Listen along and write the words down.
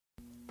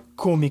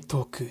コミック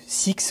トーク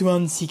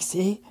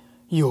616へ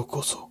よう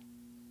こそ。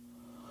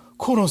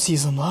このシー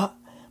ズンは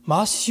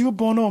マシュー・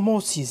ボノ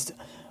モシズ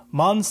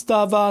モンス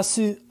ターバー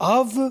ス・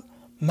オブ・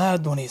マッ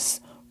ドネ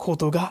スこ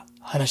とが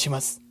話しま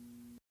す。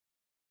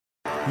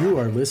You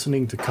are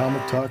listening to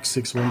Comic Talk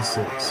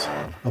 616,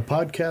 a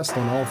podcast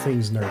on all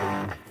things nerdy.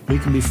 We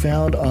can be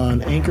found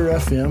on Anchor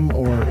FM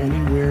or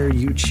anywhere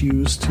you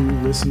choose to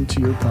listen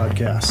to your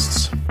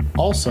podcasts.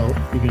 Also,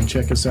 you can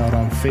check us out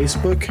on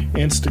Facebook,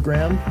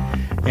 Instagram,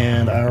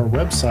 and our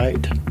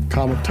website,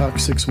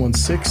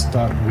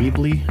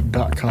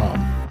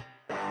 comictalk616.weebly.com.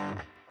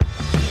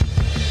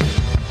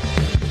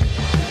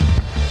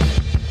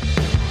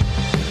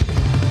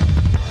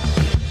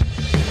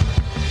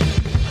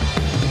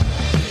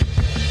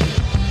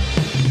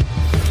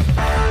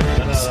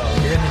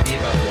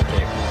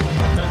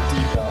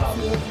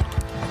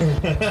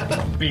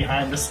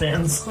 Behind the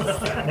stands.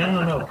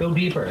 No. Go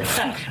deeper.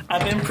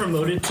 I've been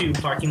promoted to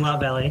parking lot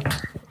valet.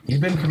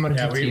 You've been promoted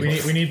to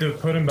we need to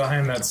put him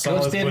behind that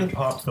solid wood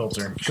pop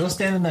filter. Go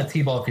stand in that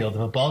T-ball field.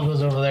 If a ball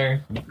goes over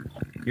there,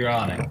 you're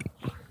on it.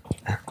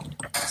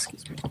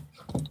 Excuse me.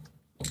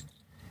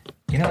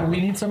 You know, we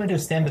need somebody to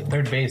stand at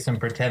third base and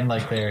pretend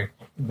like that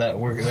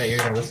you're going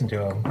to listen to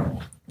them.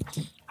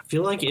 I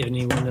feel like if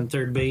anyone in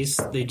third base,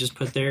 they just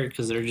put there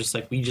because they're just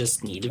like, we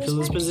just need to fill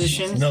this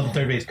position. No, the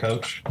third base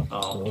coach.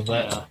 Oh,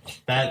 So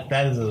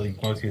that is the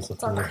most useless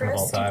position of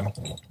all time.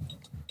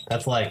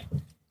 That's like,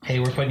 hey,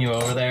 we're putting you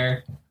over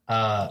there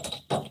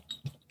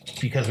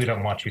because we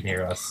don't want you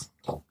near us.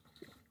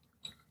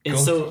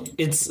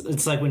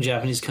 It's like when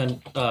Japanese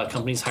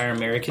companies hire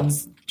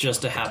Americans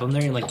just to have them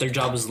there, and like their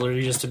job is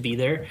literally just to be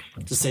there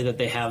to say that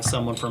they have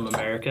someone from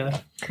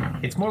America.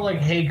 It's more like,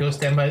 hey, go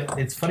stand by.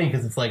 It's funny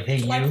because it's like, hey,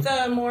 go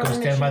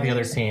stand by the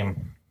other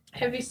team.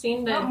 Have you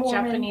seen the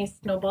Japanese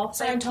snowball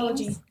fight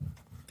teams?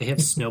 They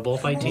have snowball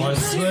fight teams.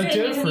 What's the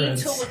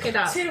difference? You need to look it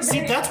up.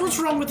 See, that's what's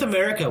wrong with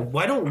America.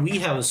 Why don't we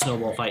have a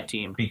snowball fight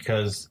team?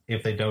 Because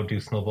if they don't do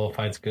snowball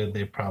fights good,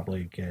 they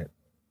probably get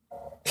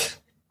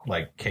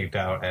like kicked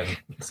out and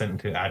sent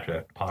into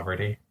abject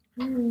poverty.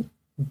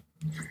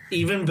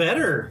 Even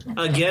better.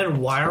 Again,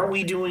 why are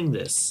we doing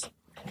this?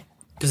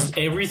 Because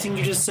everything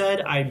you just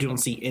said, I don't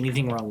see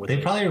anything wrong with it.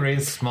 They probably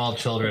raise small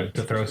children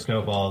to throw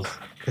snowballs.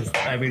 Because,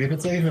 I mean, if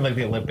it's anything like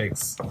the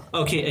Olympics.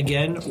 Okay,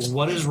 again,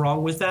 what is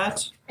wrong with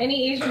that?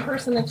 Any Asian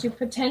person that you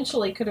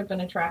potentially could have been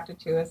attracted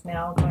to is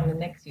now going to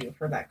nix you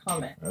for that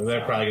comment.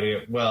 They're probably going to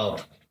get, well,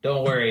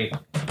 don't worry.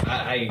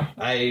 I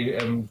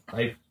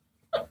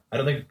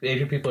don't think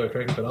Asian people are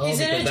attracted at all.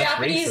 He's in a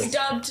Japanese racist.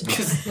 dubbed.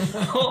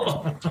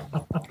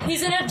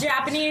 He's in a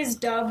Japanese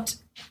dubbed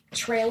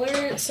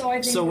trailer, so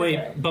I think. So wait,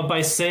 but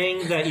by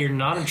saying that you're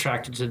not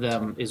attracted to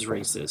them is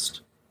racist.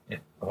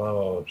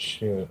 Oh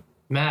shoot,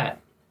 Matt,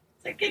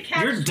 It's like a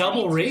catch you're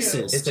double 22.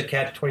 racist. it's a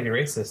catch-22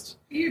 racist.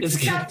 You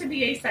just have to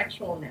be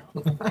asexual now.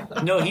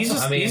 No, he's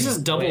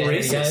just double way ahead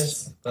of you racist.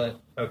 guys, but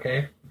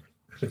okay.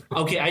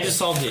 Okay, I just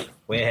solved it.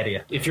 Way ahead of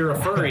you. If you're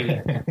a furry,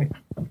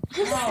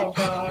 Oh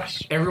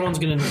gosh. everyone's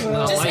gonna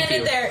not Just like end you.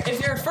 it there.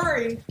 If you're a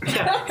furry.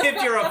 Yeah,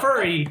 if you're a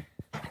furry,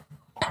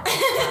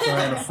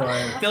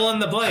 fill in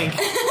the blank.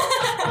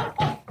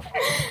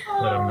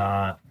 But I'm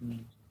not.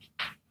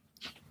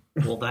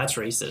 Well, that's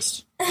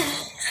racist.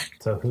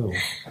 So who?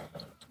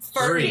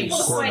 Furries. People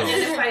who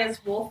identify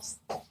as wolves.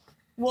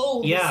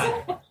 Whoa.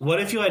 Yeah. What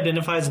if you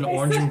identify as an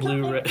orange and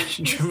blue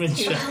German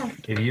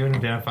Shepherd? If you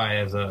identify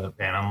as an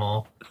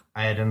animal,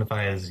 I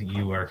identify as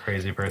you are a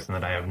crazy person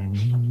that I am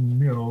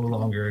no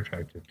longer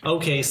attracted to.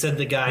 Okay, said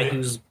the guy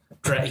who's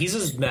he's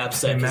just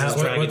upset because Matt,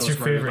 his dragon what's was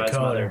your murdered by favorite his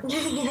color?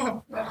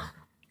 mother.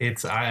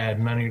 I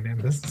had money to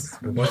this.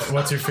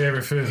 What's your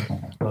favorite food?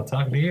 I'll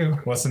talk to you.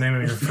 What's the name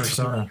of your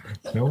persona?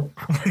 Nope.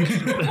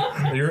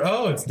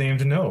 It's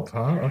named Nope,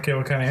 huh? Okay,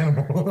 what kind of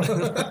animal?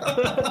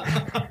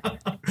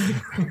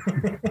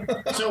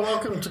 So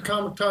welcome to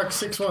Comic Talk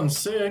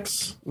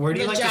 616. Where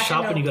do you The like to Jack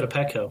shop and when you Nope.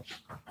 go to Petco?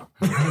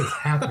 What is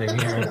happening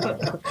here?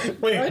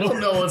 Wait, I don't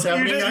know what's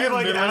happening. I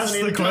haven't been asked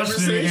listening the to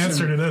question and conversation.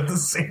 answered it at the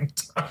same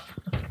time.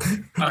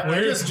 I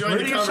just joined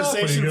the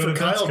conversation for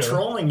Kyle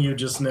trolling you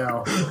just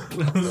now.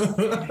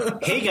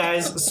 Hey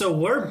guys, so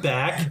we're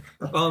back.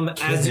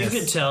 As you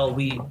can tell,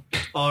 we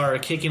are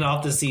kicking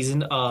off the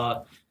season.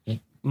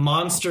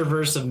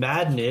 Monsterverse of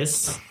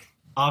Madness,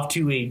 off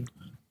to a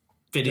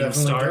fitting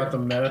Definitely start. got the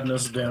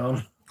madness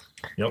down.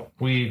 Yep.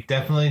 We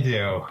definitely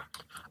do.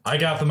 I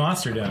got the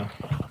monster down.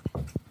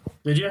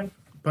 Did you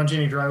punch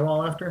any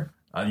drywall after?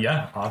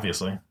 Yeah,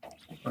 obviously.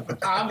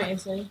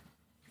 Obviously.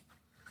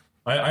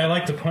 I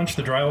like to punch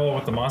the drywall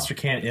with the monster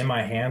can in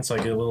my hand so I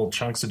get little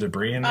chunks of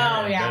debris in there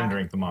and then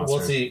drink the monster.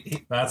 We'll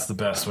see. That's the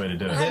best way to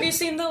do it. Have you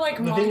seen the The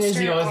monster thing is,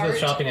 he always art goes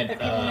shopping at that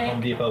people make?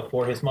 Home Depot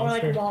for his Or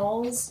monster,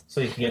 walls?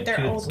 so you can with get their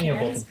two, old both at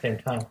cans? the same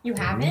time. You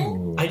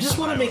haven't? I just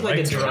want to make like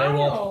a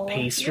drywall Kyle.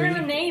 pastry Your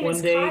name one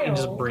is day Kyle. and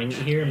just bring it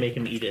here and make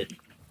him eat it.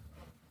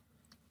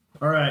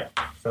 All right,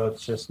 So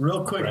it's just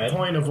real quick bread.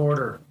 point of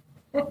order.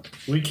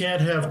 We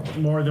can't have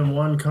more than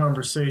one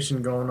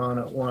conversation going on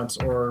at once,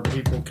 or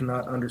people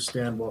cannot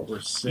understand what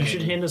we're saying. You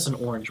should hand us an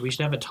orange. We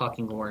should have a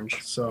talking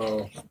orange.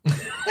 So.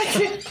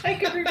 I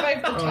could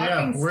revive the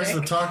talking stick. Where's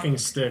the talking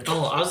stick?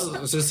 Oh, I was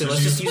going to say,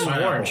 let's just use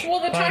an orange. Well,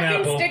 the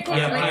talking stick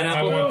was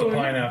pineapple. I want the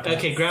pineapple.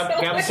 Okay, grab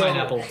the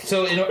pineapple.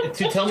 So,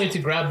 to tell me to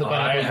grab the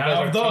pineapple,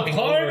 I have the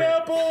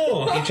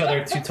pineapple. Each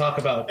other to talk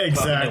about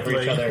Exactly.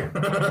 over each other.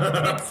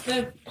 It's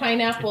the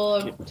pineapple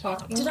of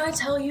talking. Did I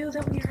tell you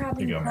that we're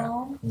having You go,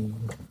 prom?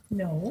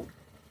 No.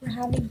 We're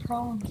having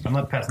prom. I'm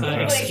not passing this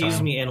around.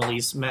 Excuse me,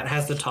 Annalise. Matt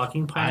has the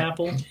talking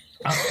pineapple.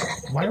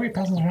 Why are we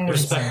passing this around?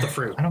 Respect the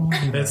fruit. I don't want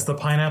to do that. It's the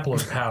pineapple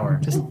of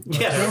power.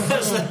 Yeah.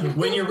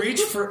 When you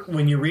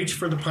reach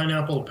for the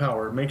pineapple of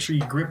power, make sure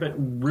you grip it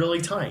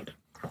really tight.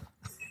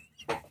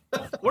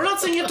 We're not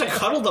saying you have to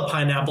cuddle the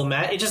pineapple,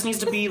 Matt. It just needs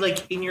to be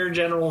like in your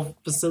general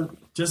facility.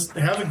 Just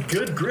have a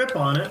good grip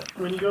on it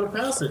when you go to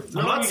pass it.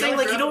 I'm not saying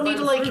like you don't need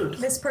to like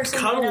This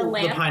person made a cuddle the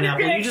lamp.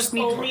 pineapple. You just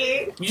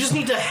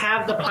need to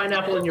have the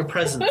pineapple in your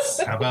presence.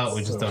 How about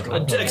we just don't talk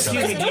about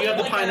Excuse me, do you have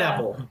the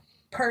pineapple?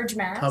 Purge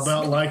mask. How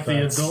about like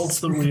the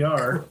adults that we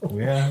are?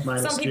 Yeah.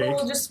 Minus Some people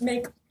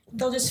Jake. will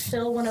they'll just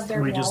fill one of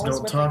their We walls just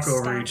don't with talk like,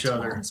 over each stacked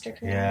other. monster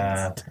cans.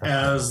 Yeah.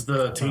 As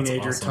the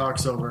teenager awesome.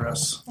 talks over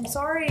us. I'm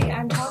sorry,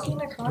 I'm talking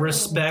to Carly.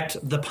 Respect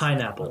the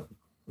pineapple.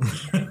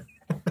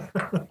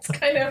 It's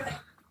kind of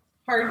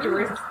hard to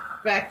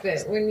respect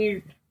it when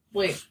you,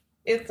 like,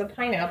 it's a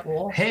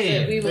pineapple. Hey,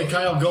 that we Hey, will-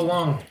 Kyle, go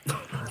long.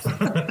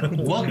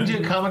 Welcome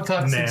to Comic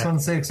Talk Nah.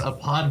 616, a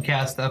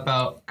podcast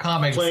about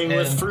comics Playing and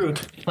with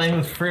fruit. playing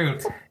with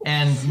fruit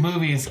and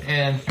movies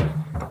and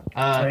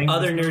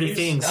Other nerdy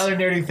things. other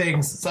nerdy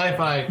things,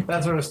 sci-fi,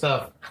 that sort of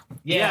stuff.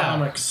 Yeah.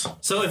 Comics.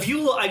 So if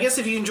you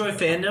enjoy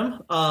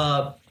fandom,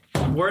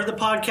 we're the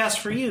podcast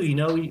for you. You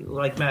know,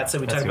 like Matt said,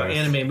 we talk about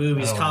yours. anime,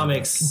 movies, Oh.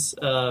 comics,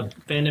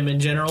 fandom in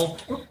general,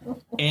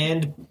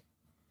 and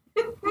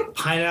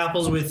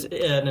pineapples with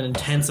an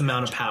intense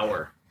amount of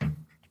power.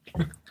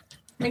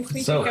 Makes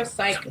me So- think of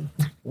Psych.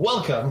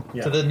 Welcome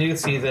Yeah. to the new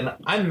season.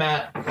 I'm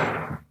Matt,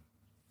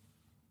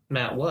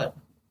 Matt, what?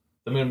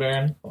 the Moon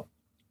Baron.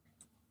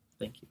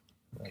 Thank you.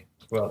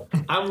 Well,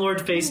 I'm Lord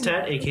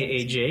Facetat,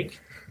 aka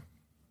Jake.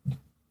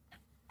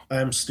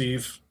 I'm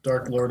Steve,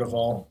 Dark Lord of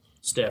all,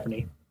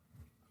 Stephanie.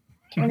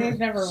 And he's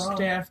never wrong.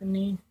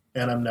 Stephanie.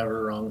 and I'm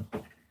never wrong.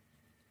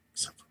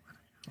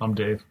 I'm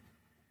Dave.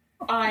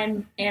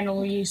 I'm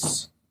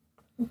Annalise.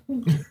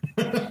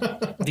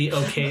 The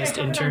okayest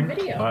On intern.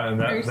 video. And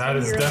Or that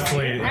is you're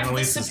definitely I'm the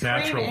Annalise's supreme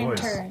natural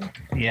voice. intern.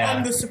 yeah,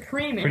 I'm the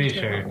supreme pretty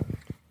intern.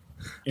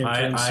 sure.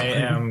 I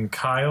am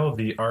Kyle,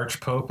 the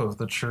Archpope of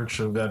the Church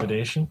of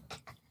Evidation.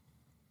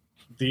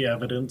 The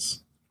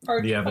evidence.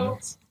 The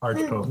evidence.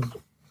 Archpope.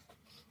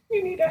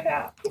 You need a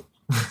hat.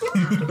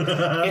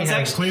 It's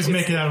actually, Please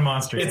make it out of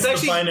monster. it's The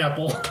actually,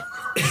 pineapple.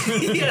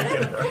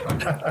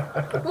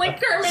 yeah.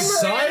 Like Carmen Miranda.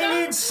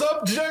 Silent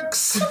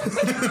subjects!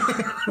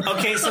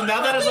 Okay, so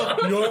now that is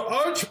Your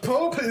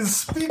Archpope is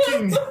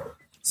speaking!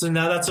 so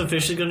now that's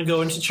officially going to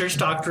go into church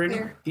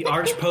doctrine. The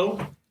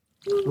Archpope.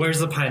 Where's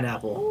the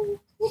pineapple?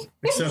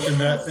 Except in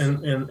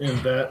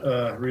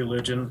that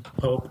religion,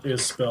 Pope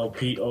is spelled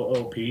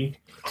P-O-O-P.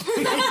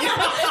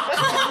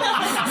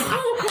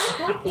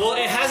 Well,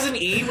 it has an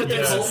E with the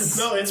Yes.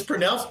 No, it's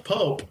pronounced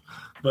Pope,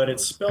 but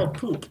it's spelled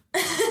poop.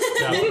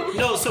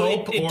 no. So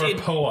Pope it, or it,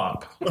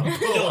 Poop?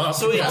 no,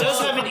 so it does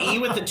have an E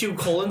with the two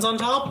colons on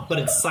top, but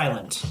it's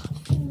silent.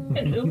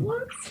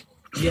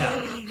 Yeah.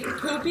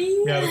 Poopy?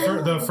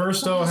 Yeah, the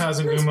first O has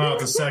an umlaut,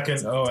 the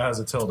second O has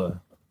a tilde.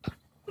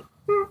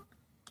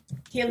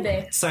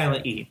 Tilde.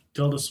 Silent E.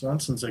 Tilda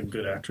Swanson's a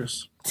good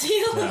actress.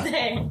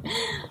 Tilde.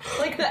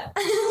 Like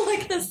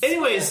the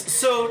Anyways,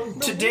 so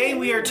today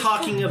we are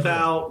talking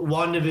about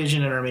WandaVision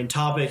and our main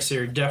topics. So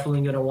you're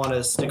definitely going to want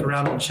to stick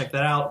around and check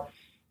that out.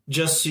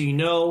 Just so you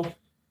know,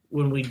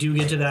 when we do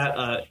get to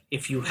that,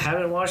 if you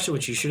haven't watched it,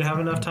 which you should have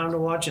enough time to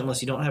watch,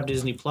 unless you don't have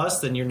Disney Plus,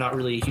 then you're not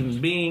really a human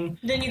being.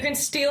 Then you can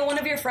steal one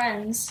of your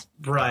friends'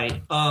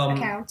 Right.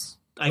 accounts.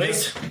 I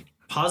guess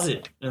pause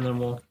it, and then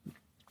we'll...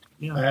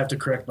 I have to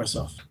correct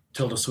myself.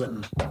 Tilda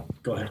Swinton.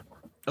 Go ahead.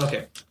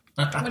 Okay.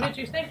 What did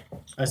you say?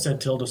 I said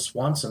Tilda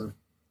Swanson.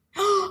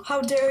 How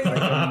dare you?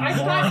 I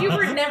thought you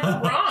were never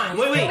wrong.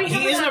 Wait,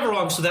 he is never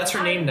wrong, so that's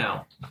her name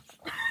now.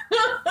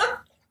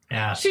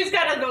 Yeah. She's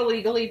got to go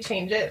legally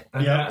change it.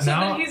 Yeah. So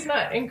Now, that he's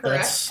not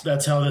incorrect.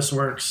 That's how this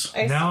works.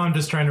 now I'm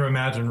just trying to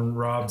imagine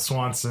Rob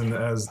Swanson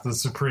as the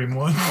Supreme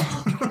One. They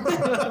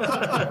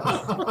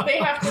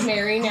have to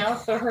marry now,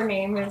 so her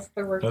name is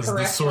the word As the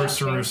correct.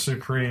 Sorcerer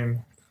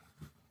Supreme.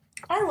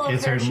 I love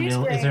her. She's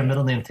great. Is her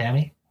middle name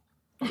Tammy?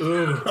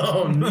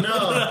 Oh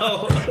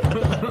no!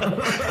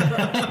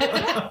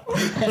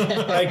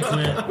 I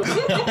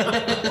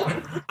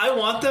quit. I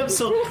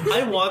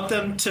want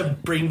them to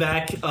bring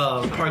back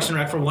Parks and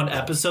Rec for one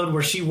episode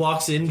where she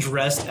walks in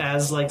dressed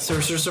as like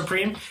Sorcerer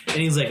Supreme, and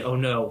he's like, "Oh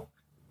no,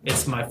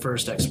 it's my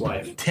first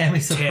ex-wife, Tammy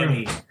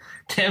Supreme. Tammy."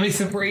 Tammy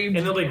Supreme.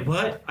 And they're like,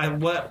 "What?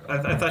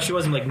 I thought she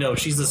wasn't." Like, no,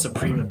 she's the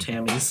Supreme of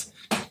Tammys,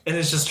 and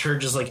it's just her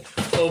just like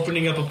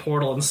opening up a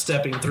portal and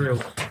stepping through.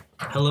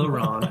 Hello,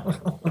 Ron.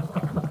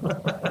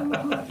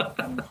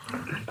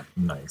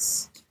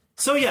 Nice.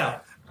 So yeah,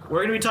 we're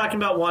going to be talking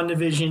about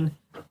WandaVision,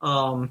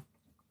 and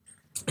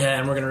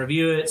we're going to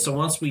review it. So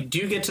once we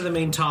do get to the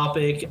main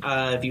topic,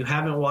 if you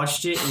haven't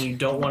watched it and you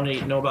don't want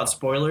to know about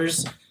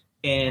spoilers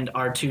and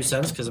our 2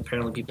 cents, because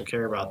apparently people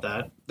care about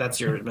that, that's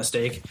your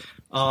mistake.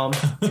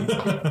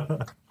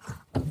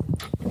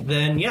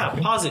 Then yeah,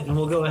 pause it and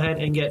we'll go ahead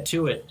and get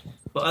to it.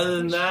 But other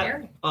than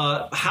that,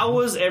 how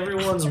was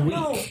everyone's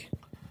week?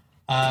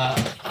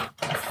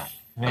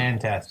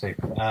 Fantastic.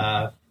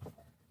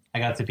 I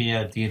got to be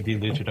a D&D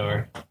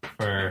luchador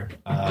for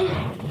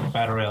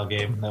Battle Royale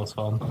game. That was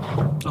fun.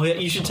 Oh yeah,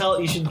 you should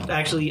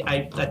actually,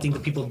 I think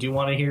that people do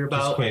want to hear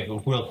about.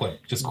 Real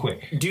quick. Just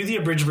quick. Do the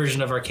abridged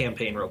version of our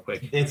campaign real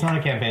quick. It's not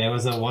a campaign. It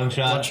was a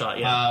one-shot. One-shot,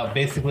 yeah.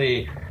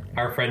 Basically,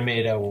 our friend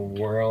made a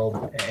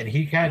world, and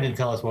he kind of didn't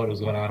tell us what was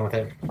going on with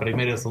it, but he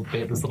made this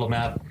little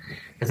map.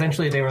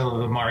 Essentially, they were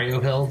the Mario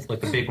hills,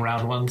 like the big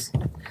round ones,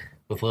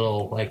 with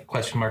little like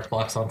question mark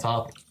blocks on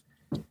top.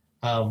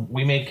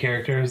 We made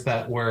characters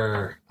that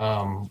were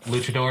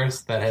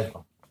luchadors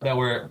that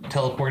were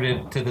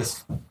teleported to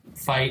this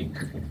fight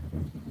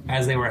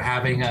as they were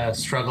having a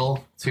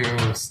struggle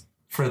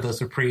for the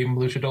supreme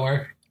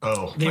luchador.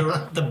 Oh, they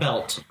were the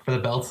belt for the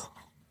belt.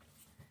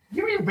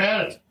 Give me a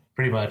belt.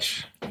 Pretty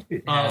much.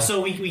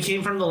 So we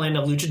came from the land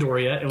of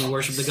Luchadoria and we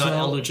worship the god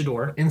El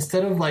Luchador.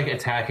 Instead of like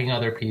attacking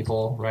other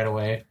people right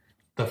away,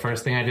 the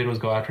first thing I did was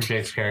go after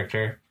Jake's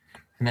character.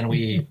 And then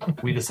we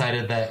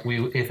decided that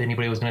if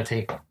anybody was going to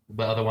take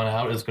the other one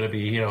out, it was going to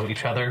be,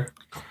 each other.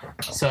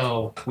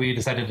 So we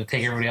decided to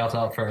take everybody else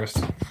out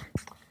first.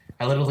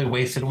 We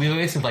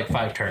wasted like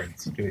 5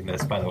 turns doing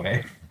this, by the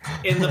way.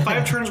 And the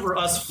 5 turns were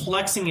us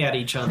flexing at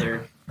each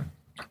other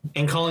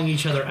and calling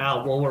each other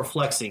out while we're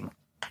flexing.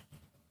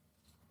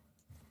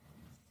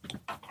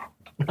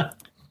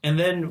 And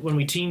then when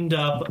we teamed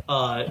up,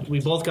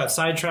 we both got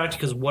sidetracked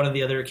because one of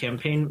the other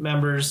campaign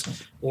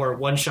members or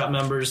one-shot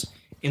members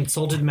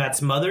insulted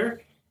Matt's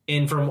mother.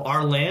 And from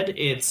our land,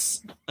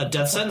 it's a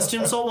death sentence to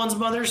insult one's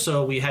mother,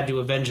 so we had to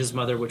avenge his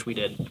mother, which we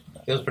did.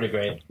 It was pretty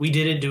great. We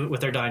did do it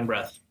with our dying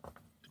breath.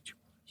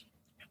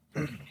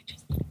 So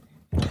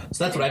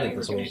that's what I did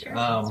this week.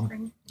 I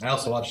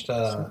also watched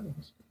the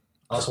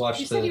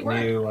new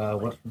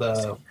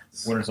the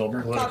Winter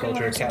Soldier.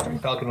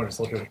 Falcon Winter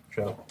Soldier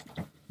show.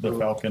 The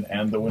Falcon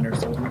and the Winter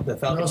Soldier. The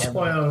Falcon. No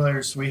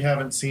spoilers. We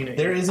haven't seen it.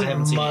 There yet.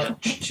 isn't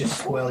much to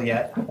spoil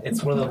yet.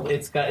 It's one of the.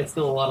 It's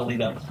still a lot of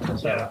lead up.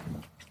 So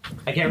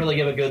I can't really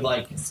give a good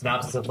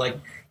synopsis of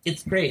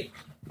it's great.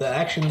 The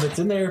action that's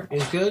in there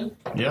is good.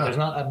 Yeah. There's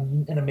not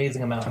an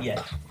amazing amount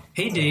yet.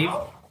 Hey Dave,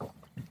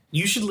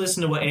 you should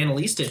listen to what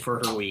Annalise did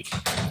for her week.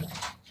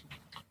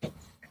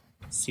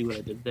 See what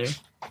I did there?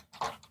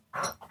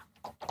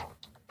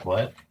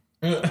 What?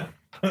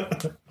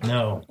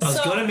 No. I was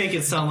going to make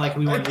it sound like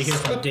we wanted to hear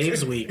from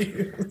Dave's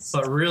week,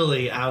 but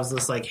really, I was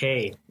just like,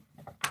 hey.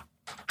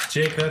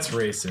 Jake, that's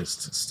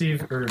racist.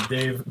 Steve, or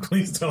Dave,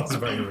 please tell us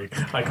about your week.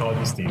 I called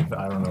you Steve.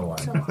 I don't know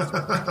why.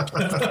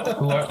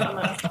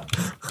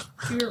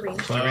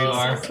 Whoever you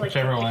are,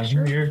 whichever one.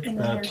 You're, and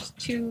then there's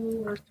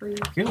 2 or 3.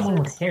 You're the one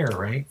with hair,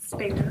 right?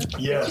 Spare.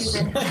 Yes.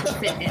 That you then have to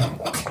fit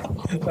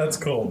in. That's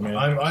cool, man.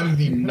 I'm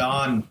the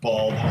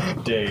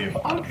non-bald Dave.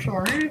 I'm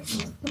sorry.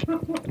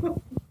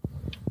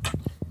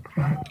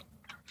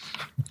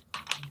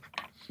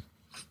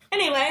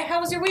 Anyway, how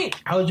was your week?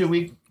 How was your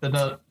week? The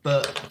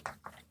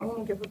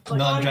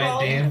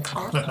non-giant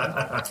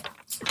Dave?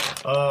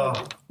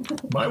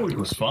 My week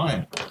was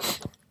fine.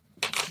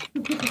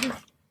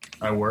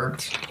 I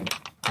worked.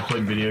 I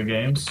played video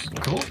games.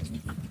 Cool.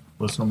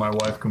 Listen to my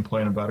wife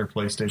complain about her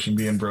PlayStation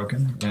being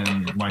broken,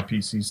 and my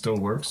PC still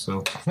works,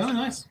 so Really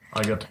nice.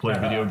 I got to play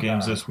video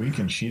games this week,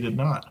 and she did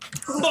not.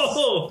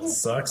 Oh!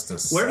 Sucks to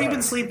suck. Where have you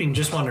been sleeping?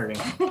 Just wondering.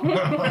 You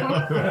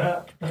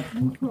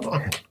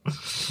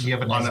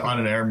have a nice, on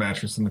an air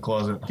mattress in the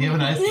closet. do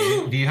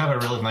you have a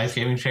really nice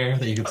gaming chair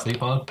that you can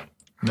sleep on?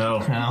 No.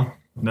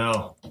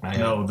 No.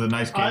 No. The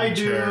nice gaming I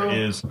do. chair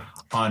is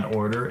on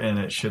order, and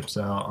it ships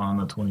out on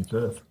the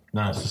 25th.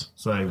 Nice.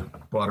 So I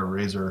bought a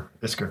Razer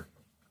Isker.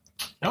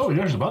 Oh, you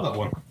actually bought that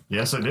one.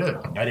 Yes, I did.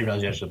 I didn't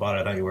realize you actually bought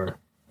it. I thought you were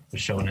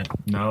just showing it.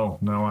 No,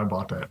 I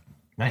bought that.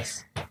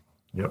 Nice.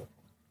 Yep.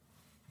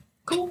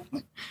 Cool.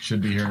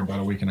 Should be here in about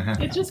a week and a half.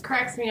 It just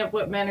cracks me up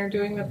what men are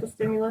doing with the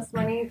stimulus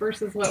money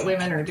versus what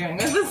women are doing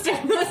with the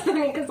stimulus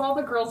money. Because all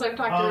the girls I've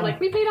talked to are like,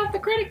 we paid off the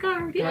credit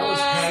card. That was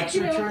tax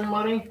you know. return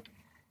money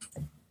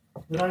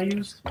that I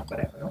used.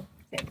 Whatever.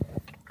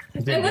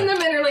 And then the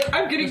men are like,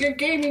 I'm getting a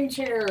gaming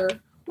chair.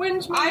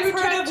 When's my I've new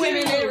heard of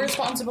women tattoo?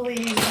 irresponsibly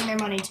using their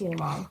money too,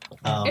 Mom.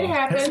 It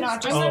happens. It's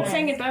not just I'm not women.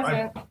 saying it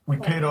doesn't. We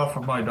paid off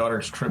of my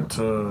daughter's trip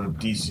to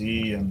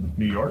DC and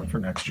New York for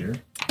next year.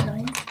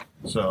 Nice.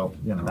 So,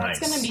 It's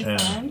gonna be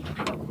And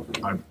fun.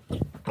 I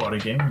bought a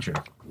gaming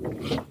chair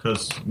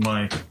because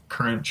my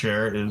current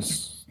chair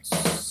is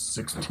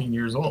 16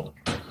 years old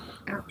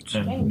Ouch.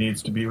 and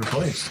needs to be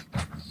replaced.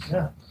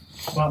 Yeah.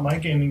 bought my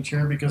gaming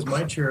chair because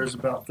my chair is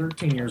about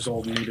 13 years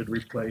old and needed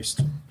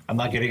replaced. I'm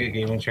not getting a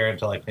gaming chair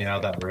until I clean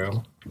out that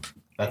room.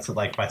 That's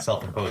like my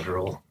self-imposed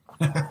rule.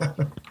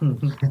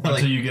 Until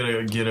you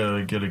get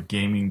a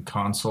gaming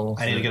console.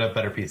 I need to get a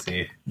better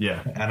PC.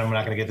 Yeah. And I'm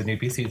not going to get the new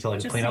PC until I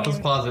Just clean out those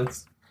saying.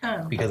 closets.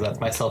 Oh. Because that's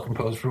my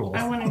self-imposed rules.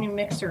 I want a new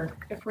mixer.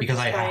 If we're Because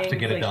just I have to buying,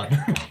 get it like,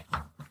 done.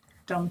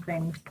 Dumb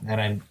things. And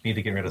I need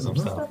to get rid of some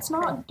stuff. That's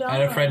not dumb. I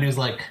had a friend who's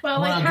like,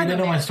 Well, well, I I'll have get a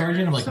it on my mixer, storage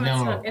unit. I'm like, so no,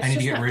 it's not- it's I need to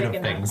just get not rid big of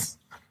enough. things.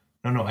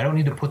 No, I don't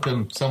need to put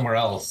them somewhere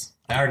else.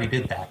 I already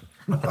did that.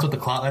 That's what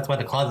that's why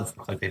the closets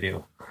look like they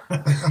do.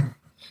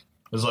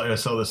 It's like I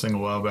saw this thing a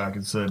while back.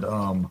 It said,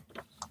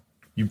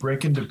 you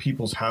break into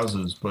people's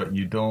houses, but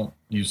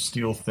you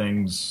steal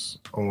things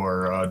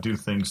or do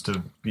things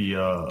to be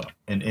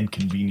an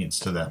inconvenience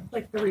to them.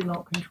 Like the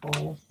remote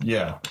control.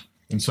 Yeah.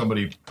 And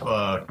somebody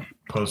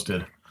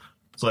posted,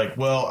 it's like,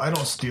 well, I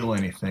don't steal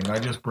anything. I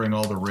just bring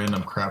all the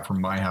random crap from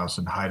my house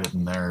and hide it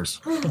in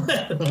theirs.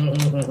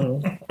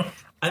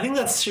 I think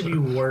that should be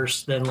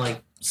worse than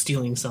like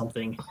stealing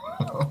something.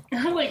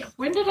 Like,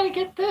 when did I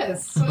get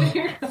this?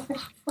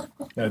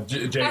 Yeah,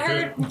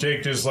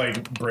 Jake just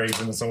like breaks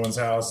into someone's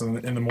house, and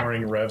in the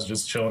morning, Rev's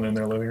just chilling in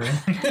their living room.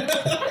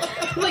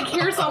 Like,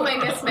 here's all my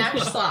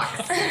mismatched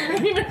socks.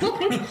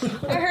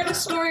 I heard a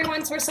story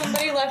once where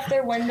somebody left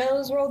their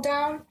windows rolled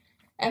down,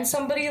 and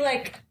somebody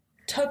like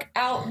took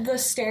out the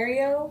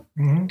stereo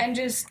and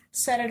just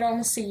set it on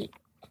the seat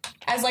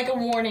as like a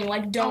warning,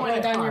 like don't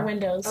roll down your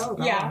windows. Oh,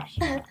 yeah.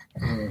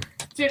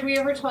 Did we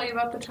ever tell you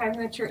about the time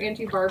that your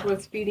Auntie Barb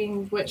was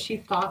feeding what she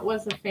thought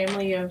was a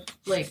family of,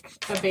 like,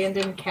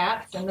 abandoned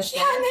cats in the shed?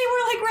 Yeah, and they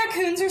were like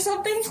raccoons or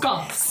something.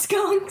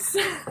 Skunks.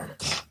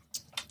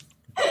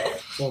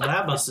 Well,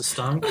 that must have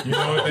stunk. You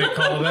know what they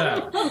call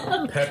that?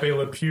 Pepe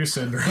Le Pew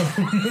syndrome.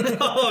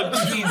 Oh,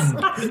 jeez.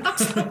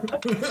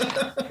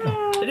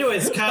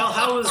 Anyways, Kyle,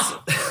 how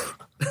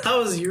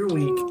was your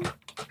week?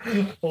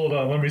 Hold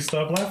on, let me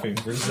stop laughing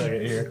for a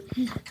second here.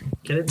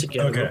 Get it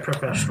together, Okay. we're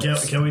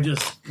professionals. Can we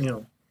just,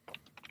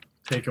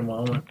 take a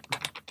moment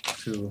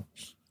to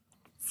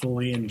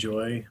fully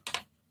enjoy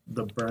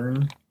the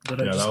burn that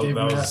I Yeah, just that gave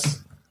you?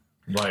 was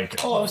like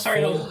Oh, I'm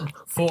sorry.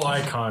 full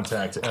eye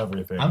contact,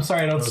 everything. I'm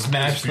sorry I don't That was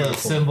smash the beautiful.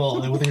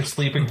 symbol with your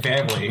sleeping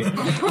family.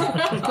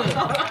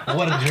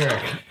 What a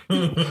jerk.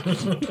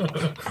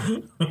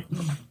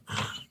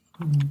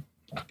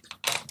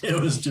 It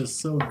was just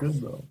so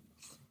good, though.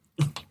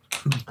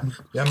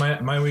 Yeah,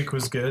 my week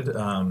was good.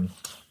 Kaylin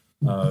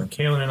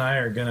and I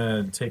are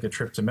gonna take a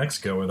trip to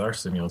Mexico with our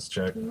stimulus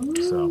check.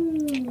 So,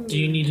 Do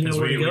you need to know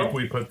where to go?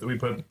 we put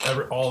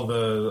all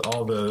the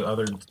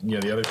other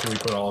the other two, we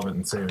put all of it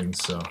in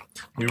savings. So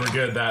we were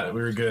good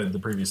the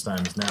previous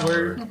times.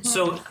 Now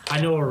So I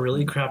know a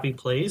really crappy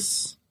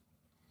place,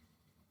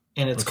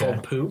 and it's Okay.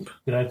 called Poop.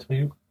 Did I tell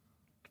you?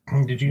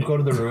 Did you go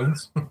to the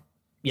ruins?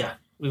 Yeah,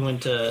 we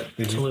went to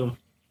Did you? Tulum.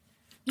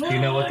 Do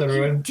you know what the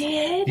ruins?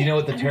 Did? Do you know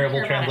what the I didn't terrible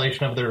hear about it.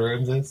 translation of the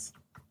ruins is?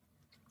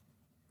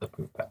 The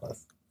Poop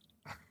Palace.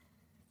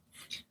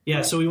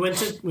 Yeah, so we went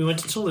to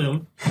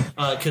Tulum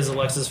because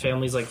Alexa's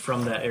family's like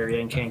from that area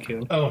in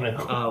Cancun. Oh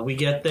no. We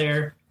get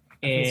there,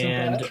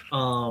 and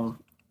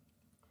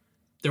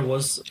there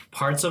was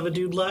parts of a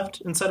dude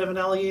left inside of an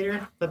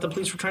alligator that the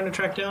police were trying to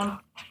track down.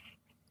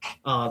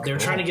 They were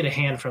trying to get a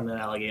hand from that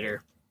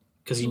alligator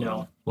because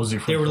Was he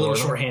from they were a little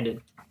Florida?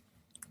 short-handed.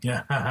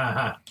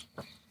 yeah.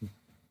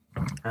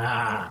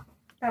 That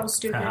was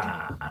stupid.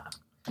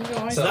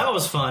 So that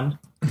was fun,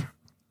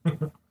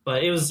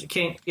 but it was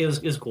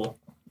cool.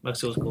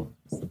 Mexico was cool.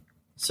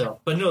 So,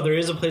 but no, there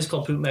is a place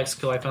called Poop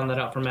Mexico. I found that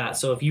out from Matt.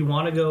 So if you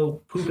want to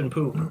go poop and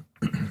poop,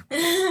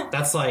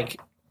 that's like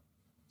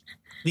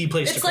the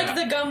place It's to like crap.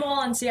 the gum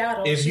wall in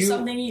Seattle. If It's just you-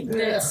 something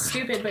that's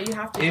stupid, but you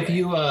have to. If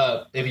do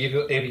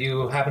it.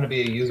 you happen to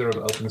be a user of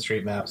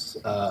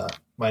OpenStreetMaps,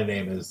 my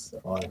name is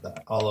on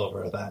that, all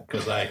over that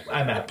because I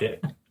mapped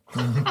it.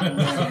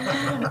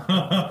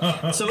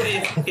 So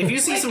if you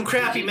see some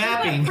crappy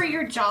mapping, For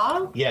your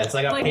job? Yes,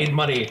 I got Like- paid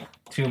money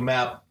to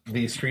map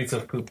the streets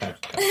of Poop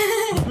Mexico.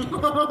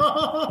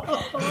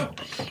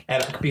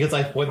 And because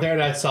I went there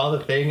and I saw the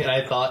thing and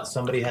I thought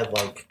somebody had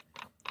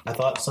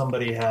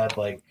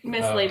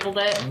Mislabeled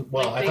it.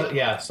 well, Like I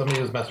thought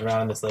somebody was messing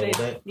around and mislabeled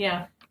it.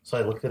 Yeah. So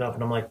I looked it up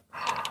and I'm like,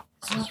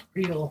 this is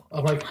real.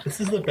 I'm like, this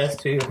is the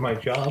best day of my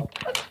job.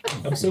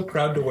 I'm so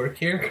proud to work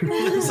here.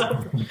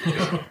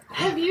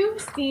 Have you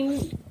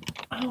seen,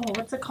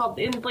 what's it called?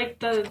 In like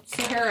the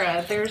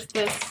Sahara, there's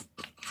this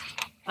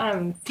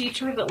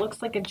feature that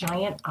looks like a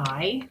giant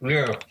eye.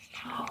 Yeah,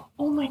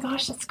 Oh my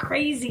gosh, that's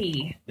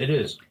crazy. it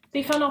is.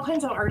 They found all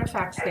kinds of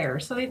artifacts there,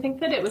 so they think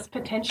that it was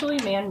potentially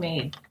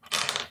man-made.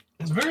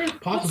 It's very What's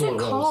possible it it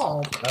was.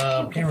 called?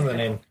 Can't remember the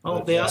name.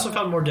 oh, they also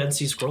found more Dead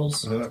Sea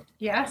Scrolls.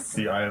 Yes.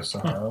 The Eye of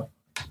Sahara.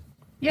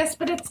 Yes,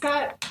 but it's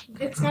got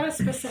a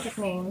specific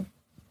name.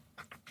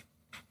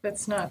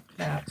 That's not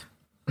that.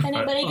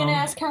 Anybody gonna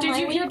ask how Did my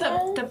you hear week the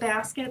was?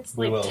 baskets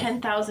We like will.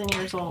 10,000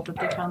 years old that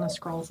they found the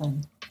scrolls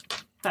in?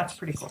 That's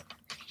pretty cool.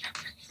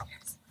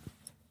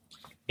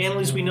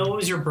 Annalise, we know it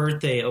was your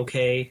birthday,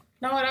 okay?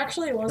 No, it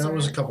actually wasn't. That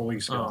was a couple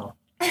weeks ago.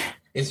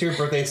 It's your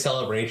birthday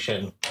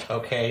celebration,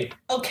 okay?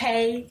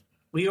 Okay.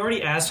 We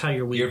already asked how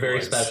your week You're very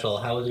was. special.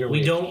 How was your We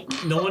week?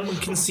 don't. No one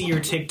can see your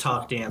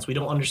TikTok dance. We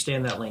don't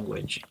understand that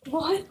language.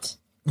 What?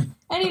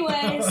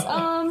 Anyways,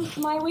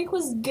 my week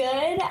was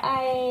good.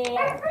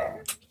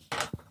 I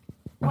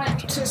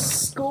went to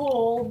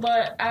school,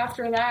 but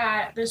after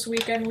that, this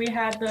weekend we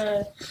had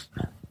the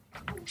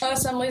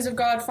Assemblies of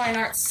God Fine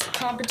Arts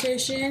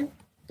competition,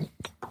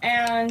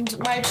 and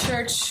my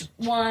church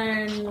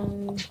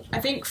won. I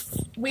think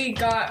we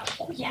got.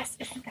 Oh, yes,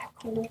 isn't that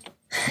cool?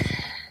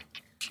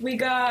 We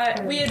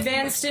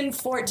advanced in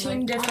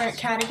 14 different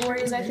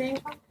categories, I think.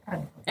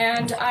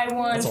 And I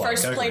won That's a lot of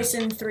first place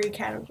categories. in 3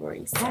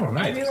 categories. Oh,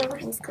 nice. Have you ever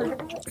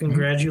heard of that?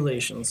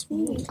 Congratulations.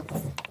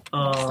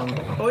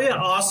 Oh yeah.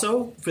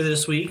 Also for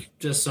this week,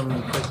 just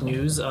some quick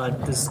news.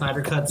 The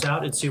Snyder Cut's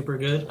out. It's super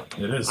good.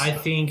 It is. I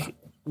think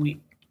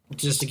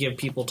just to give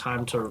people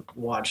time to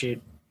watch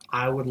it,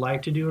 I would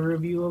like to do a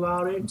review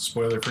about it.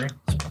 Spoiler free.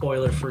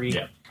 Spoiler free.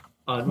 Yeah.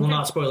 Well,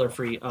 not spoiler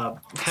free.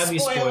 Heavy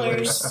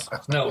spoilers.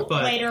 No.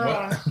 But Later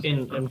on.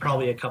 in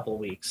probably a couple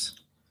weeks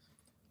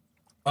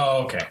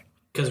Oh, okay.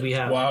 because we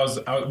have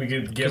Well, we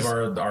could give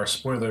our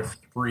spoiler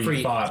Free.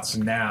 free thoughts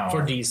now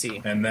for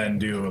DC. and then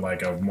do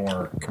like a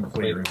more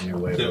complete review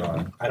later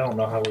on. I don't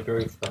know how we're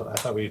doing stuff. I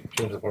thought we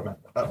changed the format.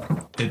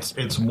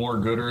 It's more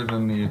gooder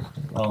than the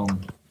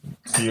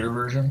theater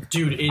version.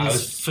 Dude, it I is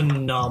was-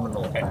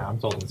 phenomenal. Okay, I'm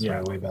told it's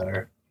way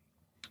better.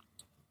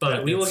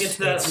 But we will get to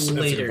that It's a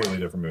later. completely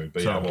different movie,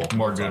 but So, yeah, we'll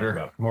more talk gooder.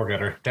 about More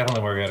gooder.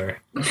 Definitely more gooder.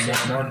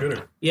 it. More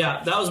gooder.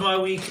 Yeah, that was my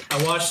week.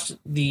 I watched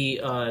the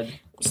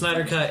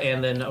Snyder Cut,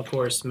 and then of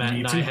course Matt Me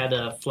and too. I had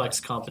a flex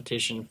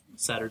competition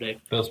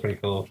Saturday. That was pretty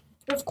cool.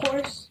 Of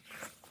course.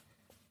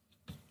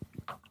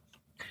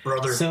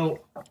 Brother,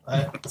 So,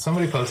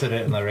 somebody posted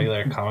it in the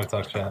regular Comic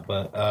Talk chat,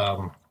 but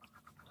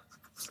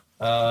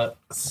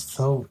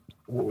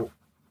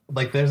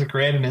like, there's a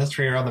grand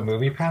mystery around the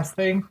Movie Pass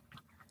thing.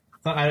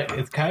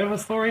 It's kind of a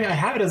story. I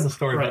have it as a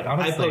story, right? but I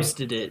honestly,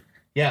 posted it.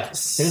 yeah.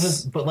 There's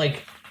this, but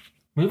like,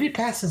 Movie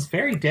Pass is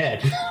very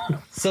dead.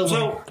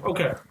 so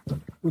Okay,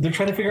 they're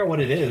trying to figure out what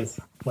it is.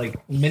 Like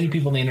many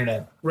people on the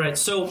internet. right.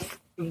 So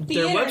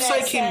their internet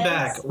website came says-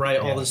 back right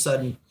all Yeah. of a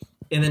sudden,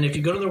 and then if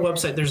you go to their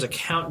website, there's a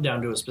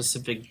countdown to a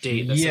specific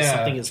date that says Yeah.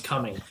 something is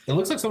coming. It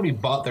looks like somebody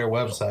bought their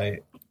website.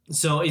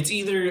 So it's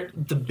either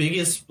the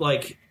biggest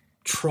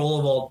troll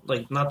of all,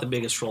 not the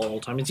biggest troll of all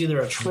time. It's either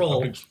a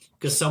troll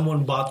because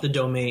someone bought the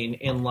domain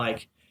and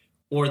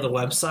or the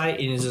website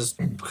and has just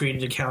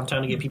created a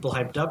countdown to get people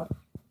hyped up,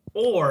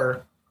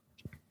 or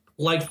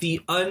like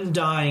the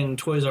undying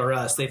Toys R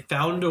Us, they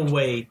found a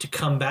way to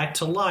come back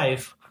to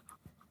life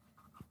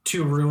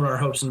to ruin our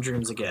hopes and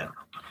dreams again.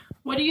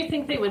 What do you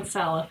think they would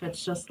sell if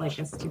it's just like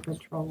a stupid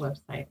troll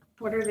website?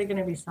 What are they going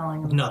to be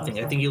selling? on the Nothing.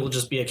 I website? think it will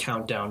just be a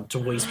countdown to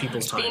waste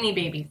people's time. Beanie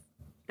Babies.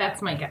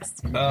 That's my guess.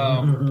 The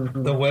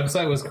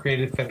website was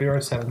created February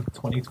 7th,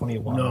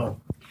 2021. No.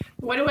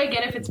 What do I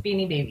get if it's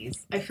Beanie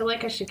Babies? I feel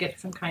like I should get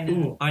some kind of.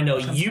 Ooh, I know.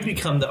 You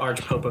become the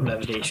Archpope of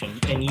Meditation,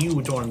 and you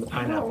adorn the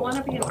I don't pineapple. want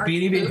to be an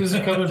Beanie Babies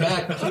are coming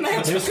back.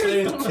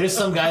 There's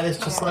some guy that's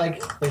just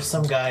like, there's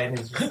some guy and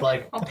he's just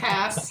like, I'll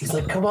pass. he's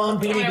like, come on,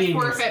 Beanie gonna Babies.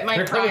 forfeit my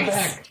They're coming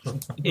price. back.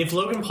 If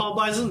Logan Paul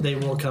buys them, they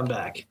will come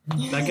back.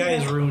 That guy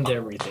has ruined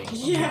everything.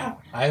 Yeah.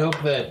 I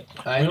hope that.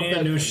 We need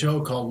a new show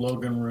called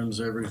Logan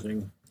Ruins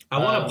Everything. I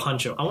want to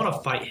punch him. I want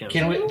to fight him.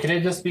 Can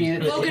it just be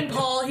Logan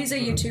Paul, he's a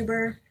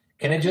YouTuber.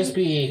 Can it just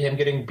be him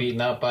getting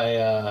beaten up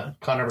by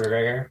Conor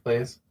McGregor,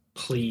 please?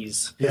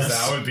 Please. Yes.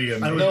 That would be I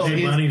amazing. would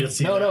pay money to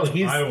see that. No, I would-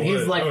 he's I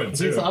would he's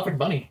too. offered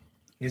money.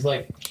 He's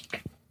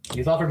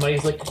offered money.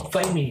 He's like,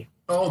 fight me.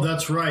 Oh,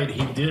 that's right.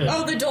 He did.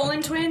 Oh, the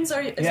Dolan twins?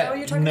 Is that what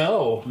you're talking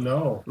no.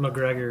 No.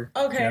 McGregor.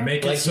 about? Okay. Yeah,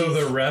 make Like it so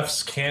he's- the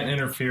refs can't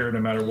interfere no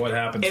matter what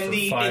happens And for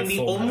the 5 and the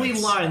full only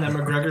minutes. line that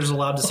McGregor's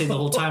allowed to say the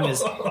whole time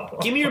is,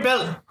 "Give me your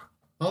belt."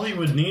 All he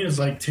would need is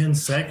like 10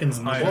 seconds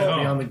and I he'd be know.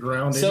 on the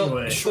ground So-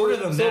 anyway. Shorter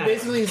than So that.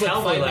 basically he's like,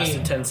 Cowboy fight lasted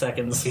me. 10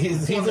 seconds.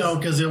 He's Well, no,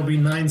 because it'll be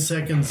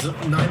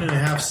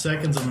 9.5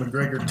 seconds of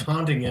McGregor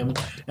taunting him,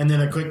 and then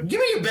a quick, give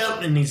me your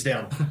belt, and he's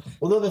down.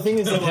 Although the thing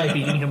is that like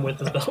beating him with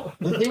his belt.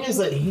 the thing is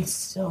that he's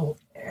so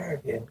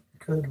arrogant.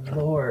 Good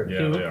lord.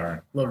 Yeah, they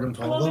are. Logan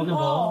Paul. Logan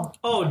Paul.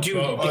 Oh, dude,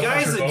 Oh, the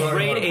guy's both a are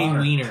grade A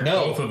Connor. wiener.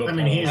 No. Both of the I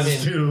mean, he's Pauls.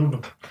 a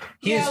tube,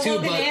 He Yeah, is too,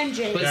 Logan and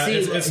Jake. but Yeah, see,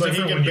 it's but he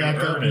different can when you back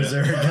up earn his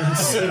it.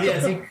 arrogance. yeah,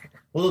 see,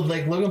 well,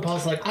 like Logan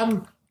Paul's like,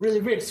 I'm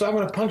really rich, so I'm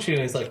gonna punch you.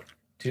 And he's like,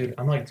 dude,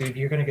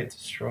 you're gonna get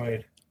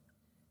destroyed.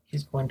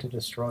 He's going to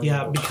destroy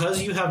Yeah, you.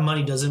 because you have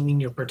money doesn't mean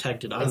you're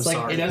protected. I'm It's like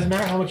sorry. it doesn't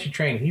matter how much you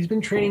train. He's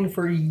been training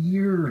for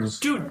years.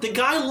 Dude, the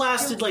guy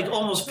lasted like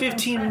almost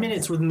 15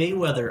 minutes with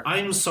Mayweather.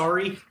 I'm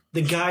sorry.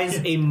 The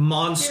guy's a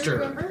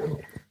monster.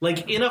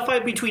 Like, in a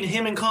fight between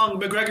him and Kong,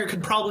 McGregor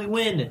could probably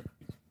win.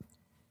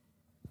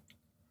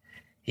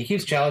 He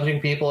keeps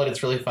challenging people, and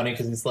it's really funny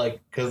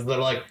because they're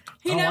like,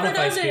 He I don't never wanna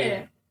fight does you.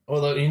 it.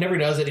 Although he never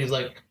does it. He's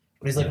like,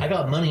 I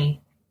got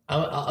money.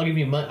 I'll give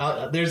you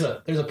money. There's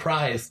a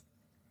prize.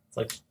 It's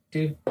like,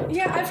 dude.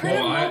 Yeah, I've heard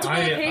of multiple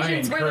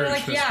occasions where they're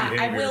like, this "Yeah, I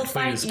behavior. will Please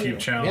fight keep you,"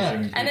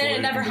 challenging and then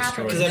it never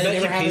happens. Because I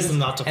bet he pays them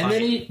not to fight.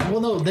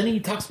 And then he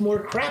talks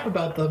more crap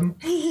about them.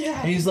 Yeah.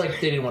 And he's like,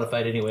 they didn't want to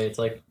fight anyway. It's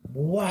like,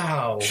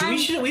 wow. we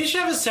should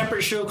have a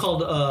separate show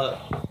called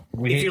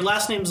if your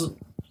last name's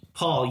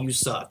Paul, you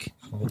suck.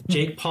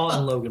 Jake Paul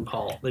and Logan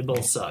Paul, they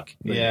both suck.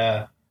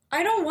 Yeah.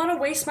 I don't want to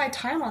waste my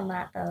time on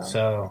that though.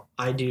 So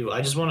I do.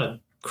 I just want to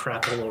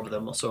crap all over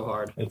them so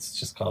hard. it's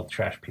just called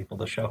Trash People,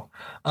 the show.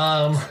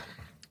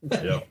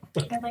 Yep.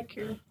 I like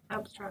your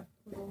abstract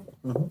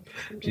little.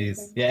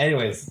 Jeez. Yeah,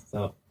 anyways,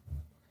 so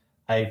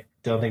I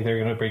don't think they're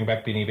going to bring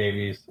back Beanie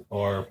Babies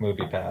or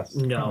Movie Pass.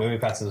 No. Movie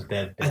Pass is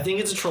dead. I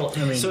think it's a troll.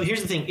 I mean, so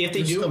here's the thing: if they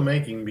they're still do,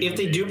 making if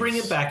they do bring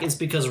it back, it's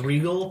because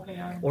Regal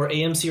or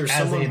AMC or As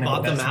someone an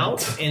bought them investment.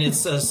 out, and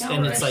it's No,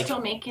 and they're it's like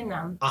still making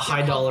them. a high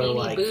They're called dollar, Beanie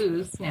like,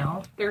 Boos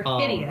now. They're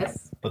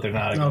hideous. But they're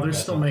not. A No, good they're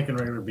still investment.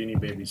 making regular Beanie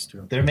Babies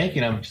too. They're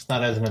making them, just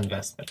not as an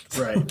investment.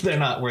 Right. They're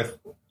not worth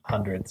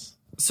hundreds.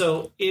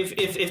 So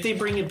if they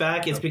bring it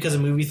back, it's because a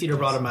movie theater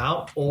brought them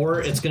out,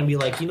 or it's going to be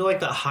like like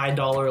the high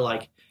dollar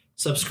like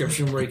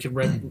subscription where you can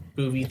rent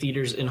movie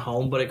theaters in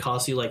home, but it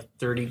costs you like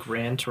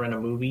 $30,000 to rent a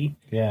movie,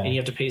 Yeah. and you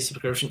have to pay a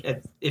subscription.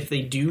 If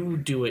they do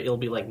it, it'll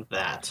be like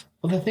that.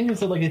 Well, the thing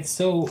is that like it's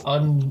so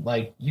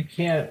you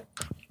can't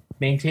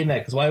maintain that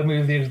because why would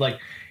movie theaters like,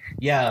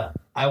 yeah,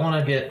 I want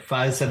to get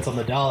 5 cents on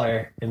the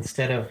dollar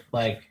instead of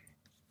like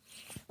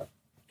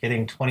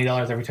getting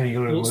 $20 every time you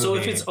go to a movie. So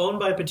if it's owned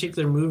by a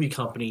particular movie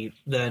company,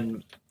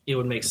 then it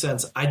would make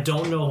sense. I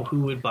don't know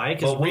who would buy it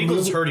because But what Regal's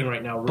movie- hurting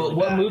right now. Really But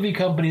what bad. movie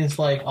company is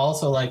like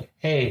also like,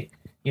 hey,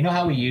 you know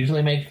how we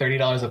usually make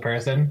 $30 a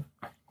person?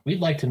 We'd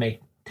like to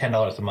make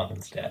 $10 a month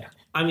instead.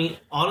 I mean,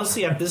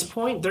 honestly, at this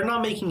point, they're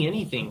not making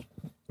anything.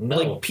 No.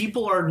 Like,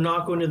 people are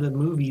not going to the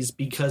movies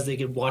because they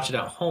could watch it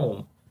at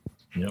home.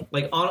 Yep.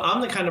 Like, I'm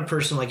the kind of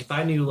person, like, if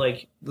I knew,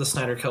 like, the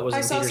Snyder Cut was I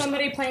in saw theaters,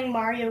 somebody playing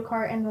Mario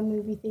Kart in the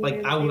movie theater.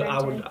 like,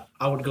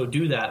 I would go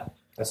do that.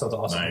 That sounds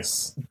awesome.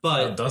 Nice. That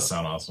But does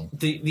sound awesome.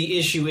 the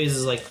issue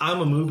is, like,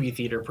 I'm a movie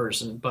theater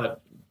person,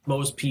 but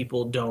most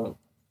people don't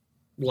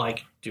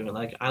like doing it.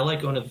 Like, I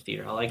like going to the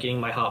theater. I like getting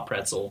my hot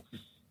pretzel,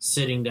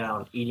 sitting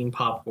down, eating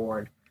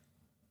popcorn,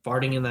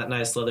 farting in that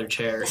nice leather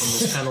chair, and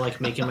just kind of,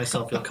 like, making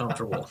myself feel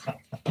comfortable.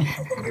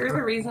 There's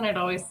a reason it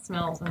always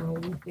smells in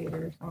movie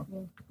theater or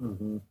something.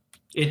 Mm-hmm.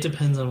 It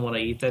depends on what I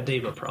eat that day,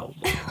 but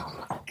probably.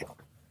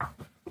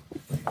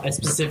 I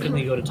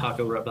specifically go to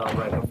Taco Bell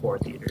right before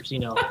theaters. You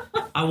know,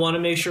 I want to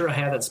make sure I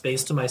have that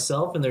space to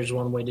myself, and there's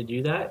one way to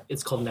do that.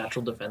 It's called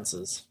natural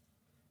defenses.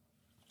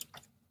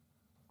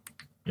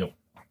 Yep.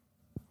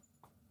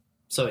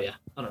 So yeah,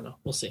 I don't know.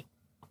 We'll see.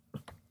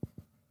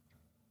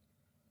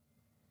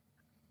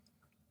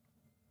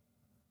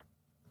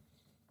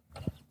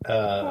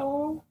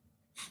 Oh,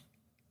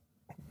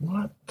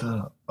 What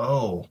the?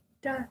 Oh.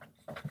 Dad.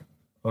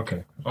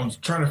 Okay. I was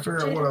trying to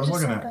figure out what I was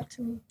looking at. That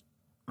to me.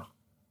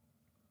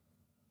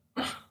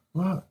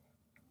 What?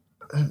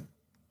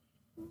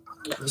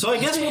 So I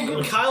guess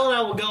Kyle and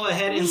I will go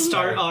ahead and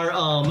start our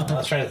I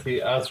was trying to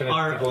think what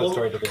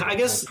story to do. I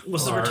guess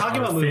since we're Our- talking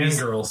our about movies.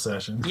 fangirl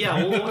session.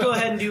 Yeah, we'll go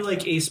ahead and do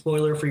like a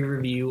spoiler-free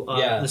review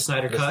of the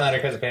Snyder Cut. Snyder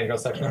Cut's Fangirl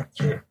section.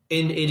 Sure.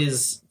 And it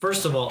is,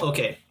 first of all,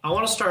 okay, I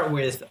want to start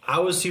with, I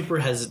was super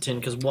hesitant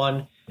because,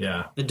 one,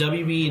 Yeah. the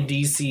WB and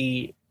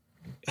DC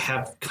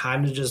have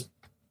kind of just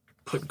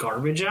put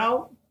garbage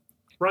out,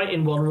 right?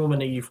 And Wonder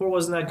Woman 84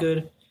 wasn't that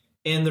good.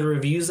 And the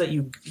reviews that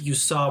you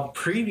saw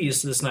previous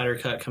to the Snyder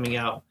Cut coming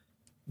out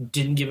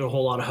didn't give it a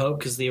whole lot of hope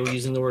because they were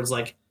using the words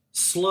like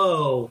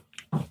slow,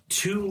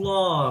 too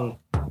long,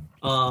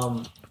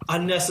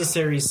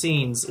 unnecessary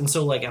scenes. And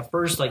so, like, at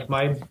first, like,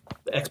 my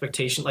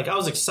expectation, like, I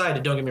was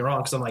excited, don't get me wrong,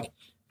 because I'm like,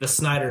 the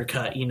Snyder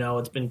Cut, you know,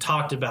 it's been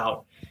talked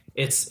about.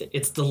 It's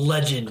the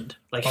legend,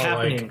 like,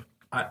 happening.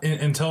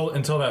 Until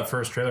that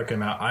first trailer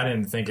came out, I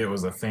didn't think it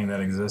was a thing that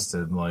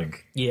existed,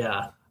 like,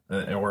 Yeah.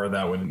 or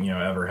that would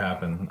ever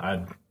happen.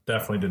 I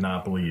definitely did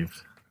not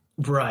believe.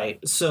 Right.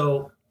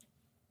 So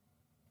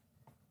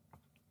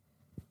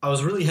I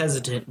was really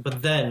hesitant,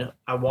 but then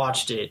I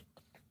watched it.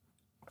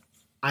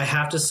 I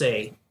have to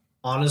say,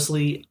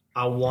 honestly,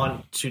 I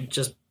want to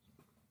just...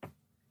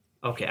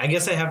 Okay, I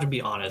guess I have to be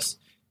honest.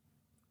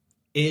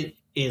 It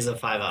is a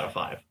 5 out of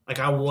 5. Like,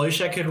 I wish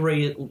I could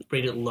rate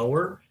it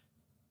lower,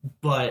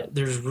 but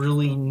there's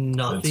really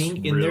nothing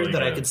It's in there really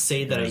that I good. could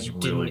say that I It's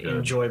didn't really good.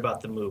 enjoy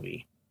about the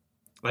movie.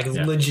 Like,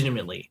 Yeah.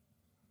 legitimately.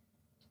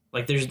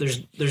 Like, there's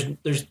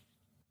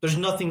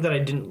nothing that I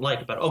didn't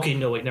like about it. Okay,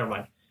 no, wait, never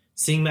mind.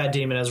 Seeing Matt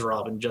Damon as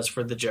Robin just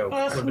for the joke would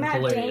have been Matt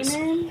hilarious.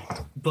 Damon.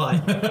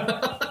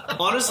 But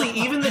honestly,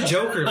 even the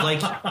Joker, like,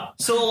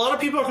 so a lot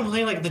of people are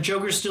complaining like the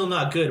Joker's still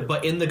not good,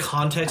 but in the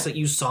context that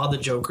you saw the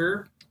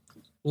Joker,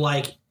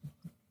 like,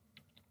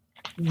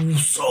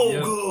 so Yeah.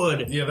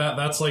 good. Yeah,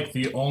 that's like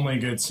the only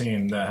good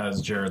scene that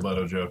has Jared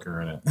Leto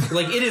Joker in it.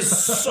 Like, it is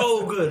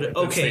so good. It's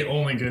Okay, the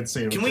only good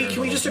scene. with can we Jared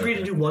Leto just agree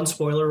to Joker. do one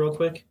spoiler real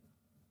quick?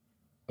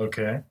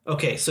 Okay.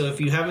 Okay, so if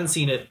you haven't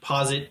seen it,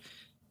 pause it,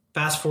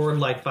 fast forward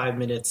like 5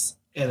 minutes,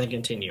 and then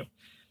continue.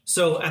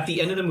 So at the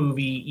end of the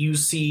movie, you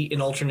see an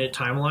alternate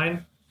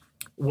timeline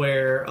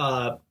where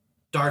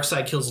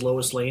Darkseid kills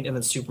Lois Lane, and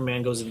then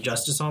Superman goes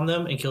injustice on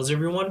them and kills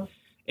everyone.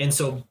 And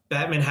so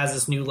Batman has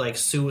this new like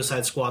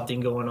Suicide Squad thing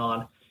going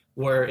on,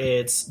 where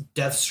it's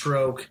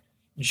Deathstroke,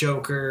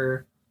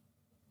 Joker,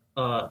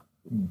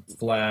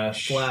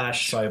 Flash,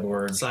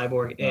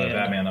 Cyborg, and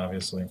Batman,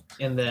 obviously,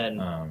 and then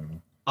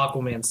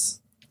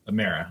Aquaman's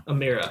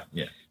Amira.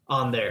 Yeah.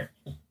 On there.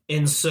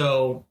 And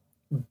so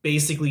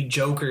basically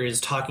Joker is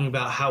talking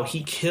about how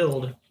he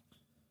killed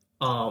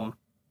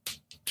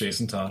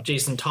Jason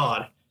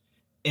Todd,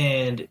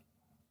 and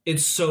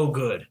it's so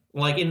good.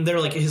 Like, and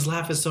they're like, his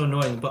laugh is so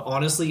annoying, but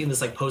honestly, in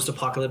this like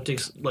post-apocalyptic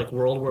like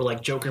world where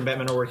like Joker and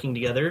Batman are working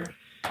together,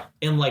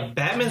 and like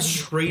Batman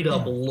straight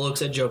up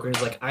looks at Joker and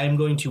is like, I'm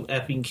going to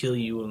effing kill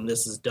you when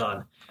this is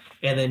done.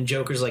 And then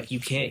Joker's like, you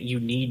can't, you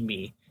need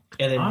me.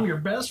 And then I'm your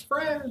best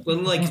friend.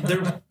 And like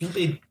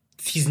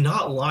he's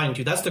not lying to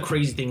you. That's the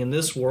crazy thing in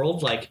this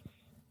world. Like,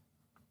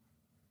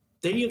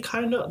 they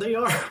kind of they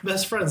are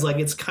best friends. Like,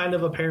 it's kind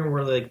of apparent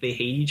where like they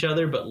hate each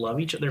other but love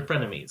each other. They're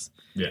frenemies.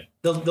 Yeah.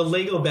 The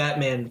Lego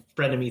Batman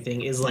frenemy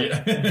thing is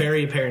like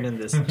very apparent in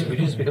this. Did we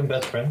just become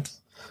best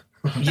friends?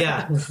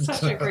 Yeah.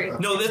 Such a great.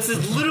 No, that's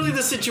literally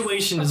the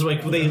situation. Is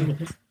like they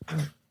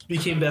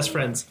became best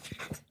friends,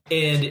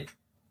 and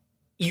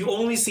you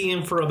only see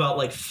him for about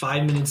like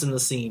 5 minutes in the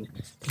scene,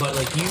 but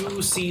like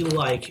you see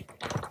like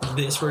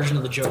this version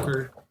of the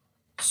Joker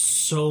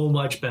so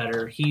much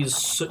better.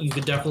 He's you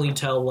could definitely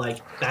tell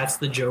like that's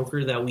the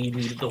Joker that we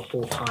needed the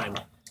whole time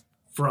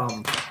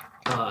from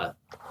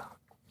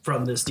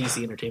this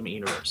DC Entertainment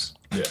universe.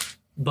 Yeah.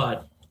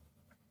 But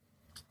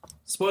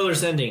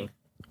spoilers ending.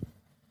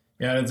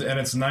 Yeah,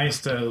 it's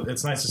nice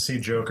to see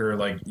Joker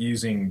like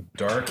using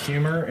dark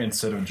humor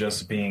instead of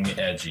just being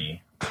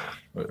edgy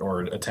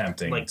or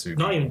attempting like to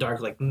not even dark,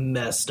 like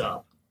messed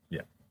up.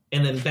 Yeah.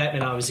 And then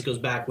Batman obviously goes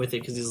back with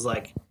it because he's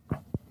like,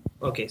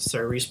 okay,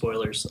 sorry,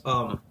 spoilers.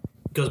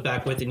 Goes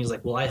back with it and he's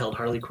like, well, I held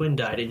Harley Quinn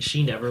died and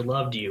she never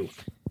loved you.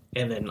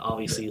 And then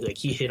obviously like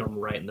he hit him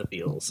right in the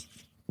feels.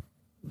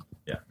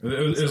 Yeah,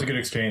 it was a good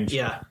exchange.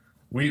 Yeah.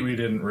 We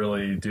didn't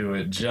really do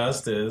it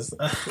justice,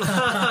 but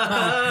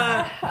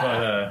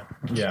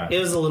yeah, it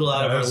was a little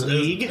out of our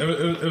league.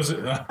 It was oh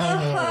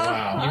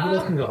wow! You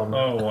guys can go home.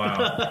 Oh wow!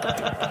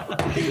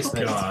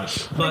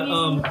 Gosh, but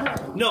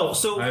no.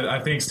 So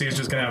I think Steve's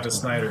just gonna have to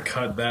Snyder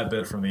cut that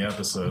bit from the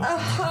episode.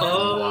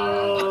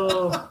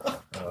 Oh,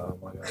 oh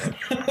my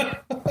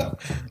god!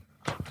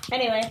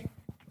 Anyway.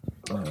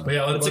 But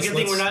yeah, it's a good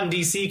thing we're not in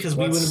DC because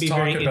we wouldn't be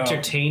very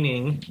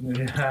entertaining.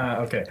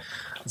 Yeah. Okay.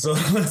 So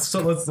let's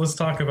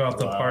talk about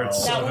the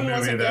parts of the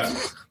movie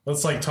that.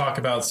 Let's like talk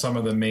about some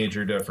of the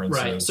major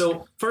differences. Right.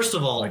 So first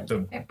of all, like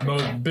the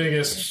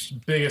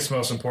biggest,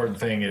 most important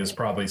thing is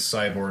probably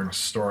Cyborg's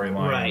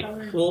storyline.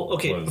 Right. Well,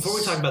 okay. Before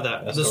we talk about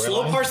that, the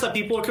slow parts that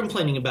people are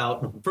complaining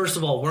about, first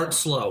of all, weren't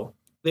slow.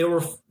 They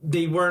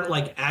weren't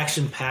like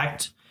action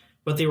packed,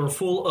 but they were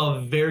full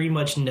of very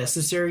much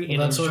necessary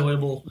and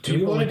enjoyable. Do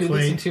you want to do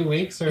this in 2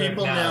 weeks or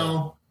people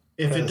now?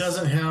 If it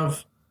doesn't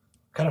have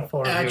kind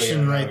of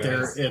action right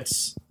there,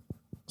 it's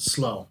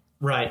slow.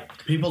 Right.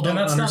 People don't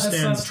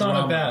understand. That's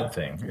not a bad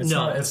thing.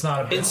 It's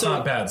not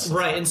bad.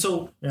 Right. And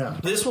so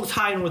this will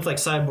tie in with like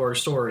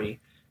Cyborg's story,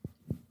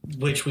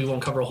 which we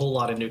won't cover a whole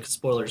lot in new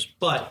spoilers.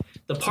 But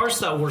the parts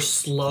that were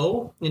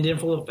slow and didn't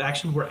full of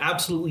action were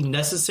absolutely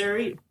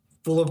necessary,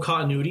 full of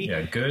continuity.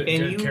 Yeah, good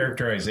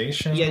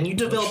characterization. Yeah, and you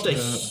developed a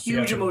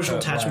huge emotional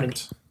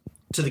attachment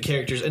to the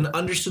characters and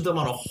understood them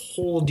on a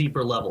whole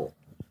deeper level.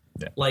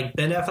 Yeah. Like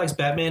Ben Affleck's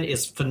Batman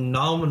is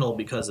phenomenal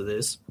because of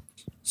this.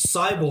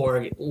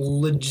 Cyborg,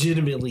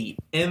 legitimately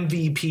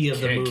MVP of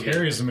the movie.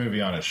 Carries the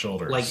movie on his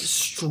shoulders, like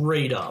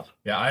straight up.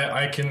 Yeah,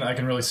 I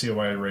can really see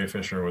why Ray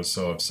Fisher was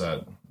so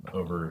upset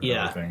over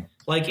everything.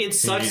 Like it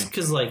sucks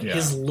because like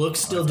his look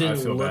still didn't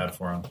I feel look bad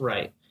for him.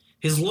 Right.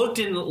 His look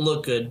didn't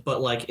look good,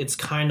 but like it's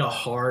kind of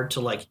hard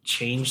to like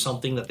change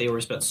something that they were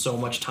spent so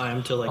much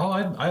time to like. Oh,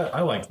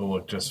 I like the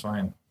look just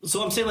fine.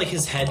 So I'm saying like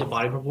his head to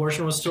body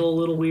proportion was still a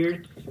little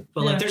weird,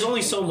 but like there's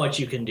only so much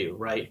you can do,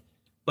 right?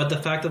 But the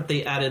fact that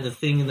they added the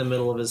thing in the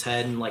middle of his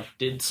head and like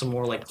did some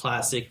more like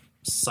classic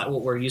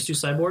what we're used to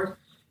Cyborg,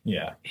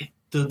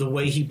 the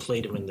way he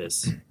played him in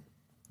this,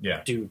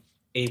 dude,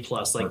 A+,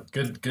 like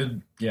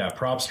good,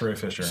 props to Ray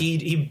Fisher.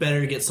 He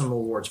better get some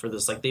awards for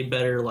this. Like they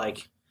better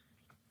like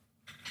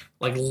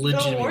legitimately.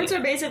 The awards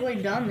are basically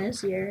done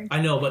this year.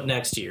 I know, but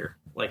next year,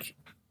 like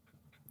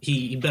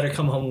he better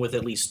come home with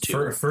at least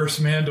 2.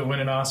 First man to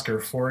win an Oscar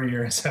 4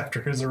 years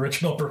after his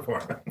original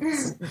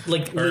performance.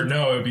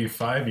 No, it would be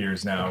 5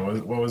 years now.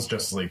 What was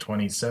Justice League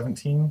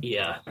 2017?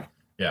 Yeah.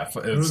 Yeah.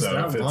 It was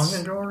that long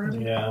ago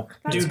already? Yeah.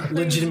 Dude,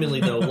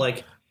 legitimately though,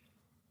 like.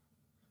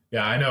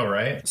 Yeah, I know,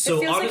 right? So it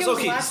feels like it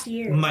was last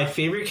year. My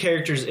favorite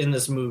characters in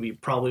this movie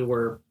probably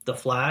were the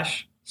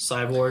Flash,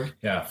 Cyborg,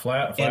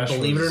 Flash, and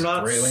believe it or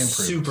not, greatly improved.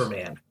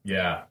 Superman.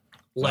 Yeah.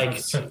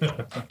 Like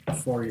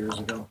 4 years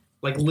ago.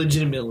 Like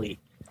legitimately.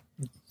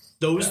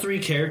 Those 3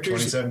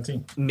 characters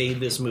 2017 made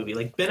this movie.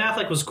 Like Ben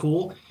Affleck was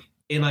cool,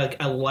 And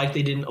I like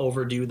they didn't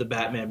overdo the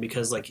Batman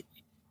because like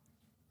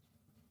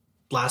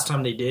last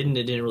time they did and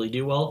it didn't really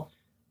do well.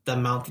 The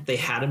amount that they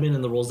had him in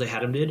and the roles they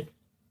had him did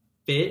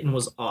fit and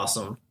was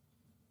awesome.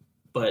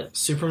 But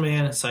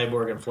Superman,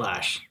 Cyborg, and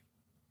Flash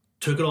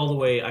took it all the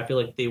way. I feel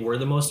like they were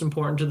the most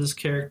important to this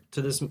character,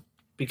 to this,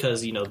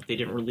 because they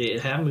didn't really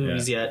have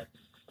movies yet.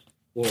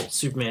 Well,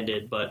 Superman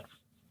did, but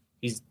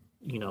he's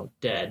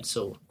dead,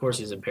 so of course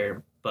he's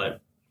impaired.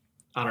 But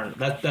I don't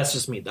know. That's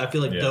just me. I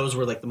feel like those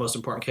were like the most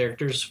important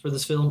characters for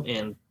this film,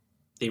 and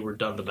they were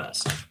done the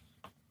best.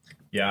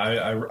 Yeah,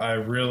 I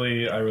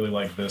really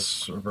like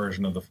this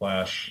version of the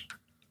Flash.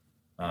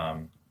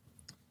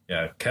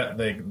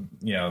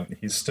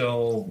 He's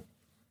still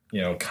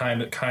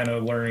kind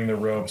of learning the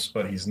ropes,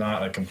 but he's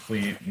not a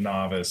complete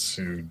novice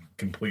who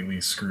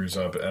completely screws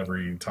up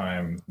every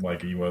time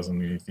like he was in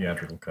the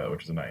theatrical cut,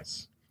 which is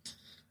nice.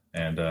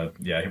 And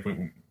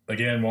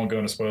again, won't go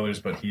into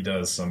spoilers, but he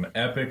does some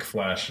epic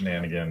Flash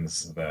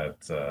shenanigans that,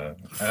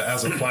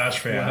 as a Flash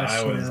fan,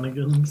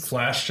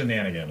 Flash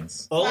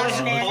shenanigans. All I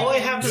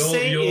have to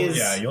say is...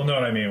 Yeah, you'll know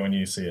what I mean when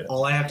you see it.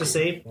 All I have to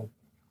say,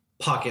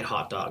 pocket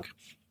hot dog.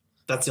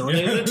 That's the only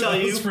thing I'm going to tell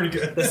you. That's pretty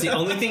good. That's the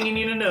only thing you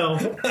need to know.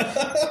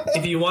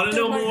 If you want to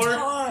know more,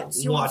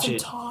 watch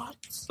it.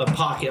 But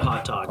pocket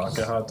hot dog.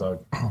 Pocket hot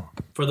dog.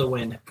 For the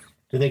win.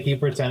 Do they keep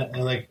pretending?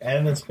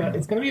 And it's going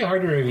to be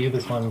hard to review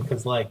this one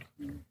because,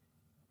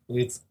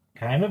 it's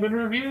kind of been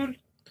reviewed,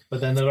 but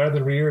then there are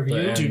the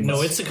re-reviews. Dude,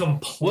 no, it's a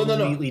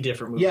completely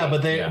different movie. Yeah,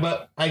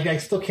 but I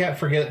still can't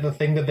forget the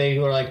thing that they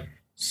were like,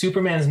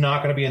 Superman's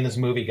not going to be in this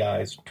movie,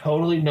 guys.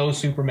 Totally no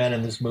Superman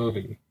in this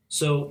movie.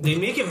 So they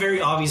make it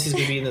very obvious he's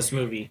going to be in this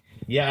movie.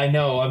 Yeah, I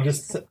know. I know.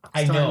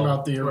 Talking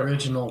about the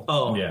original.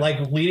 Oh. Yeah.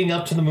 Like leading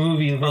up to the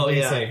movie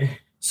releasing. Yeah.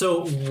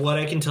 So what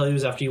I can tell you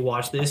is after you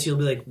watch this, you'll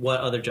be like,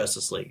 what other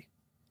Justice League?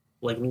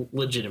 Like,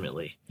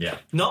 legitimately. Yeah.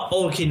 Not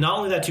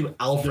only that, too,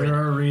 Alfred. There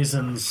are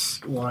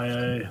reasons why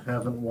I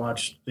haven't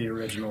watched the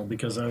original,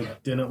 because I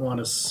didn't want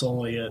to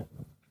sully it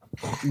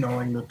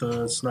knowing that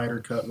the Snyder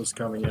Cut was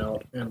coming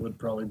out and would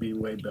probably be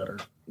way better.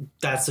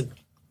 That's a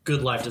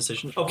good life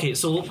decision. Okay,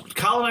 so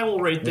Kyle and I will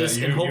rate this,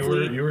 and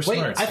hopefully... You were smart.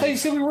 Wait, I thought you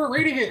said we weren't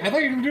rating it. I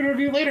thought you were doing a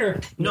review later.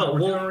 No, we're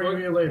going to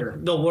review it later.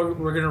 No, we're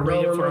going to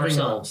rate it for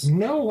ourselves.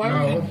 No, why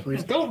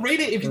don't rate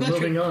it if you're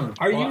moving on.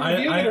 Are you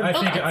reviewing it or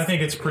not? I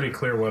think it's pretty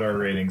clear what our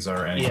ratings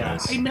are anyways. Yeah.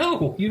 I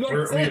know. You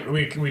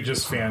guys we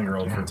just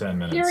fangirled for 10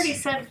 minutes. You already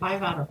said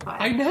 5 out of 5.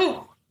 I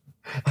know.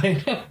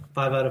 5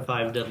 out of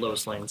 5 Dead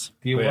Lois Lanes.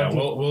 We'll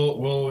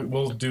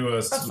do a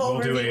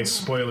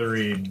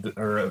spoilery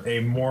or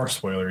a more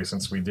spoilery,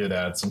 since we did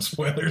add some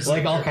spoilers.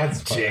 Like all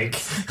kinds of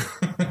Jake.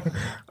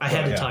 I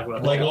had to talk about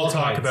it. We'll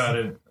talk about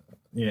it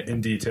in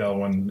detail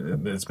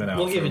when it's been out.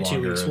 We'll give it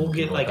 2 weeks. We'll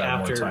get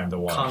after time to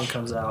watch. Kong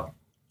comes out.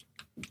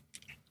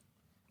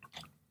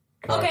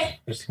 Gosh, okay.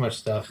 There's too much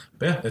stuff.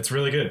 Yeah, it's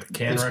really good.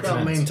 It's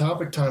about main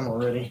topic time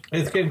already.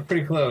 It's getting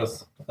pretty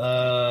close.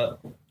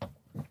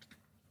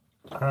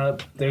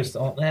 There's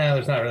not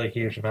really a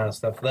huge amount of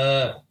stuff.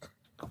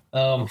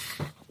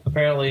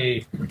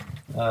 Apparently,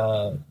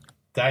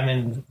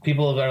 Diamond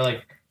people are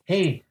like,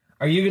 "Hey,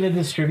 are you going to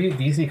distribute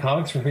DC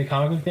Comics for Free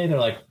Comic Book Day?" They're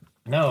like,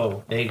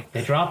 "No, they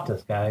dropped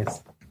us,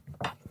 guys."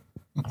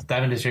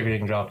 Diamond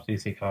Distributing dropped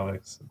DC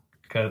Comics,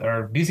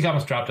 or DC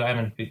Comics dropped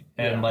Diamond, and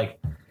they're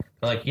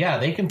like, "Yeah,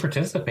 they can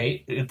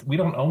participate. We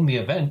don't own the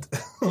event.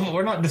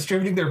 We're not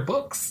distributing their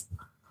books.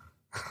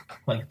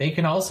 Like, they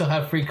can also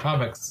have free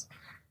comics."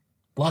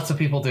 Lots of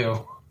people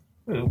do.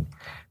 But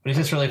it's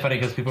just really funny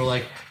because people are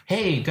like,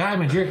 "Hey,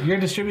 Diamond, you're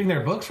distributing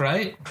their books,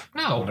 right?"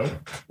 No. Nope.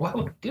 Why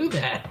would we do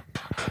that?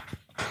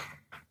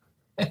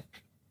 That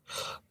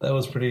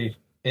was pretty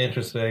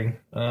interesting.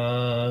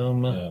 While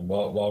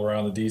we're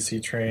on the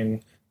DC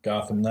train,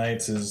 Gotham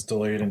Knights is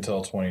delayed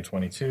until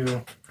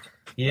 2022.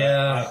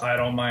 Yeah. I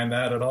don't mind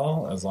that at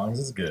all, as long as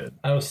it's good.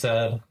 I was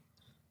sad.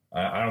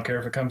 I don't care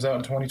if it comes out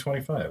in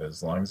 2025,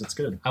 as long as it's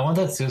good. I want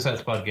that Suicide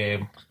Squad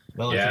game.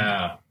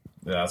 Yeah,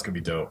 that's going to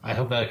be dope. I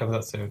hope that comes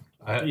out soon.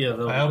 I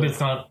hope it's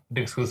not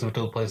exclusive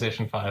to the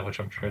PlayStation 5, which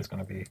I'm sure it's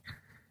going to be.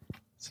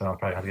 So I'll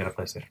probably have to get a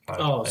PlayStation 5.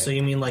 Oh, so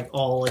you mean like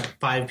all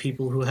 5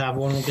 people who have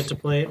one will get to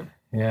play it?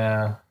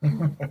 Yeah.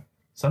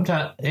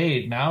 Sometimes,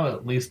 hey, now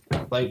at least,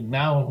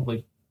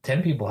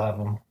 10 people have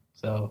them.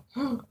 So.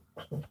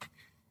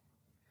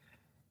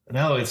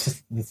 No,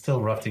 it's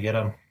still rough to get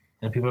them.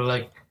 And people are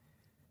like,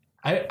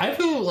 I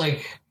feel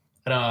like,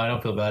 I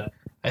don't feel bad.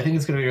 I think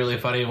it's going to be really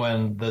funny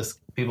when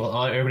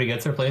everybody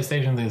gets their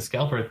PlayStations, and the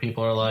scalper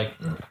people are like,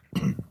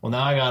 well,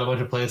 now I got a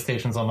bunch of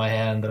PlayStations on my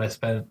hand that I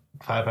spent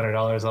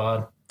 $500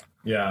 on.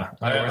 Yeah,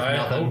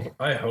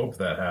 I hope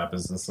that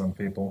happens to some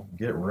people.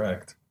 Get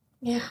wrecked.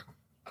 Yeah.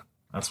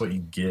 That's what you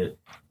get.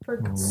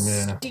 For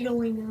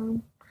stealing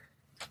them.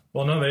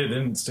 Well, no, they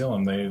didn't steal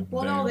them. They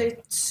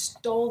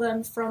stole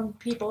them from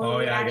people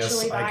who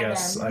actually buy them.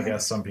 I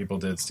guess some people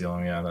did steal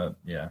them.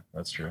 Yeah,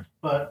 that's true.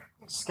 But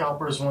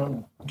scalpers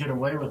won't get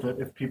away with it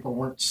if people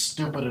weren't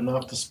stupid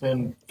enough to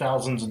spend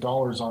thousands of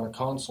dollars on a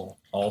console.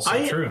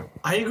 Also true.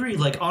 I agree.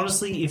 Like,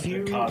 honestly, if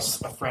you... It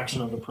costs a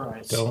fraction of the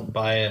price. Don't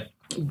buy it.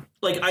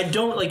 like I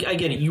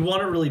get it. You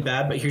want it really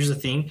bad, but here's the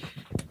thing: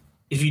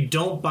 if you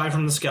don't buy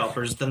from the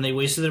scalpers, then they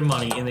wasted their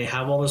money and they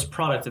have all this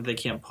product that they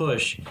can't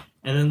push,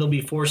 and then they'll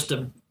be forced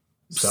to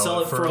sell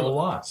it for a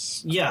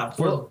loss. Yeah,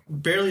 for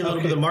barely a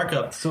little bit of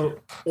markup. So,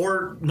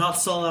 or not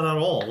sell it at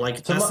all.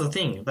 Like that's the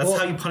thing. That's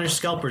how you punish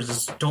scalpers: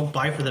 is don't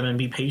buy for them and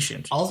be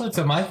patient. Also,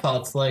 to my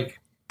thoughts, like,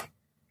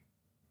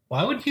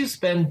 why would you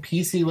spend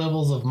PC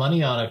levels of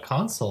money on a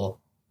console?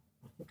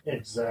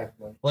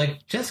 Exactly.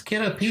 Like, just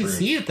get a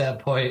PC at that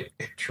point.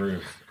 True.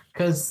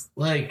 Because,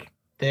 like,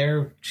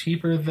 they're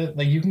cheaper than...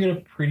 Like, you can get a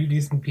pretty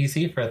decent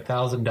PC for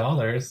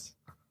 $1,000.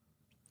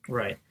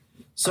 Right.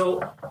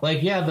 So...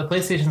 Like, yeah, the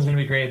PlayStation's going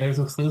to be great. There's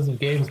exclusive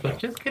games, but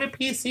just get a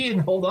PC and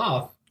hold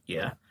off.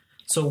 Yeah.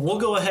 So we'll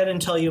go ahead and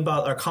tell you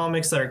about our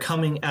comics that are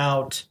coming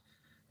out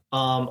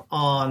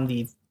on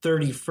the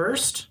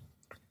 31st.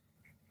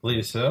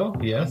 Believe so,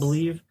 yes. I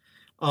believe.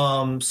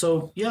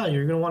 So, yeah,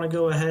 you're going to want to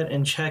go ahead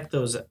and check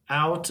those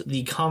out.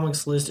 The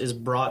comics list is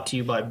brought to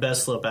you by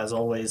Best Lip, as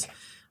always.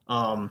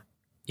 So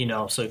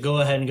go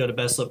ahead and go to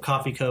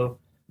bestlipcoffeeco.com.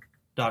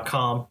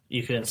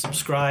 You can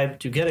subscribe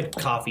to get a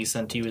coffee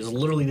sent to you. It's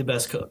literally the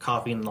best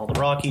coffee in all the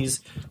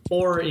Rockies.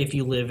 Or if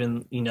you live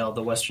in,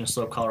 the Western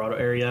Slope, Colorado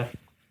area,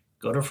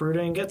 go to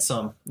Fruita and get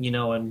some,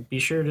 and be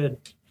sure to,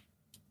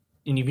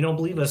 and if you don't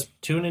believe us,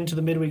 tune into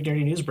the Midweek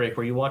Nerdy News Break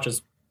where you watch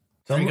us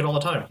drink it all the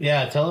time.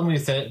 Yeah, tell them we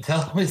sent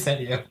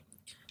you.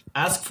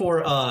 Ask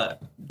for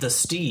the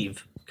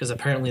Steve, because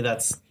apparently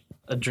that's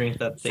a drink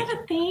that Is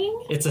that a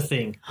thing? it's a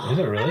thing. Is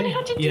it really?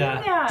 How'd you do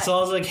Yeah. that? So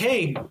I was like,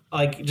 hey,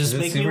 just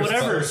make me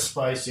whatever.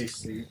 Spicy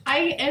Steve.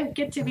 I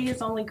get to be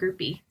his only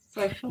groupie,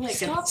 so I feel like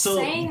Stop it's...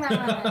 saying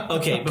that.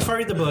 Okay, before I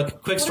read the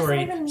book, quick does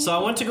story. that even So I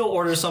mean? went to go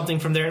order something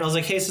from there, and I was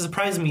like, hey,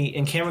 surprise me.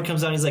 And Cameron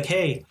comes out, and he's like,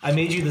 hey, I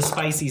made you the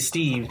Spicy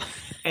Steve.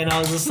 And I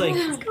was just like,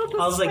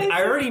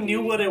 I already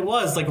knew what it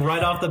was, like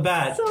right off the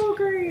bat. so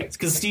great. It's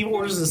because Steve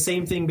orders the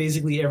same thing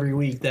basically every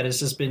week that has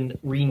just been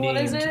renamed What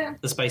is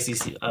it? the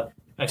spicy,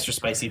 extra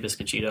spicy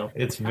biscuitito.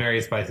 It's very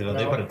spicy, though.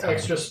 They put a ton.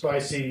 Extra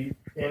spicy,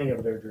 any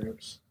of their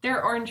drinks.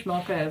 Their orange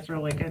mocha is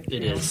really good. It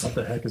too. is. What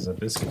the heck is a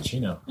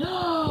biscuitino?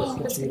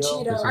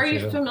 Biscuitito. Are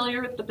you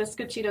familiar with the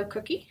biscuitito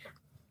cookie?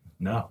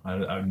 No,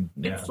 I'm.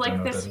 Yeah, It's I don't like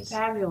know what this that is.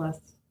 fabulous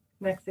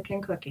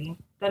Mexican cookie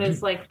that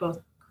is like both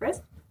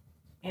crisp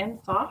and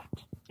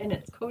soft, and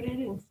it's coated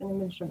in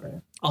cinnamon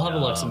sugar. I'll have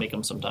Alexa make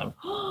them sometime.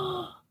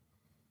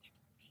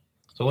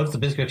 So what's the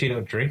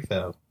biscochito drink,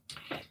 though?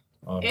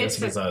 It's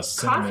basically a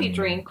coffee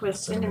drink with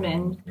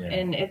cinnamon, yeah.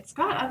 and it's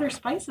got other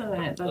spices in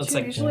it. That's It's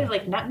like- usually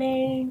like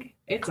nutmeg.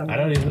 It's I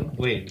don't even...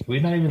 Wait, we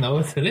not even know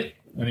what's in it?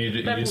 And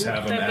you just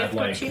have them the add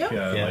like biscochito?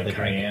 Yeah, like the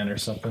drink. cayenne or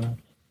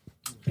something.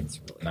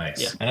 It's really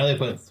Nice. Yeah. I know they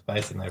put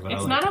spice in there, but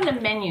It's I not on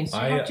the menu,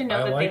 so you have to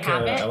know that like they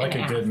have it. I like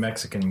and a good ask.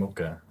 Mexican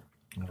mocha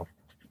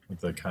with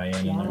the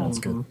cayenne in there. That's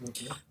good.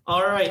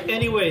 All right.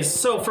 Anyways,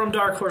 so from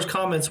Dark Horse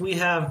Comics, we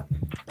have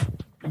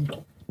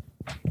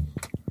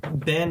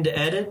Bend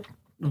Edit,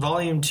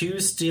 Volume 2,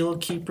 Steel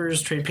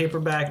Keepers, trade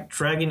paperback,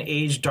 Dragon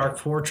Age, Dark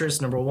Fortress,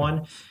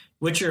 #1,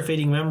 Witcher,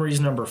 Fading Memories,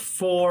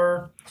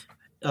 #4,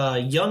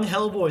 Young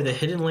Hellboy, The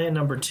Hidden Land,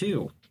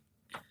 #2.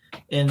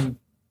 And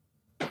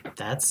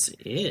that's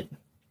it.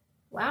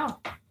 Wow.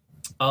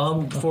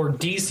 For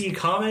DC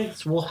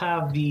Comics, we'll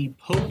have the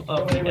Pope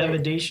of the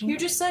Evidation. You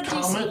just said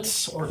DC.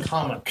 Comets or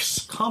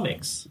comics?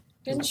 Comics.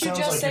 Didn't you Sounds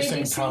just like say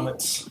you're saying DC?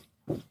 comets.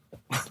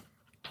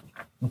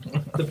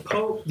 The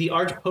Pope, the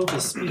Archpope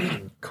is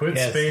speaking. Quit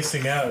Yes.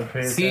 spacing out and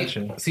pay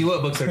attention. See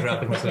what books are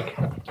dropping this week.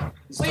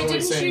 Wait,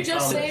 didn't you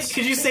just say?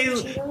 Could you say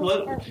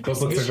what? What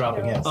books are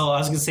dropping, yes. Oh, I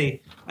was gonna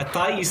say. I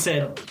thought you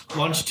said.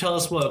 Why don't you tell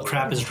us what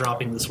crap is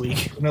dropping this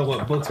week? No,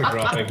 what books are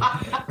dropping.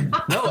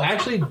 No,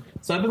 actually,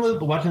 so I've been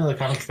watching the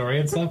comic story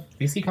and stuff.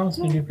 DC Comics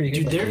been doing pretty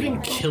good. Dude, they've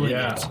been killing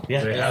Yeah, it.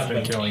 Yeah, they they have have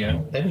been been. killing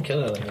it. They've been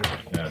killing it lately.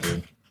 Yeah,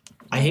 dude.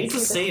 I hate to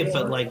say it,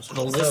 but like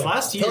the list So,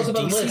 last year, tell us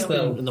about the DC's list, been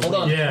though. in the Hold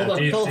on, lead. Yeah, hold on.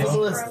 dude, Tell us about the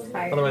list. I'm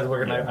tired. Otherwise,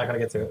 we're not gonna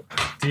get to it.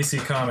 DC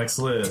Comics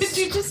list. Did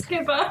you just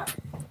give up?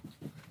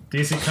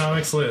 DC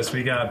Comics list.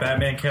 We got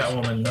Batman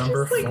Catwoman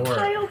 #4.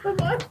 Pile them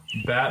up.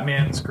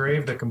 Batman's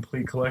Grave, the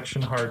complete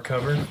collection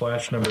hardcover,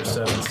 Flash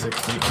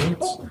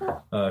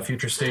 #768.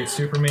 Future State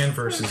Superman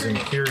versus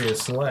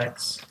Imperious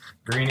Lex.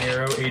 Green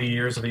Arrow, 80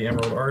 Years of the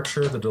Emerald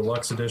Archer, the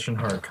deluxe edition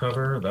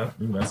hardcover.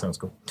 That sounds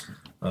cool.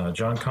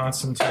 John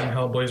Constantine,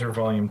 Hellblazer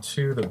Volume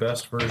 2, the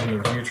best version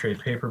of you, trade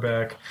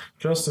paperback.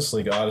 Justice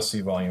League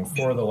Odyssey Volume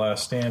 4, The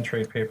Last Stand,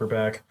 trade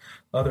paperback.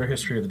 Other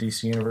History of the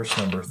DC Universe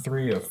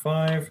 #3 of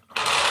 5.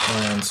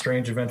 And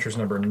Strange Adventures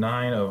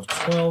 #9 of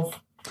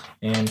 12.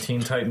 And Teen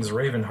Titans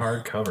Raven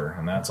hardcover.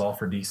 And that's all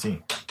for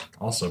DC.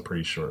 Also a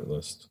pretty short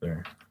list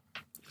there.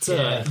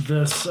 Yeah.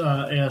 This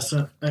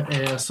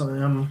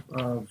ASM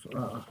of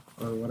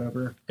or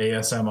whatever.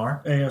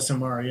 ASMR?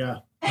 ASMR, yeah.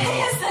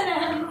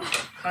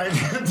 I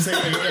didn't say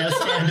AS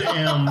and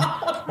M.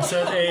 I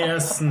said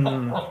AS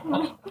and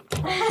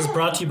It's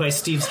brought to you by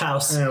Steve's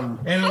House. M.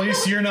 And at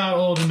least you're not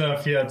old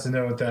enough yet to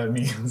know what that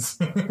means.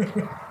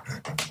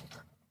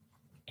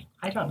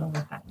 I don't know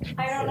what that means.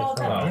 I don't know what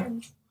Wow. that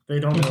means. They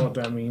don't know what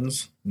that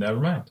means. Never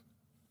mind.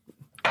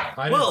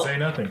 I didn't say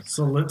nothing.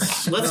 So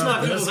let's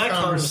not this Google that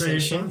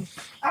conversation.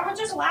 I was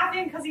just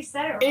laughing because he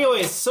said it right.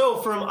 Anyways, so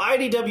from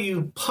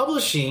IDW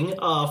Publishing,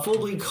 Full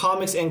Bleed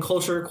Comics and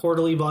Culture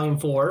Quarterly Volume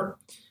 4,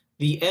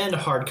 The End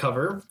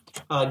hardcover,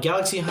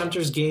 Galaxy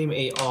Hunters Game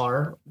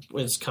AR,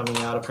 which is coming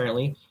out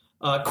apparently,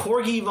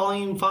 Corgi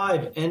Volume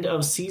 5, End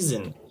of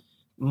Season,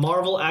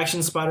 Marvel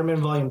Action Spider-Man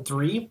Volume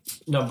 3,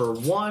 number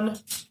 1,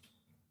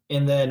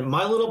 and then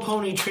My Little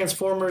Pony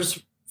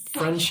Transformers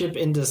Friendship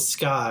in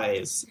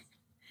Disguise.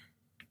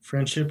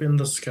 Friendship in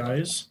the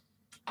Skies.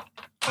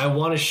 I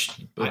want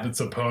to... It's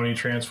a Pony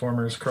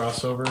Transformers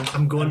crossover.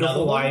 I'm going to Another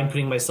Hawaii one? and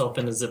putting myself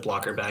in a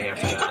Ziplocker bag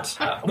after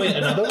that. Wait,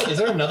 another one? Is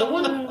there another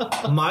one?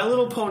 My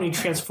Little Pony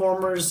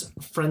Transformers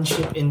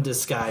Friendship in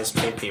Disguise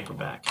trade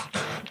paperback.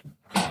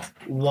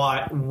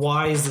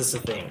 Why is this a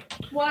thing?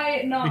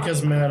 Why not?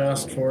 Because Matt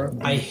asked for it.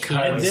 I hate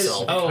I did.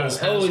 myself. Because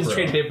It's Hasbro.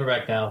 trade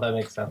paperback now. That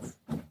makes sense.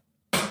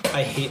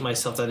 I hate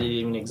myself that it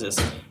even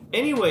exists.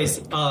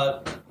 Anyways,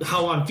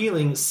 how I'm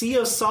feeling. Sea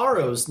of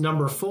Sorrows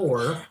number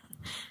 4.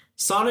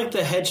 Sonic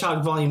the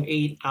Hedgehog Volume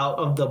 8 Out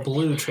of the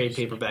Blue trade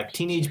paperback.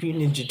 Teenage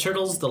Mutant Ninja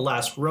Turtles The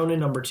Last Ronin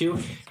number 2.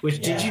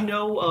 Which, did you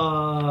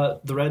know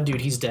the red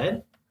dude, he's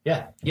dead?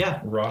 Yeah.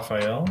 Yeah.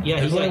 Raphael? Yeah,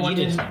 There's he only got one.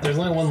 yeeted. There's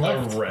only one A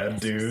left. red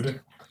dude.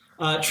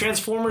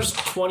 Transformers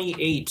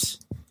 28.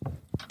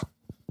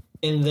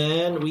 And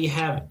then we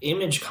have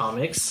Image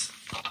Comics.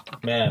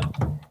 Man,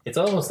 it's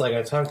almost like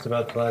I talked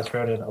about The Last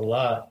Ronin a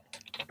lot.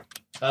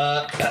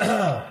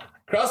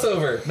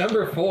 Crossover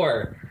number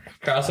 4.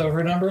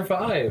 Crossover number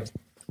 5.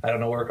 I don't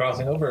know where we're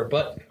crossing over,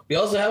 but we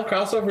also have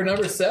crossover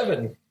number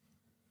 7.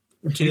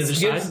 To the other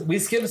side. We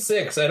skipped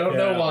 6. I don't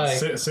know why.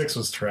 6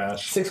 was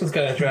trash. 6 was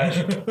kind of trash.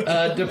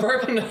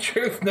 Department of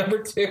Truth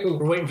number 2.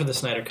 We're waiting for the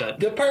Snyder Cut.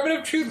 Department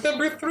of Truth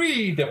number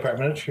 3.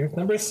 Department of Truth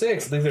number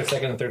 6. These are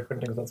second and third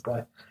printings, that's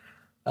why.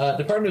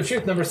 Department of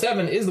Truth number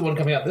 7 is the one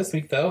coming out this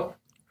week, though.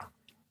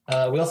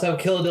 We also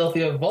have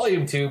Philadelphia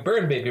Volume 2,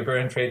 Burn Baby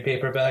Burn trade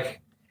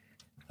paperback.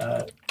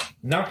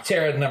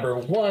 Nocterra number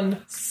 1.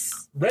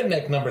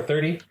 Redneck number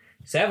 30.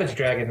 Savage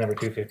Dragon number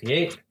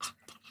 258.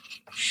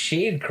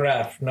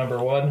 Shadecraft number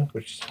 1,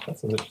 which that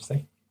sounds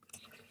interesting.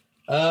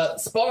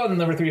 Spawn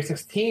number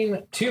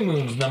 316. Two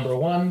Moons number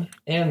 1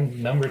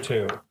 and number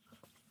 2.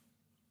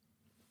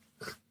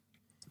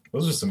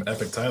 Those are some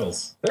epic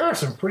titles. There are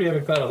some pretty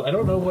epic titles. I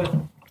don't know what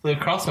the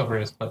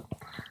crossover is, but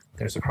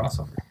there's a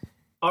crossover.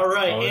 All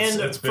right, Oh, it's-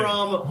 and it's big.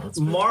 from It's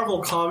big.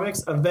 Marvel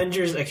Comics,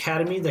 Avengers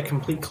Academy, The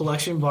Complete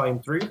Collection, Volume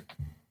 3.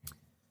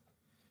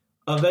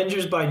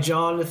 Avengers by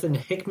Jonathan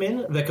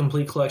Hickman, The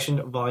Complete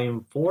Collection,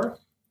 Volume 4.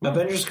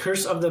 Avengers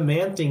Curse of the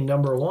Man-Thing,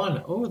 number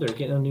 1. Oh, they're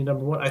getting a new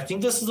number 1. I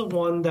think this is the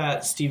one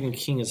that Stephen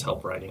King has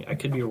helped writing. I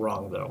could be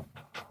wrong, though.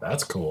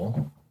 That's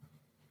cool.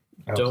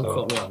 Don't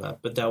quote me on that,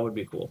 but that would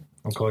be cool.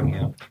 I'm quoting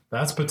you.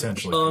 That's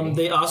potentially cool.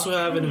 They also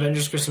have an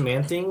Avengers Curse of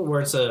Man-Thing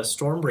where it's a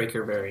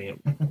Stormbreaker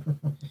variant.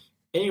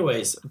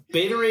 Anyways,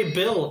 Beta Ray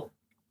Bill.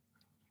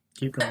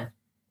 Keep going.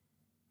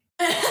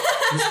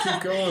 Just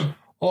keep going.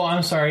 Oh,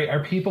 I'm sorry.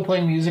 Are people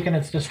playing music and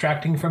it's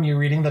distracting from you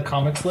reading the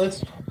comics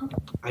list?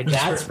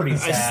 That's pretty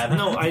sad.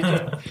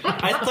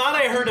 I thought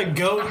I heard a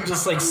goat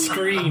just like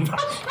scream,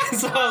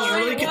 so I was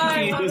really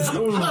confused.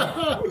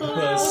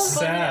 Those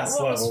sass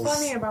What was levels.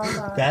 funny about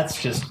that?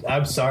 That's just.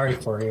 I'm sorry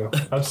for you.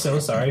 I'm so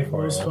sorry for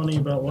What was you. funny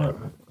about what?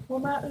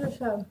 What Matt just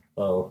said.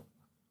 Oh.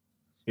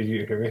 Did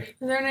you hear me? Is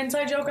there an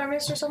inside joke I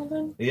missed or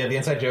something? Yeah, the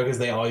inside joke is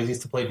they always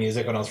used to play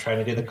music when I was trying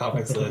to do the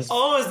comics list.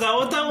 Oh, is that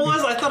what that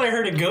was? I thought I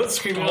heard a goat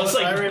screaming. I was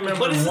like, I remember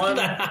what is one. in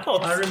the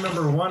house? I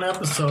remember one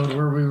episode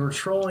where we were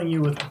trolling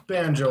you with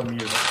banjo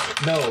music.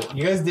 No,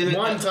 you guys did it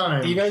One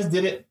time. You guys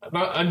did it.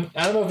 I don't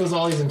know if it was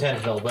always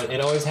intentional, but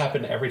it always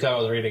happened every time I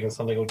was reading and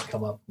something would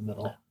come up in the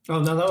middle. Oh,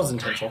 no, that was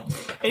intentional.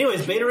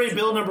 Anyways, Beta Ray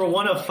Bill number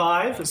 1 of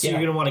 5, so Yeah. you're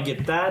going to want to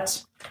get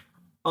that.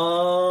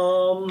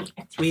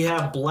 We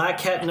have Black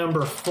Cat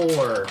number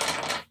 4.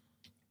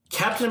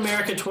 Captain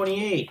America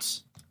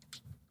 28,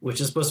 which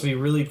is supposed to be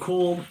really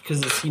cool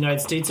because it's the United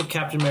States of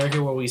Captain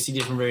America where we see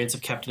different variants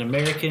of Captain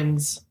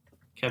Americas,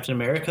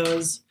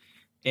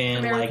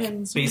 and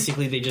Americans. like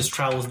basically they just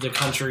travel the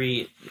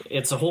country.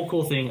 It's a whole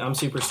cool thing. I'm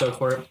super stoked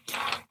for it.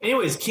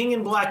 Anyways, King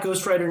in Black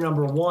Ghost Rider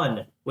number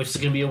 1, which is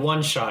going to be a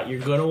one-shot. You're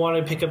going to want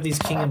to pick up these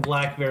King in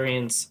Black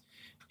variants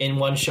in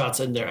one-shots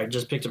in there. I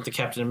just picked up the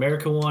Captain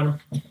America one.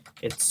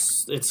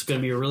 It's going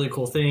to be a really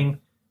cool thing.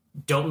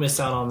 Don't miss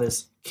out on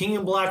this. King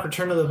in Black,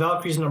 Return of the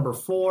Valkyries, number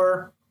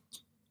 4.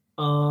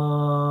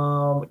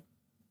 And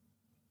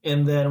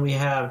then we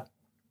have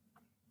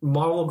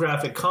Marvel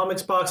Graphic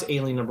Comics box,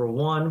 Alien number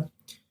 1.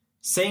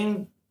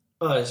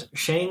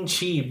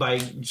 Shang-Chi by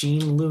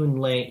Jean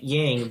Lun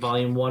Yang,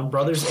 Volume 1.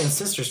 Brothers and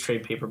Sisters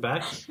trade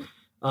paperback.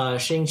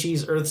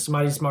 Shang-Chi's Earth's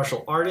Mightiest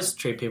Martial Artist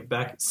trade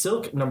paperback.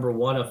 Silk, number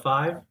 1 of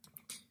 5.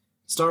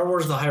 Star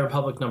Wars The High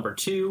Republic, number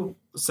 2.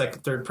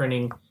 Third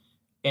printing.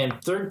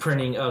 And third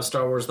printing of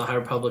Star Wars The High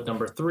Republic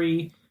number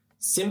 3,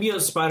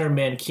 Symbiote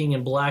Spider-Man King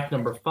in Black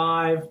number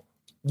 5,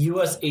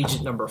 U.S.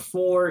 Agent number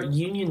 4,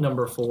 Union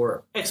number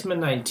 4, X-Men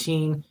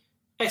 19,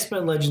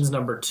 X-Men Legends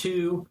number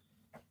 2,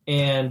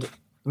 and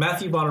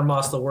Matthew Bonner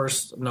Moss, the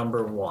worst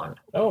 #1.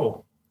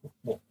 Oh,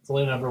 well, it's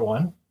only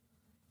 #1.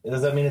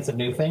 Does that mean it's a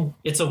new thing?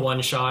 It's a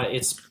one-shot.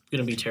 It's going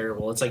to be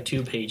terrible. It's like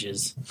 2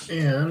 pages.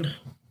 And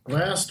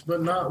last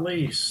but not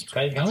least,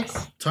 Titan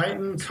Comics?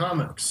 Titan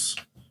Comics.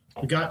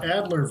 We got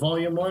Adler,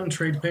 Volume 1,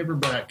 trade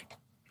paperback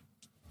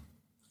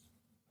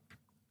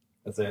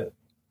That's it.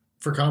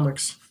 for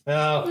comics.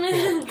 Oh,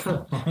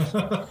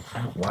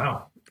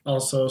 Wow.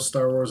 Also,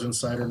 Star Wars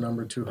Insider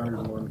number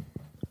 201,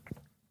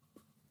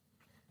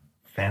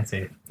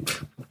 fancy.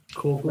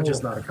 Cool. which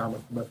is not a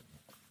comic, but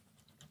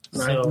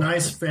So-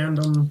 nice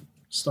fandom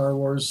Star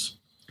Wars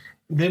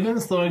They've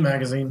been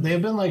magazine.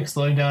 They've been like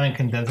slowing down and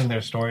condensing their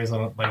stories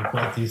on like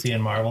both DC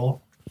and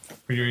Marvel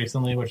pretty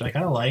recently, which I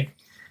kind of like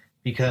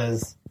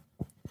because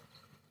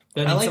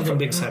That I means like something the-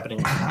 big's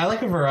happening. I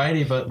like a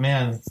variety, but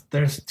man,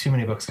 there's too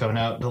many books coming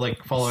out to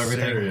like follow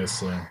everything.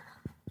 Seriously.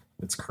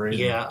 It's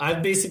crazy. Yeah,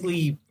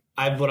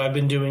 what I've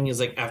been doing is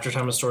like after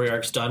time of story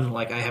arc's done,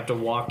 like I have to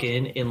walk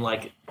in and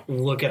like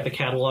look at the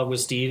catalog with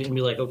Steve and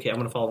be like, okay, I'm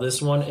going to follow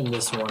this one and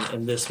this one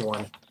and this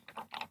one.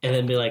 And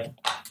then be like,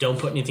 don't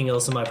put anything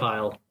else in my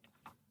pile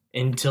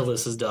until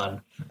this is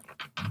done.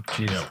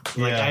 Jeez.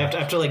 Like Yeah. I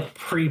have to like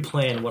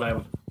pre-plan what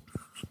I'm.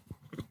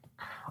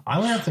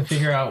 I'm gonna have to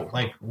figure out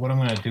like what I'm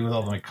gonna do with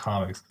all my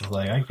comics because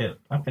like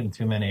I've been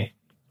too many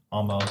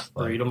almost.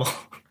 Like, Read them all.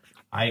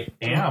 I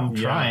am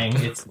Yeah. trying.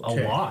 It's a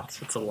Okay. lot.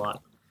 It's a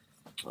lot.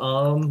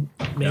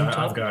 Yeah, I've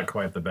Topic? got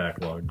quite the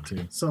backlog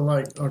too. So,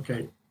 like,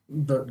 okay,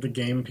 the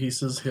game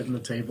pieces hitting the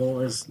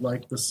table is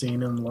like the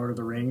scene in Lord of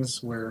the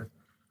Rings where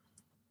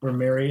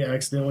Mary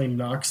accidentally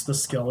knocks the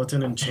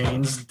skeleton in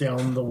chains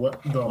down the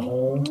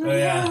hole, Oh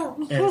yeah.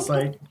 and it's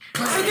like,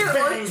 Are there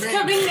orcs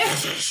coming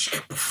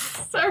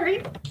next?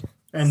 Sorry.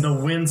 and the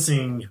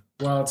wincing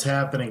while it's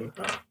happening.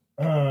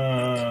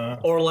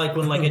 Or like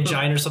when like a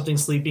giant or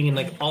something's sleeping and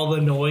like all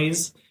the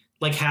noise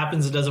like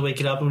happens, it doesn't wake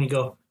it up, and when you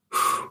go,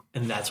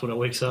 and that's when it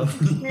wakes up.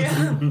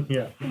 Yeah.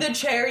 Yeah. The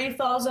cherry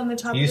falls on the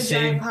top You of the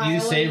giant pile.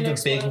 saved and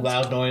a big explodes.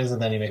 loud noise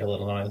and then you make a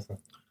little noise.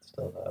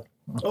 Still bad.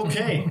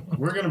 Okay,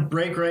 we're gonna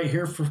break right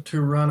here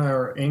to run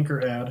our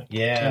anchor ad,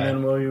 Yeah. and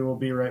then we will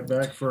be right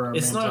back for our.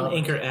 It's main not an topic.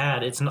 Anchor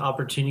ad. It's an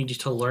opportunity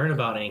to learn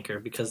about Anchor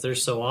because they're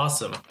so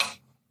awesome.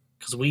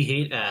 Because we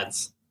hate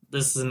ads.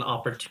 This is an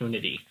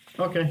opportunity.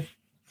 Okay,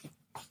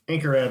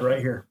 anchor ad right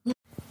here.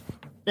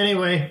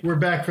 Anyway, we're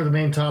back for the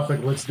main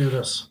topic. Let's do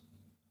this.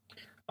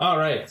 All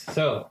right.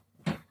 So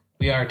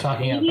we are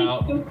talking We need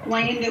about. to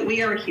explain that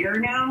we are here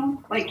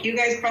now. Like, you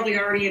guys probably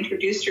already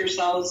introduced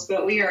yourselves,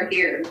 but we are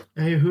here.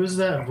 Hey, who's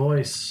that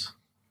voice?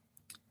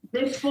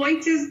 This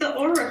voice is the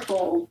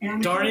Oracle.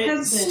 And Darn my it,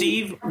 husband.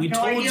 Steve, I have we no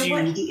told idea you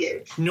what he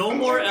is. no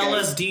more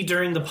LSD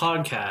during the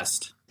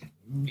podcast.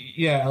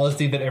 Yeah,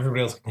 LSD that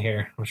everybody else can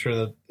hear. I'm sure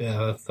that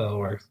that's how it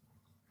works.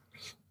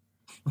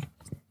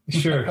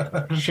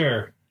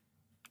 Sure.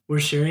 We're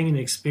sharing an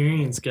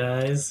experience,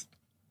 guys.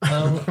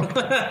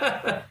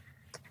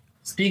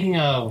 Speaking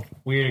of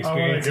weird I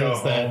wanna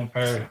experiences go that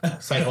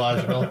are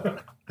psychological,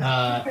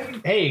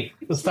 hey,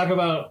 let's talk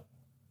about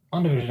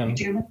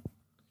WandaVision.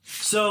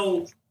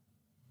 So,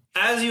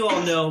 as you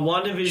all know,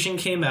 WandaVision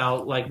came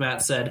out, like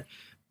Matt said.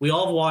 We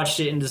all watched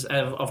it, and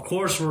of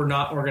course, we're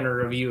going to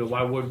review it.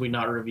 Why would we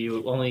not review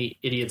it? Only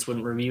idiots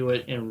wouldn't review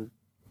it, and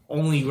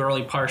we're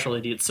only partial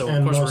idiots. So, And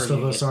of course, most we're of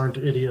reviewing us it. aren't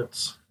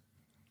idiots.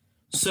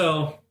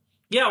 So,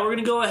 yeah, we're going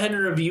to go ahead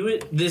and review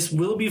it. This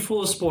will be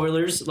full of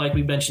spoilers, like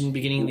we mentioned in the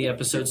beginning of the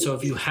episode. So,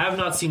 if you have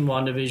not seen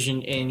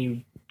WandaVision and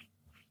you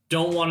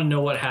don't want to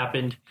know what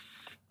happened,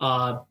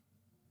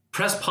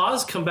 press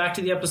pause, come back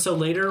to the episode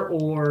later,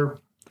 or,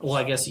 well,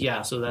 I guess,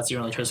 yeah, so that's your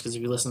only choice, because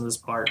if you listen to this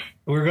part.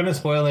 We're gonna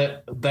spoil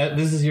it.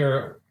 This is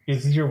your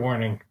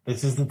warning.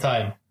 This is the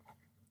time.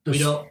 We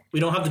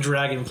don't have the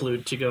dragon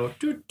flute to go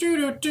do do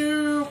do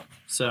do.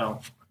 So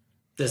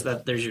there's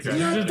your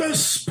dragon. Let the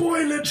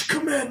spoilage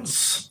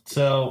commence.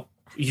 So,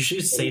 You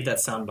should save that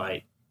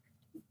soundbite.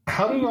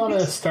 how do you want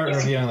to start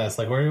reviewing this?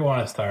 Like, where do you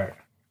want to start?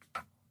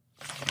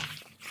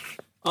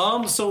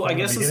 So I From the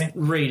guess it's beginning?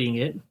 rating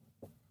it.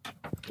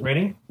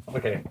 Rating?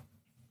 Okay.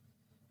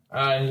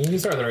 You can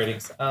start with the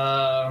ratings.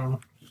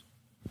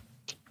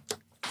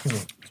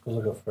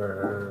 We'll go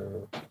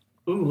for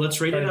Ooh, let's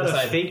rate it Trying to out of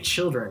decide. fake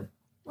children.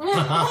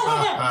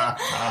 out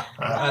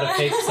of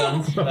fake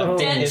sons, out of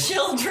Dead kids,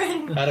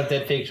 children. out of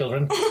dead fake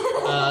children.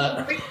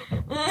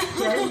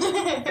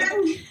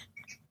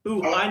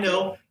 Ooh, I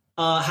know.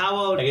 How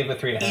I about gave it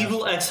 3.5.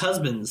 evil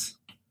ex-husbands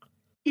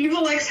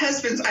Evil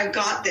ex-husbands, I've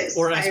got this.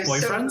 or I have so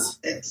ex-boyfriends?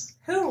 got this.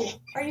 Who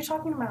are you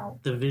talking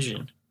about? The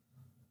Vision.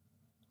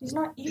 He's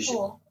not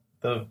evil.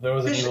 There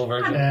was an evil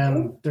version.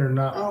 And they're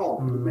not Oh,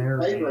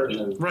 married.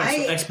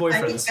 Right, so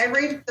ex-boyfriends. I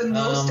rate the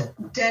most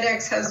dead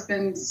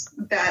ex-husbands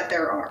that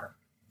there are.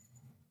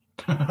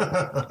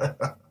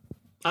 I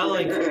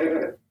like,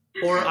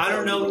 or I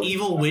don't know,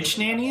 evil witch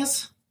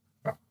nannies.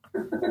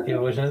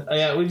 Evil version. Oh,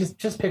 yeah, we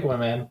just pick one,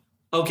 man.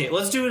 Okay,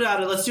 let's do it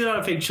out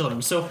of fake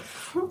children. So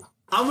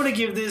I'm gonna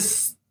give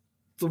this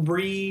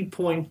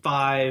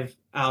 3.5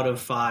 out of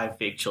 5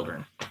 fake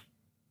children.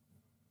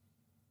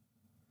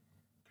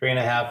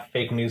 3.5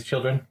 fake news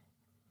children.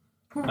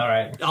 All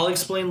right. I'll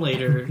explain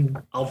later.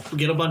 I'll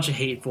get a bunch of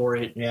hate for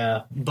it.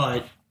 Yeah.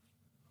 But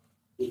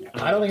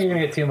I don't think you're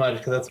gonna get too much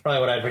because that's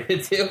probably what I'd rate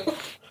it to.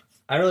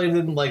 I really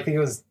didn't think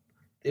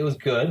it was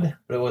good,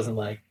 but it wasn't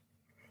like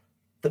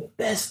the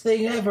best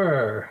thing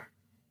ever.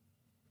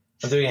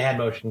 I'm doing a hand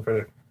motion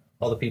for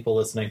all the people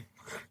listening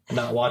and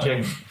not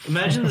watching.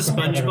 Imagine the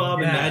SpongeBob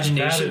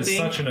imagination that is thing.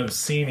 such an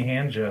obscene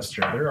hand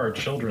gesture. There are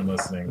children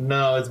listening.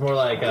 No, it's more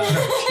like a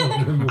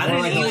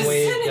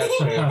wave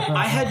gesture.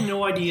 I had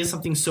no idea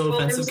something so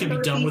offensive could be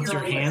done with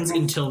your hands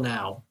until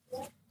now.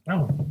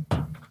 Oh.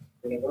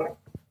 You know,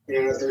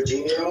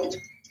 13-year-old?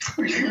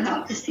 We're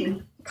not the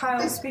same.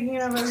 Kyle,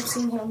 speaking of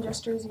obscene hand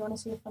gestures, you want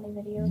to see a funny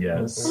video?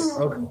 Yes.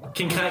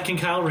 Can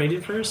Kyle rate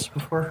it first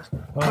before?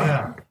 Oh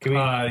yeah.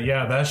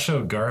 Yeah, that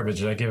showed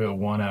garbage. I give it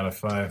 1 out of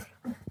 5.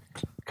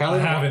 Kyle, I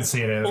haven't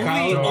seen it.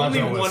 Only Don't one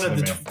listen of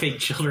the to me. fake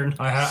children.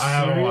 I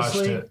haven't watched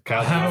Seriously? it.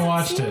 Kyle I haven't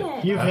watched seen it.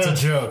 it. You've That's a had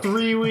joke.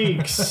 3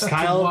 weeks.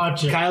 Kyle,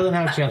 watch it. Kyle didn't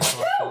have a chance to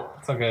watch it.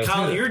 It's okay.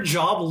 Kyle, your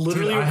job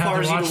literally Dude, I had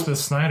requires to you watch to. the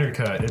Snyder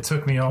Cut. It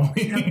took me all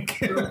week.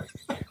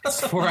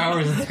 It's 4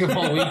 hours. It took a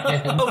whole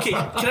weekend. Okay,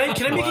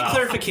 can I make a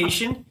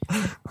clarification?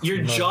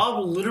 Your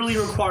job literally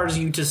requires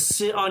you to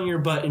sit on your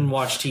butt and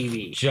watch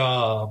TV.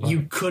 Job.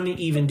 You couldn't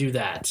even do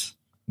that.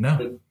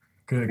 No,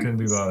 couldn't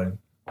be bothered.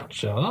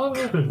 Job?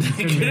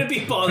 Couldn't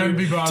be bothered,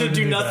 to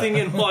do nothing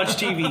and watch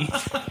TV.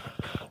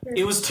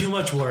 It was too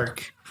much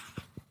work.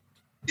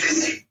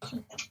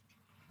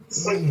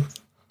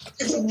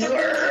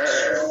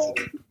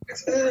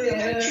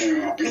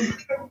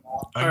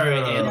 All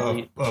right,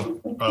 Annalise.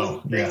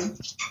 Yeah.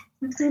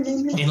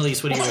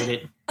 Annalise, what do you rate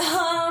it?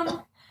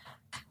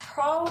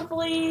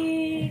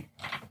 Probably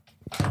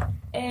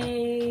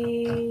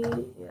a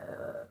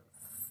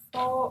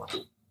 4.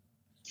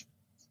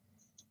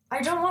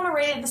 I don't want to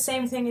rate it the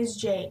same thing as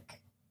Jake,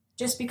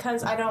 just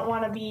because I don't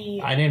want to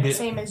be I named the it-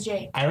 same as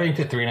Jake. I ranked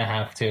it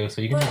 3.5 too, so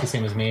you can make the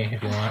same as me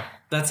if you want.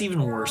 That's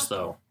even worse,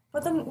 though.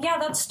 But then, yeah,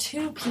 that's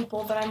 2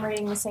 people that I'm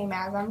rating the same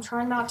as. I'm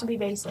trying not to be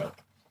basic.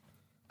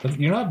 But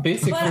you're not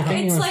basic for But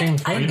thinking it's the same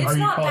like, thing. it's Are you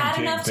not calling bad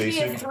Jake enough to be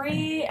a basic?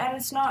 3, and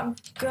it's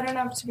not good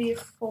enough to be a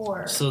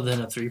 4. So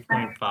then a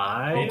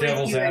 3.5?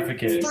 Devil's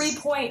advocate.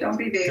 3.51. Don't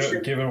be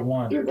basic. Give it a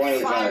 1. You're going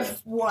to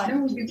 5.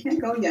 No, you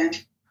can't go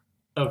yet.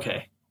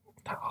 Okay.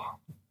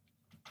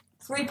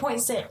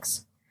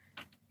 3.6.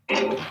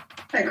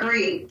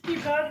 Agree. You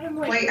got him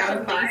like Wait, out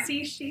of 5.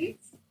 AC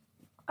sheets.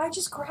 I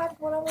just grabbed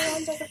whatever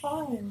ones I could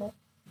find.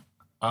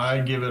 I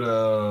give it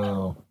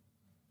a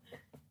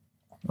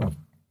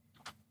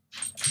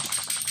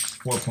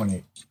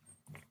 4.8.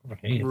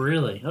 Okay.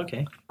 Really?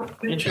 Okay.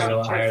 Good She's a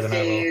lot job, higher than I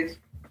will. Dave.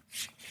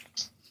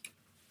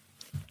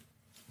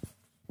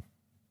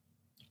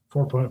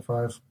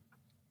 4.5.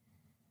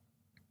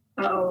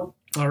 Uh-oh.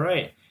 All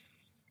right.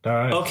 All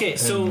right. Okay,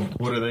 so And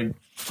what are they?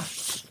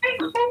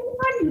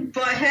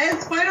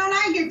 Buttheads, why don't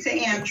I get to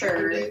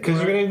answer? Because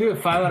you're going to do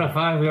it 5 out of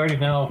 5, we already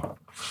know.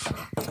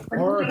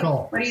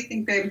 Oracle. What do you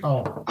think, babe?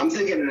 Oh, I'm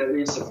thinking at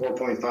least a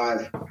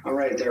 4.5. I'm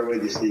right there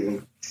with you,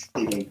 Steven.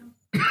 I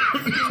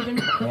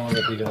won't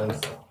with you guys.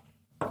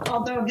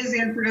 Although his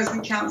answer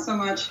doesn't count so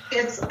much,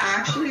 it's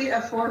actually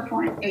a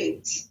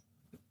 4.8.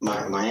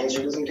 My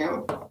answer doesn't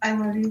count. I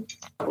love you.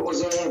 What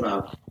was that one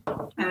about?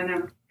 I don't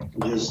know.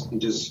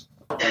 Just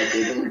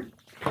given.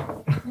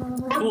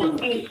 cool.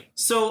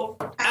 So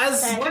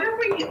as What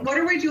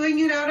are we doing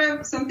it out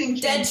of? Something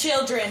Dead kids?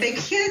 children. Fake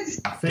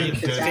kids? Fake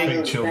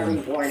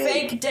children. 7.8.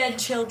 Fake dead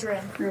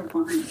children. Oh,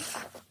 fine.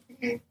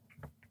 You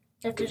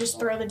have to just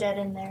throw the dead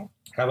in there.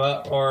 How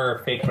about,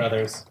 or fake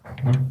brothers?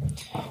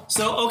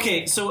 So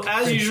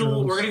as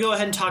usual, we're gonna go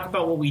ahead and talk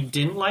about what we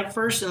didn't like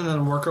first, and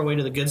then work our way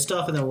to the good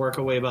stuff, and then work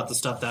our way about the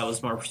stuff that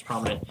was more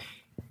prominent.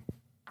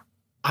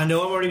 I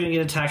know I'm already gonna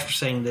get attacked for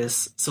saying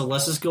this, so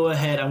let's just go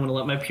ahead. I'm gonna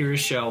let my peers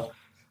show.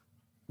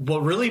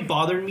 What really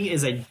bothered me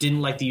is I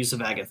didn't like the use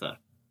of Agatha.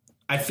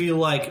 I feel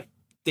like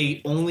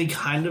they only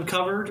kind of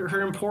covered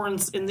her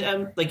importance in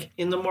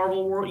the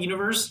Marvel world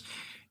universe,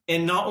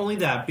 and not only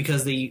that,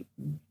 because they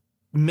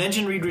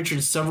mentioned Reed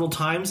Richards several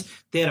times,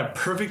 they had a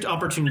perfect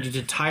opportunity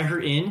to tie her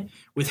in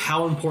with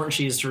how important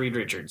she is to Reed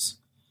Richards.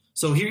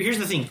 So here's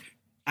the thing.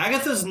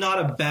 Agatha's not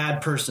a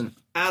bad person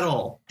at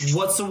all,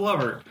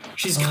 whatsoever.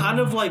 She's kind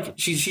of like,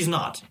 she's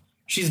not.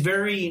 She's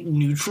very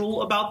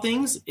neutral about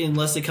things,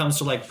 unless it comes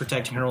to like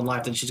protecting her own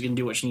life, then she's going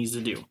to do what she needs to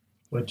do.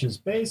 which is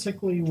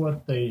basically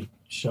what they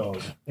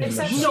showed. In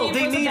Except the she show. was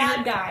a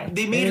bad guy.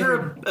 They made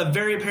her a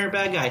very apparent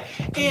bad guy.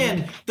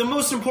 And the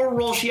most important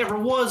role she ever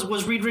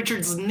was Reed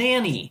Richards'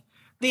 nanny.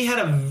 They had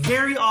a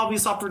very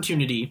obvious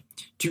opportunity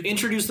to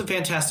introduce the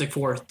Fantastic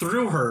Four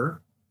through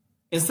her,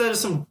 instead of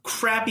some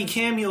crappy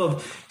cameo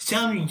of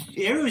some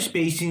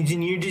aerospace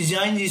engineer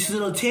designed this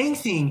little tank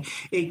thing.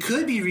 It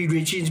could be Reed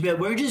Richards, but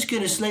we're just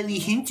going to slightly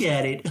hint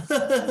at it.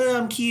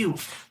 I'm cute.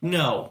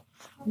 No,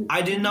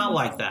 I did not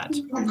like that.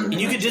 And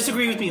you can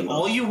disagree with me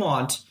all you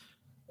want.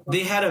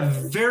 They had a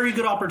very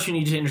good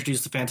opportunity to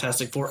introduce the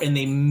Fantastic Four, and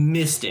they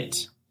missed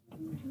it.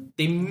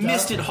 They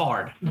missed it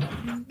hard.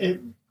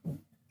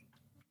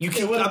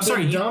 It would have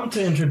been dumb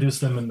to introduce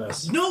them in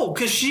this. No,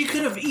 because she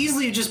could have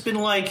easily just been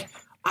like,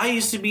 I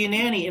used to be a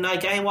nanny, and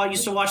like I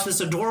used to watch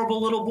this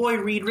adorable little boy,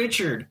 Reed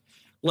Richard.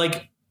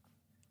 Like,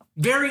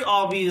 very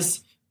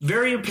obvious,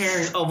 very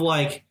apparent of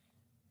like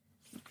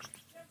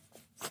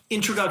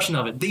introduction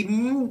of it. They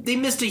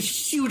missed a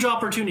huge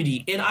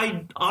opportunity, and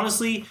I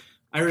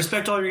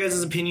respect all your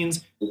guys'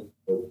 opinions,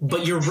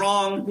 but you're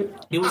wrong.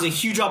 It was a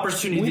huge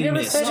opportunity they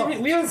missed.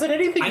 We haven't said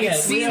anything yet.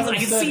 I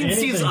can see in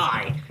Steve's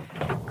eye.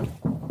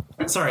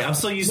 Sorry, I'm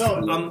still used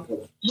to.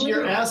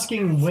 You're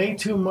asking way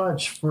too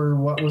much for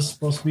what was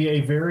supposed to be a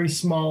very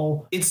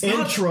small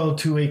intro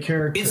to a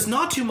character. It's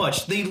not too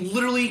much. They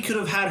literally could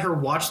have had her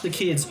watch the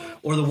kids,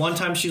 or the one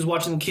time she was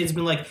watching the kids,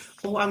 been like,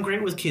 "Oh, I'm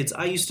great with kids.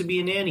 I used to be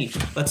a nanny."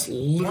 That's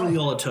literally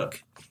all it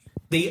took.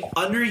 They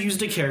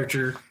underused a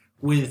character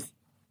with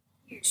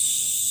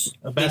massive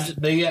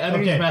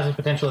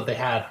potential that they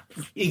had.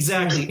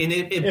 Exactly, and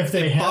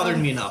it bothered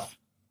me enough.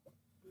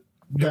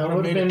 That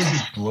would have been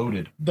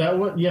bloated.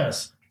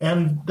 Yes.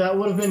 And that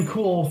would have been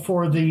cool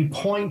for the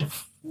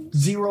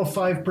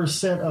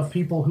 0.05% of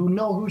people who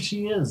know who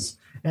she is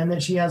and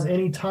that she has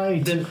any tie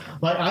to.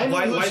 Like, I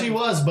knew who she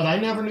was, but I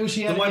never knew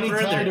she had any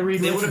tie to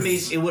Reed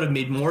Richards. It would have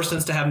made more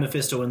sense to have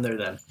Mephisto in there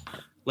then.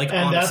 Like, and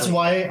honestly. that's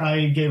why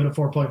I gave it a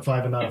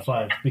 4.5 and not a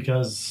 5,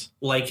 because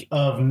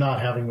of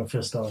not having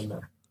Mephisto in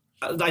there.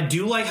 I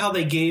do like how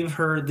they gave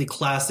her the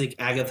classic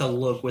Agatha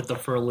look with the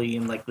furly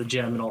and like the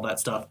gem and all that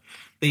stuff.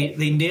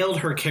 They nailed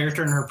her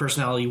character and her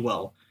personality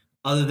well.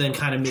 Other than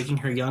kind of making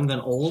her young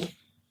than old,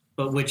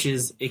 but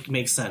it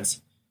makes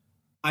sense.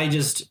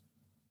 Again,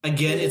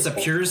 it's a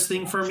purist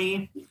thing for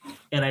me,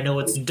 and I know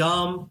it's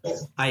dumb.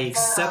 I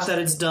accept that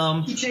it's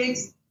dumb,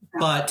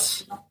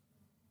 but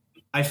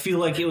I feel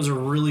like it was a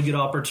really good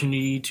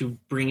opportunity to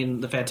bring in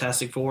the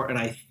Fantastic Four, and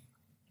I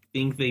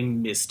think they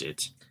missed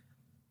it.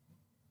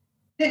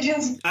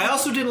 I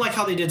also didn't like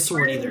how they did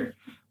Sword either,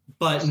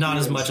 but not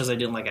as much as I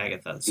didn't like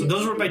Agatha. So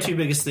those were my two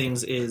biggest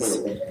things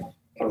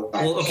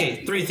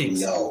three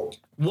things.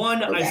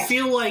 One, I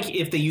feel like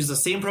if they used the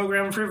same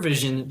program for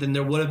Vision, then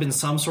there would have been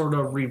some sort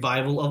of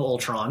revival of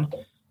Ultron.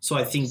 So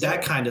I think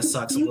that kind of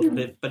sucks a little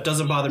bit, but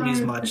doesn't bother me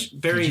as much.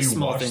 Very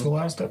small thing. Did you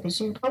watch the last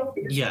episode?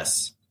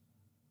 Yes.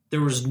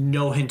 There was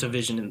no hint of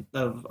Vision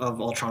of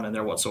Ultron in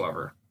there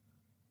whatsoever.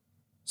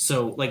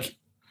 So, like...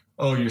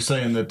 Oh, you're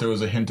saying that there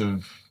was a hint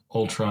of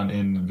Ultron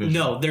in Vision?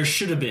 No, there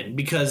should have been,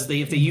 because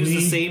if they use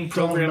the same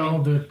programming... I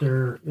don't know that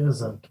there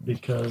isn't,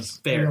 because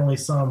we only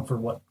saw him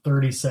for,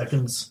 30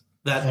 seconds?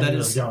 That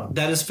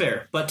is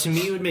fair. But to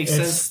me, it would make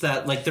sense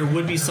that there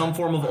would be some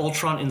form of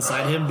Ultron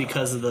inside him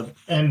because of the...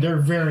 And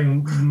they're very...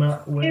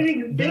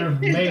 There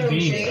may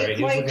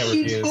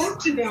be... She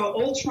talked about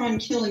Ultron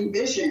killing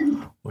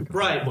Vision.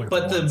 Right,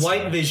 but the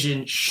white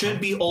Vision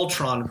should be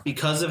Ultron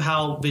because of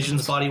how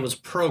Vision's body was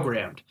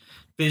programmed.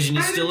 Vision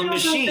is still a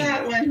machine.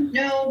 That one.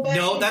 No,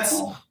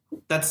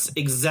 that's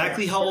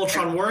exactly how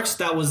Ultron works.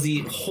 That was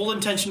the whole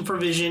intention for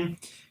Vision.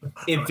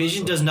 If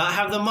Vision does not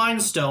have the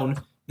Mind Stone,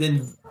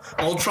 then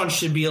Ultron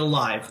should be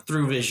alive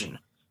through Vision.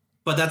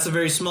 But that's a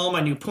very small,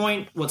 minute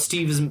point. What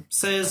Steve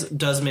says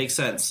does make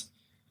sense.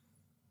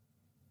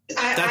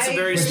 That's a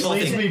very small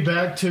thing. Which leads me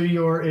back to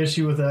your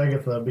issue with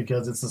Agatha,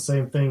 because it's the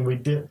same thing we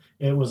did.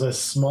 It was a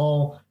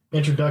small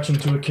introduction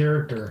to a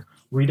character.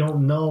 We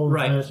don't know.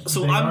 Right.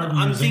 So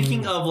I'm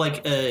thinking of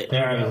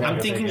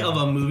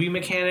a movie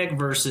mechanic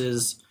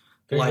versus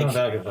a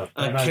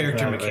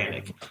character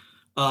mechanic.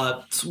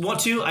 I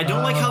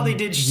don't like how they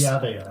did. Yeah,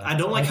 they are. I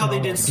don't like how they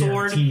did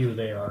Sword.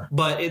 They are.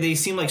 But they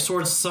seem like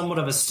Sword's somewhat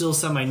of a still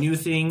semi-new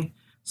thing,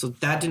 so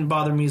that didn't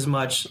bother me as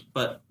much.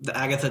 But the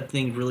Agatha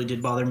thing really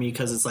did bother me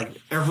because it's like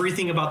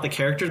everything about the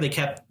character they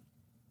kept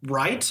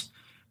right,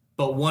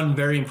 but one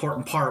very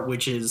important part,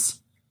 which is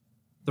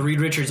the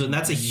Reed Richards, and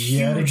that's a huge.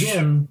 Yet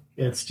again,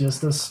 it's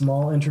just a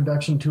small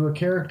introduction to a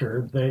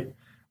character.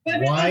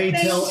 Why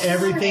tell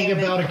everything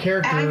about a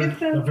character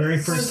the very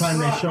first time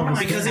they show us?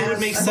 Because it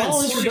would make sense.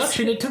 Small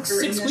introduction. It took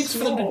 6 weeks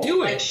for them to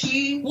do it.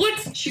 She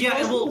wasn't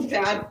a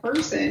bad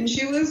person.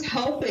 She was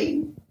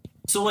helping.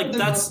 So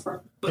that's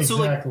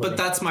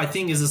my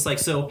thing. Is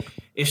it's so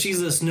if she's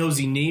this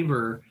nosy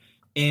neighbor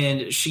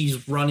and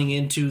she's running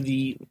into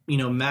the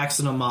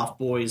Maximoff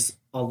boys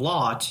a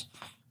lot,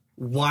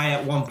 why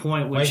at one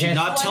point would she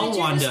not tell Wanda?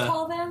 What did you just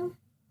call them?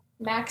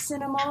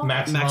 Maximoff?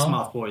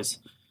 Maximoff boys.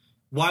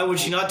 Why would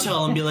she not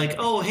tell and be like,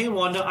 oh, hey,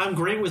 Wanda, I'm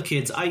great with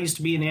kids. I used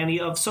to be a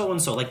nanny of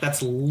so-and-so.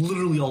 That's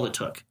literally all it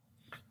took.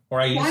 Or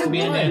I used to be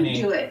a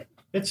nanny. Do it?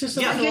 It's just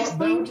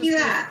explain to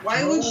that.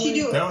 Why would she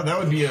do it? That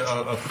would be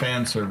a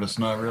fan service,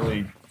 not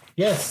really.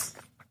 Yes.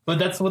 But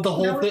that's what the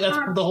whole thing. That's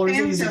the whole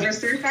reason.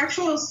 There's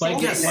actual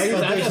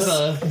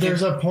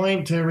there's a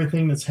point to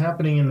everything that's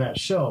happening in that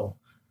show.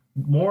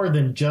 More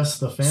than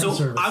just the fan service.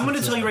 So I'm going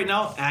to tell you right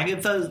now,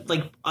 Agatha,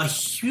 a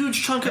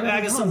huge chunk of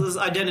Agatha's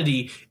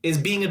identity is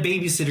being a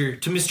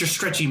babysitter to Mr.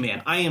 Stretchy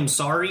Man. I am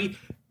sorry.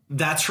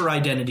 That's her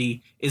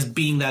identity, is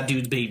being that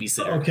dude's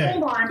babysitter. Okay.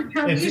 Hold on.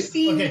 Have you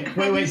seen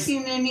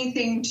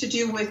anything to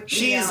do with...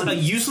 She is a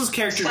useless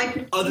character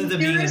other than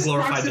being a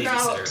glorified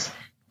babysitter.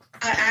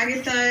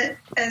 Agatha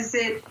as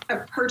it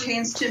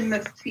pertains to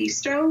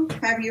Mephisto.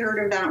 Have you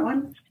heard of that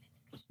one?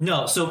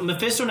 No, so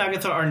Mephisto and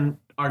Agatha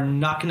are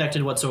not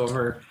connected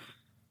whatsoever.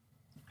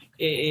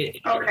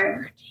 Okay.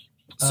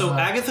 So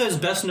Agatha is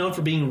best known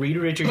for being Reed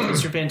Richards,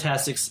 Mr.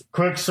 Fantastic's.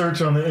 Quick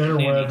search on the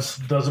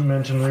interwebs doesn't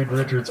mention Reed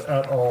Richards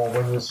at all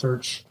when you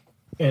search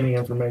any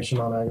information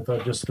on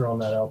Agatha. Just throwing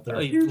that out there.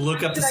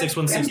 Look up the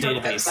 616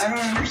 database. I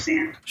don't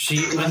understand.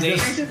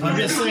 I'm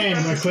just saying,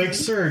 a quick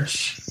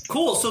search.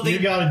 Cool. So you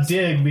got to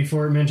dig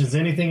before it mentions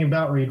anything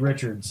about Reed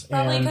Richards.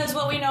 Probably And because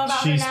what we know about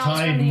her she's now is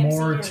tied from the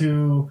more MCU.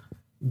 to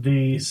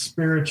the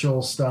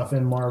spiritual stuff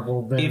in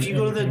Marvel than if you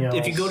go to anything else.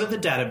 if you go to the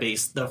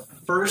database, the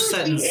first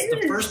sentence,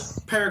 the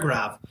first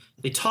paragraph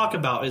they talk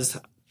about is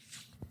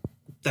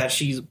that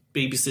she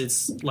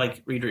babysits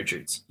like Reed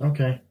Richards.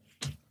 Okay.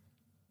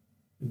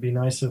 It'd be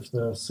nice if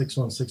the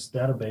 616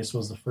 database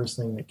was the first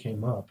thing that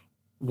came up.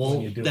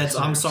 Well,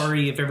 I'm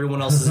sorry if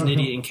everyone else is an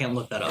idiot and can't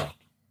look that up.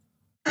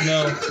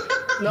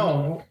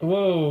 No.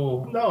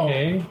 Whoa. No.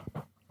 Okay.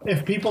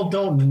 If people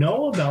don't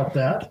know about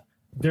that,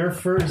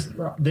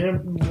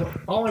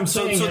 all I'm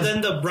So saying is...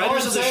 then the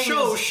writers of the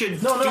show should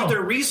do No.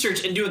 their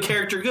research and do a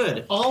character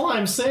good. All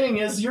I'm saying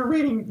is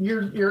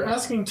you're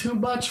asking too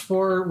much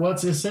for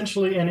what's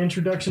essentially an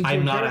introduction to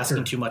I'm a not character.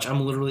 asking too much.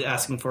 I'm literally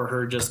asking for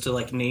her just to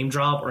like name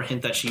drop or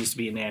hint that she used to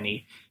be a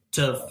nanny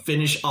to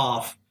finish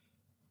off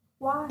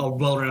Why? a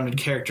well-rounded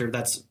character.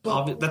 That's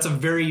a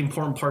very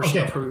important portion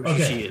of who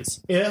she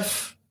is.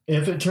 If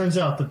it turns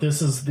out that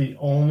this is the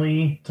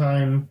only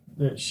time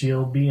that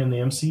she'll be in the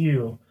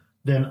MCU,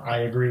 then I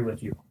agree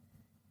with you.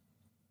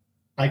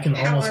 I can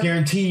almost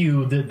guarantee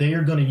you that they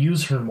are going to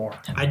use her more.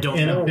 I don't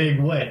in know. a big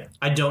way.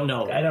 I don't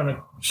know. I don't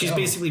know. She's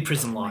basically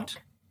prison locked.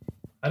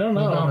 I don't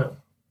know.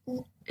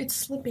 It's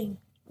slipping.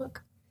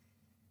 Look.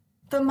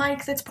 The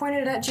mic that's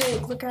pointed at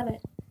Jake. Look at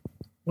it.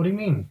 What do you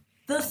mean?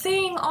 The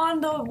thing on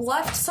the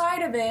left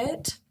side of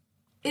it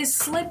is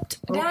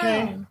slipped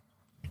down.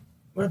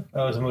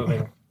 Oh, it's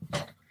moving.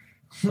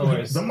 No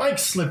worries. The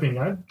mic's slipping.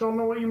 I don't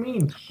know what you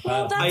mean.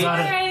 Well, that's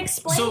why I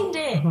explained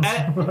it.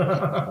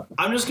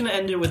 I'm just going to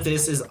end it with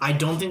this: is I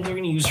don't think they're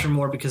going to use her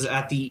more because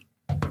at the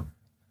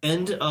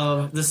end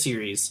of the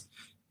series,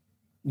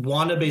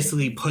 Wanda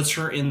basically puts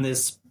her in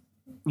this,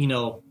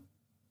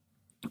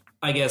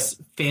 I guess,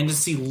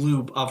 fantasy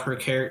loop of her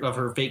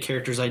fake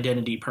character's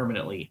identity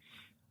permanently.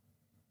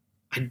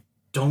 I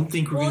don't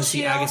think we're going to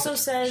see Agatha. Also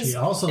says, She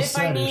also if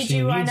said I if need she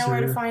you, I needs know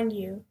where her- to find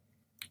you.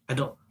 I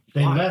don't.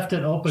 They why? left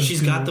it open.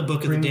 She's to got the Book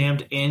of the bring-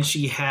 Damned, and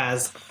she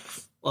has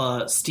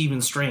Stephen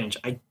Strange.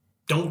 I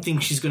don't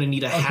think she's going to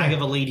need a hag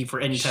of a lady for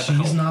any type of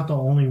help. She's not the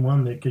only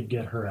one that could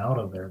get her out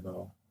of there,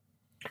 though.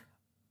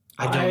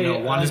 I don't know.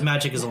 Wanda's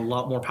magic is a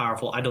lot more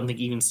powerful. I don't think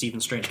even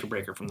Stephen Strange could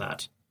break her from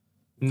that.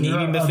 Maybe There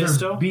are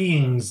Mephisto? other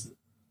beings.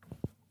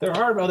 There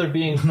are other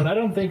beings, but I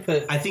don't think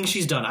that. I think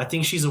she's done. I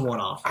think she's a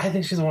one-off. I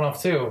think she's a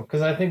one-off too,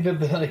 because I think that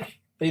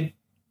they.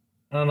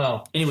 I don't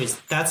know. Anyways,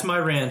 that's my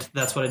rant.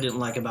 That's what I didn't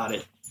like about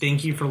it.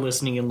 Thank you for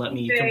listening and let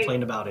me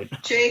complain about it.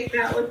 Jake,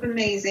 that was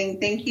amazing.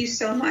 Thank you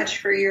so much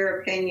for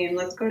your opinion.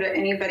 Let's go to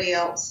anybody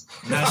else.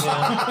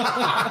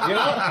 I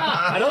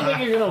don't think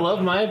you're gonna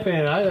love my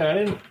opinion either. I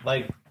didn't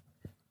like.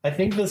 I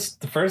think the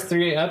first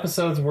 3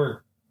 episodes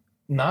were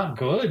not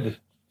good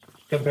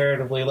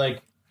comparatively.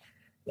 Like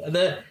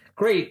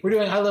great, we're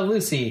doing I Love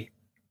Lucy.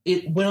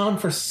 It went on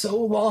for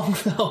so long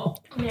though.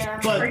 Yeah,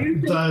 But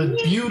the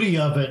beauty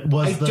of it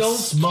was I the don't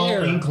small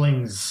care.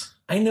 inklings.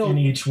 I know in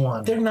each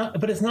one. They're not,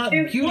 but it's not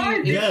It beauty. was.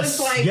 It Yes,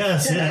 was like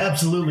yes, it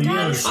absolutely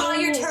is. Oh,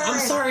 your turn. I'm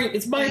sorry,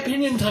 it's my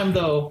opinion time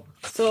though.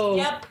 So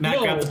Yep. Matt,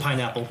 no. grab the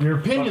pineapple. Your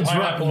opinion's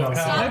right. Pineapple. No,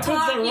 I put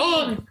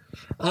that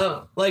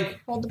wrong.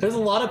 There's a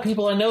lot of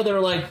people I know that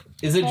are like,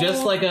 is it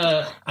just like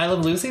a I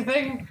Love Lucy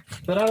thing?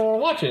 Then I don't want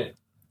to watch it.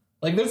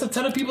 Like, there's a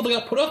ton of people that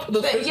got put up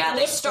with those. Yeah,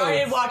 they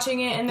started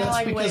watching it and they're That's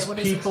like, because wait, what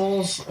is this?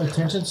 people's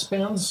attention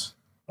spans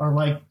are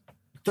like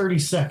 30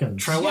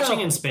 seconds. Try watching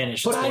in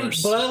Spanish. But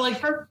It's worse.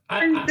 I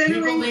like.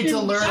 People need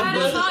to learn That's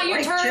that. not your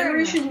like turn.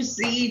 Generation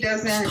Z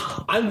doesn't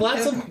I'm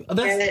glad some.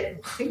 That's,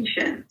 get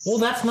patience. well,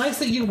 that's nice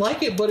that you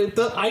like it, but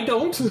I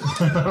don't.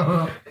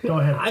 Go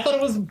ahead. I thought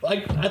it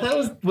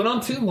was went on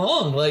too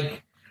long.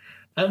 Like,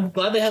 I'm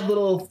glad they had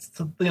little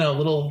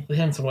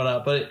hints and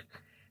whatnot, but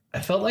I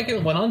felt like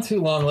it went on too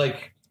long.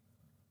 Like,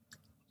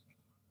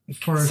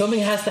 something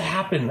has to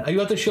happen. You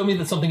have to show me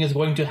that something is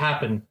going to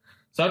happen.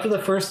 So after the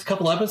first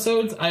couple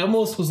episodes, I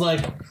almost was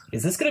like,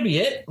 is this going to be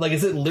it? Like,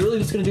 is it literally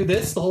just going to do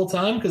this the whole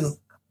time? Because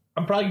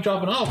I'm probably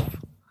dropping off.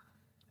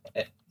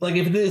 Like,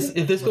 if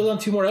this goes on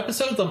 2 more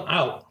episodes, I'm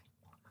out.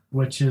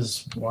 Which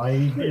is why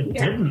it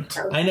didn't.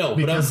 I know, but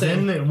I'm Because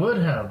saying then it would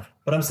have.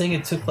 But I'm saying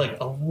it took like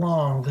a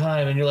long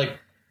time, and you're like,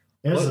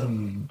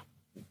 Isn't.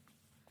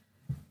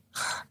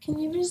 Can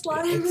you just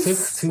let him it took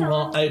too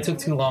long. It took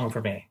too long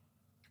for me.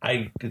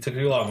 It took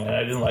too long, and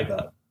I didn't like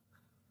that.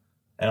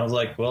 And I was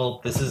like, well,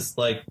 this is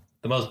like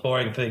the most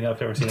boring thing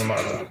I've ever seen in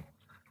Marvel.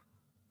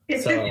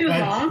 Is So- it too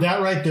long?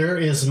 That right there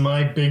is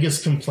my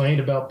biggest complaint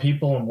about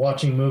people and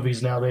watching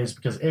movies nowadays,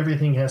 because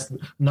everything has to,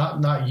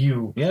 not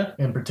you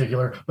in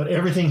particular, but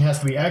everything has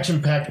to be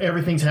action packed.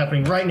 Everything's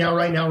happening right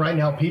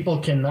now. People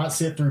cannot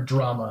sit through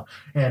drama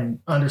and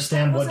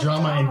understand what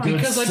drama and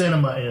good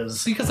cinema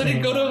is. Because I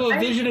didn't go to a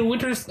Vision and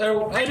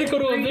I didn't go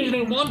to a Vision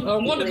and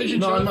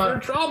WandaVision show for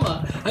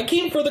drama. I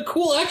came for the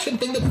cool action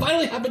thing that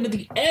finally happened at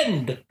the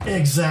end.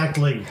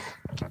 Exactly.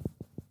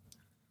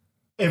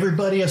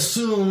 Everybody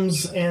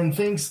assumes and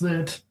thinks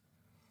that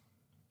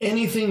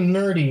anything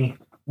nerdy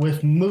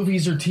with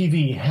movies or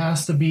TV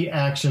has to be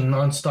action,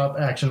 nonstop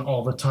action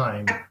all the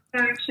time.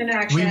 Action.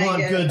 We I want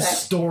get good that.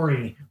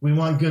 story. We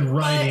want good But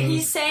writing.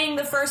 he's saying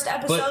the first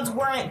episodes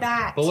weren't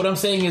that. But what I'm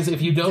saying is, if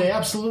you don't, They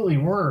absolutely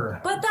were.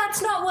 But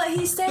that's not what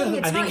he's saying.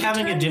 It's I think not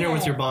having a dinner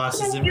with your boss.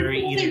 boss isn't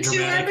very either Two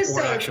dramatic or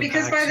episodes, action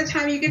because by packed. the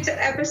time you get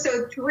to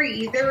episode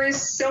 3, there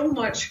is so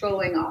much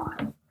going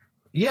on.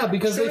 yeah,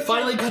 because So they it's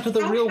finally like, got to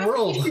the how real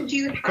world. patient do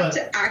you have But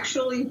to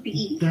actually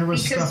be? there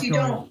was because stuff you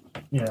going- don't.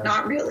 Yeah.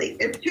 Not really.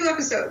 It's 2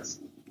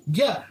 episodes.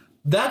 Yeah,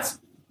 that's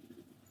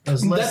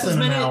It's less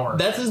than an hour.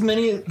 That's as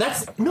many.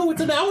 That's no,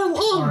 it's an hour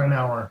long. Or an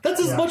hour. That's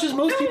as Yeah. much as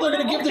most people are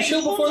going to give the show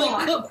before they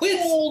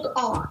quit. Hold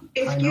on.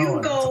 If I know, you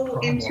that's a go problem.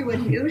 into a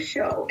new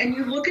show and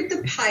you look at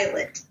the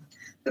pilot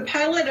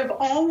of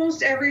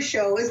almost every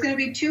show is going to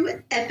be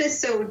 2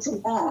 episodes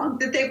long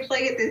that they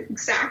play at the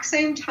exact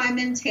same time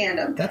in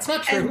tandem. That's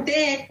not true. And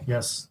then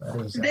Yes, that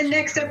is. the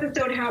next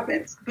episode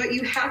happens, but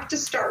you have to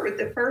start with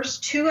the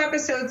first 2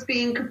 episodes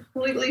being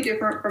completely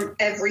different from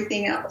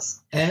everything else.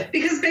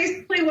 Because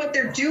basically what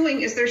they're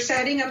doing is they're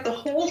setting up the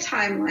whole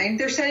timeline.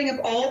 They're setting up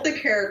all of the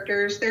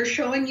characters. They're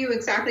showing you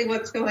exactly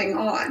what's going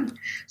on.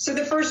 So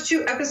the first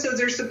 2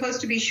 episodes are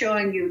supposed to be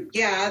showing you,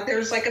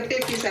 there's like a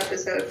 50s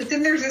episode, but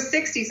then there's a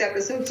 60s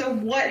episode. So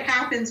what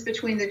happens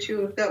between the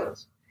 2 of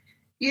those?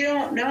 You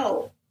don't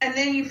know. And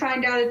then you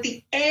find out at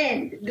the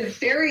end, the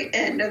very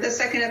end of the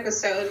second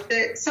episode,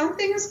 that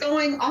something's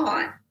going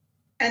on.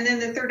 And then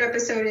the 3rd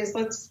episode is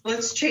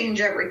let's change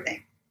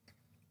everything.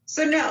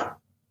 So no.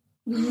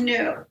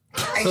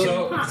 I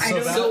don't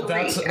agree.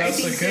 That's I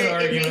think a good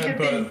that it may argument, have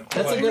been but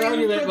That's a like, good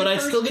argument, for but the I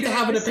still first get to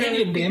have an 2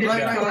 opinion, Dan. episodes,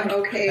 Right, you're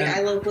going, okay, And- I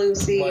Love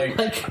Lucy. like,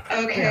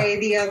 Okay,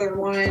 the other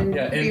one,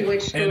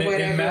 Bewitched or whatever.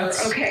 in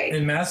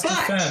Matt's But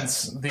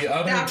defense, the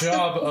other that's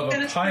job the- of a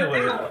gonna start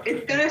pilot. out.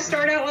 It's going to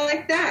start out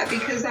like that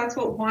because that's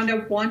what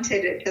Wanda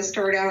wanted it to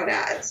start out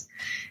as.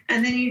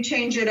 And then you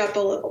change it up a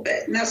little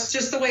bit. And that's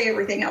just the way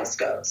everything else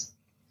goes.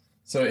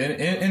 So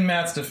in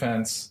Matt's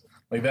defense,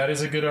 like that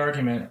is a good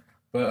argument,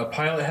 but a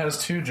pilot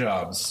has 2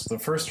 jobs. The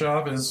first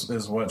job is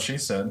what she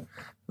said.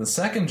 The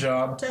second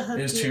job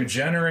is to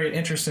generate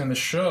interest in the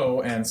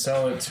show and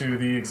sell it to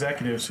the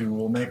executives who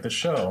will make the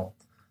show.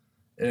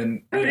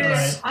 And Did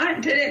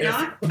it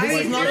not? This I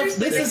is mean, not a-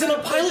 seriously, this they isn't have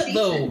a pilot, season,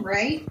 though.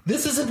 right?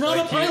 This is not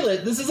Like a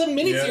pilot. This is a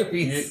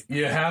miniseries.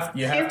 You have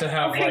to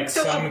have Okay, like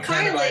so a some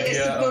kind of pilot is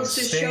idea of supposed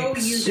to show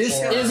you stakes.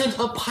 This or- isn't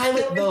a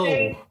pilot, So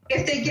though.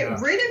 if they get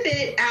rid of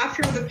it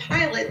after the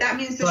pilot, that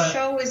means the But-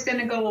 show is going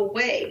to go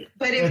away.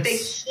 But if they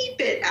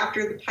keep it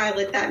after the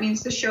pilot, that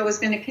means the show is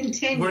going to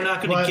continue. We're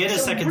not going What- to get a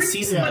So second really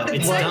season, what though. the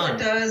It's pilot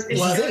done. does is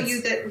What- show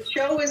you that the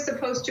show is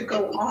supposed to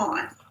go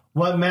on.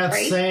 What Matt's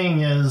Right?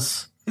 saying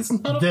is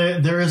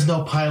there is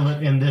no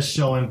pilot in this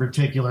show in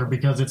particular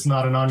because it's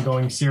not an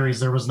ongoing series.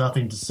 There was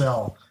nothing to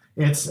sell.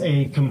 It's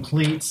a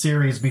complete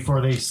series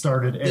before they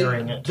started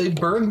airing it. They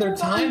burned their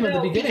time at the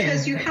No, beginning.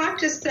 because you have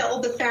to sell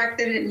the fact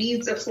that it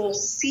needs a full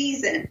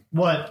season.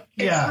 What?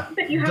 It's Yeah. not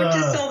that you have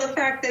to sell the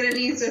fact that it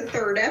needs a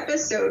 3rd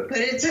episode, but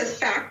it's a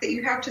fact that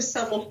you have to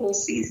sell the whole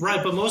season.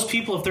 Right, but most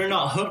people, if they're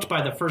not hooked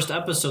by the first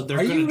episode, they're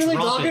Are going you to really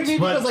drop dogging it. me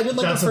because I did like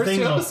the That's the first thing,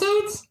 2 though.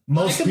 episodes?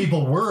 Most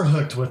people were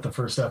hooked with the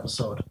first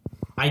episode.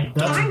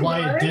 That's why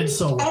it did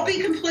so well. I'll be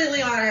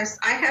completely honest.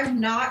 I have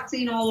not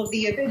seen all of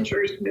the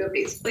Avengers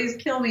movies. Please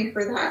kill me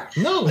for that.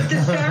 No. But the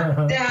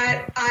fact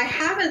that I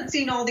haven't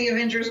seen all the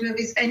Avengers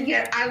movies and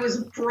yet I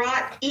was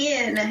brought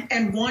in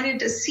and wanted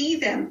to see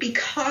them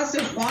because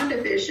of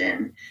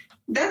WandaVision,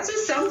 that's a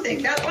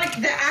something. That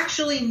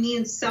actually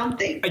means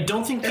something. I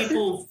don't think Does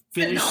people it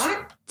finish.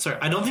 not? Sorry,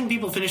 I don't think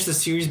people finished the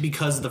series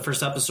because the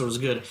first episode was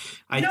good.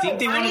 I No, think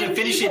they wanted am to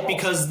finish people. it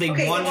because they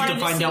Okay, wanted to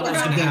find see out what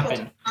was about going to people.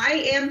 happen. I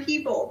am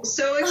people.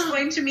 So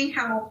explain to me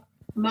how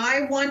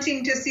my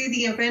wanting to see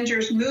the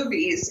Avengers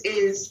movies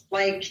is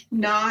like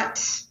not.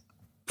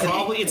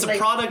 Probably it's a like,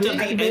 product of the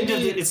maybe- end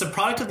of the, it's a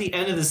product of the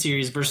end of the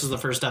series versus the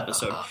first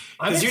episode.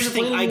 I'm Because here's the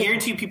thing: I explaining-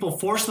 guarantee you, people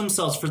force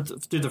themselves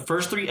through the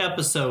first 3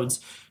 episodes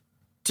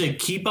to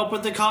keep up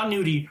with the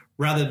continuity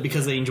rather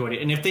because they enjoyed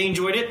it. And if they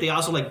enjoyed it, they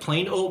also like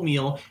plain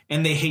oatmeal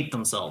and they hate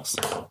themselves.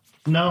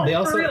 No. They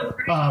also For real.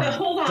 But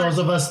hold on. Those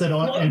of us that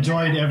What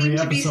enjoyed I every mean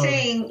to be episode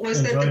saying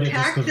was that enjoyed the it just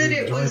fact 'cause that we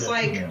it enjoyed was it.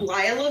 like Yeah.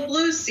 Lyle of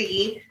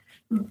Lucy,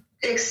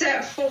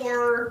 except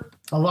for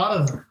A lot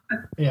of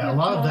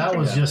that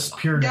was just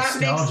pure that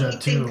makes nostalgia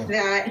me too. think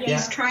that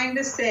he's trying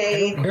to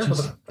say I don't care about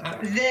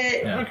that.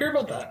 that, I don't care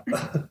about that.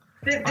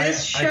 that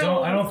this I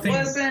don't think-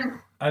 wasn't.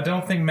 I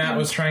don't think Matt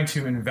was trying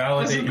to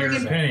invalidate your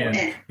Wasn't bringing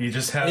opinion. it. He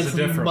just has It's a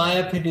different my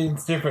one.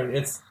 opinion's different.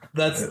 It's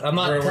I'm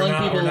not telling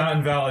people. We're not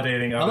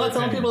invalidating. I'm not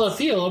telling people how to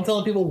feel. I'm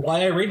telling people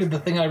why I rated the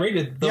thing I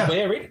rated the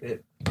way I rated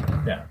it.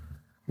 Yeah.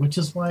 Which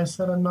is why I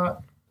said I'm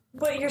not.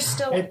 But you're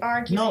still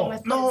arguing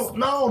with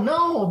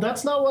No,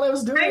 that's not what I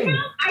was doing. I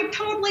know. I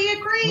totally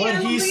agree. What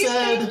he Emily,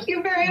 said thank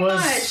you very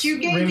was much. You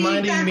gave me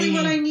exactly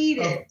what I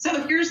needed.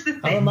 So here's the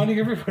I'm thing. reminding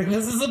everybody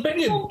this is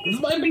opinion. This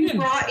is my opinion.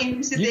 Brought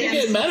into You the can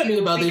get mad at me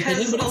about the because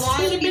opinion, but a it's lot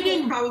still of people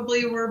opinion.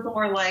 probably were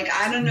more like,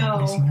 I don't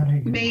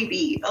know,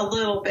 maybe a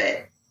little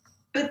bit.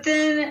 But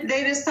then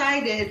they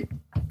decided,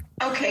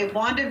 okay,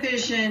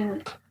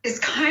 WandaVision is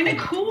kind of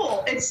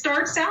cool. It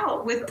starts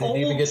out with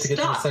old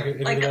stuff,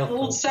 like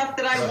old stuff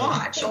that I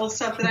watch, old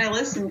stuff that I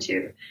listen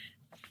to.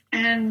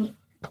 And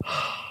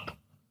I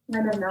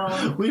don't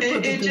know.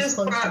 It just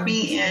brought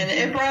me in.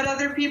 It brought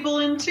other people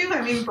in too.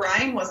 I mean,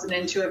 Brian wasn't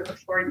into it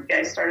before you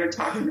guys started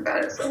talking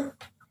about it. So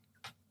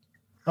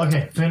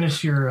Okay,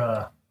 finish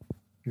your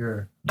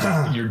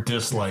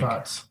dislike.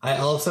 thoughts. I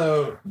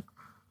also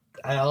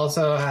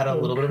had a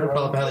little bit of a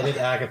problem how they did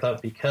Agatha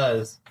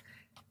because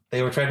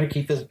they were trying to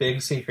keep this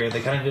big secret.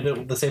 They kind of did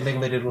it the same thing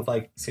they did with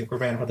like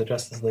Superman for the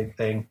Justice League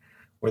thing,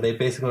 where they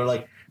basically were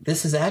like,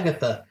 "This is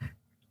Agatha.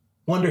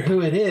 Wonder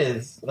who it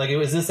is." Like, it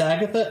was this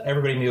Agatha.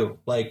 Everybody knew.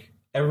 Like,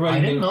 everybody I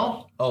knew. didn't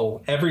know.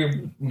 Oh,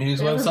 every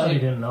news Everybody website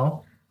didn't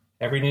know.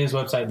 Every news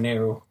website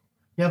knew.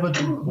 Yeah,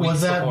 but was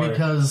Weeks that before.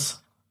 because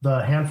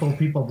the handful of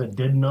people that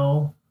did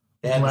know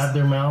blabbed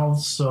their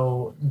mouths,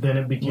 so then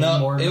it became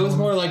more? No, it was known?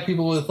 more like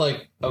people with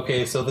like,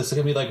 okay, so this is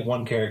gonna be like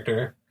one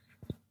character.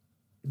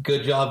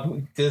 Good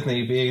job,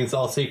 Disney, being it's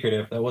all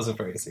secretive. That wasn't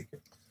very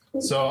secret.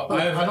 So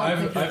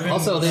I've been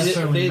Also, they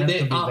necessarily meant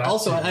to be that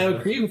also I secretive.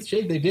 agree with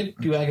Jake. They did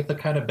do Agatha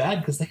kind of bad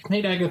because they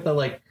made Agatha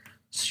like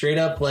straight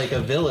up like a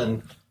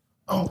villain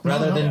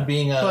rather than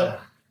being a.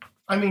 But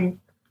I mean,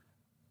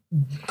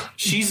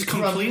 she's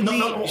completely.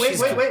 No,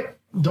 wait!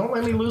 Don't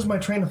let me lose my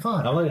train of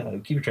thought. I'll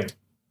keep your train.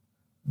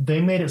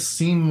 They made it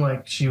seem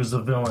like she was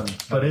the villain,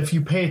 but if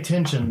you pay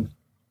attention,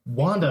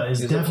 Wanda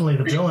is definitely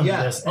the villain Yeah.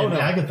 in this, Oh, and no.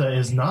 Agatha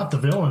is not the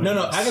villain. No, in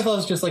this. Agatha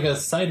is just like a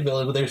side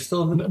villain, but there's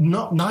still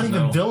not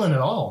even villain at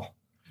all.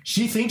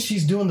 She thinks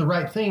she's doing the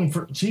right thing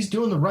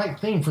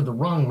for the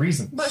wrong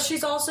reason. But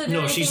she's also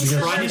doing No, she's things for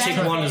trying to her take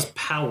benefit. Wanda's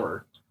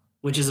power,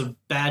 which is a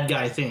bad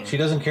guy thing. She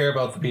doesn't care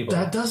about the people.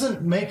 That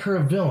doesn't make her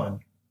a villain.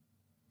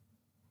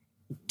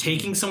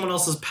 Taking someone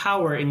else's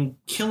power and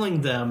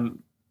killing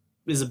them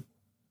is a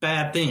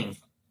bad thing.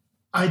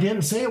 I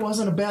didn't say it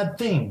wasn't a bad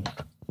thing.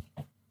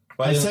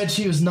 Why I didn't- said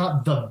she was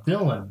not the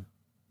villain.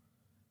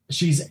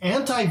 She's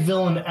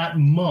anti-villain at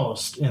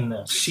most in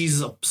this.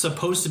 She's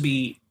supposed to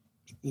be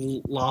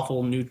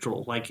lawful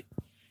neutral. Like,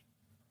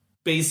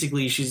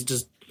 basically, she's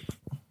just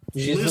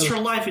lives her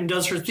life and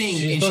does her thing,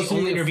 she's and she supposed to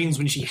only be- intervenes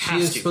when she She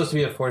has is to. supposed to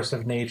be a force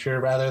of nature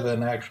rather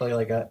than actually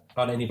like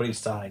on anybody's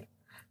side.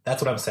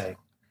 That's what I'm saying.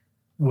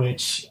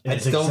 Which I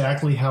is don't-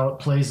 exactly how it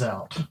plays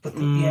out.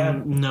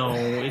 No,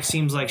 it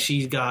seems like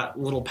she's got a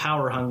little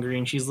power hungry,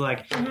 and she's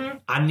like,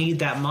 I need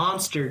that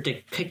monster to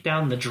kick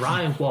down the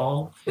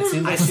drywall.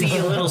 I see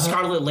a little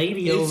scarlet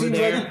lady over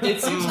there.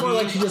 It seems more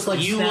like she just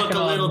like You look a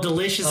snacking little on-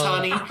 delicious,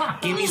 honey.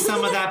 Give me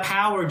some of that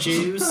power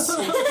juice.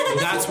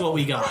 That's what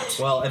we got.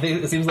 Well, I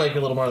think it seems like a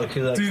little more like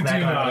she like do snack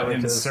on not whatever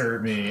it is.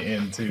 insert me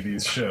into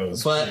these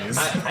shows, But please.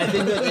 I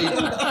think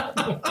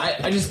that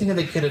I just think that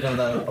they could have done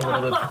that a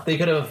little bit. They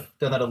could have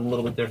done that a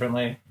little bit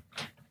differently.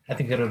 I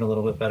think they could have done a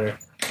little bit better.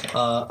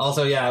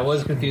 Also, yeah, I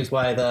was confused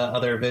why the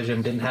other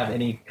Vision didn't have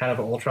any kind of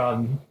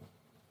Ultron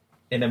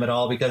in him at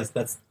all, because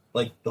that's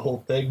like the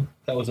whole thing.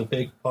 That was a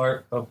big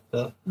part of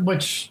the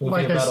Which, movie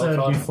like I about said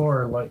Ultron.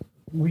 before, like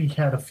we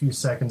had a few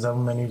seconds of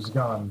him and he was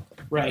gone.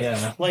 Right.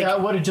 Yeah. Like,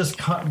 that would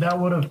have that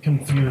would have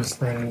confused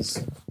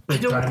things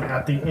big time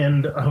at the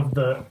end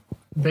of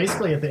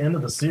basically at the end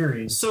of the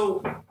series.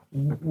 So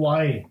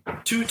why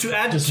to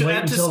add just to wait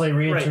add to until they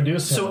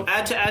reintroduce him? So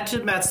add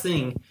to Matt's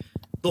thing,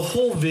 the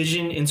whole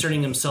Vision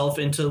inserting himself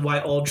into why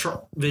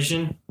Ultra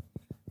Vision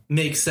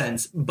makes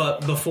sense.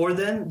 But before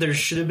then, there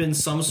should have been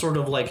some sort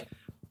of like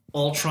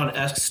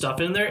Ultron-esque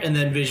stuff in there, and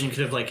then Vision could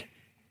have like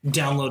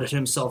downloaded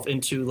himself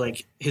into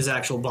like his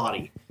actual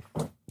body.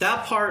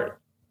 That part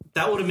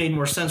that would have made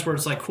more sense. Where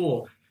it's like,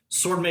 cool,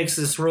 Sword makes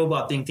this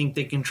robot thing think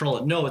they control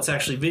it. No, it's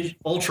actually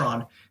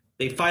Ultron.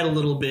 They fight a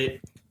little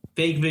bit.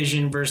 Fake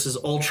Vision versus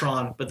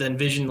Ultron, but then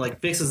Vision like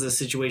fixes the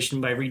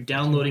situation by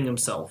re-downloading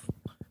himself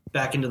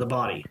back into the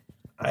body.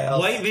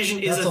 White Vision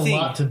is That's a thing.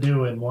 lot to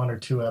do in 1 or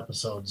 2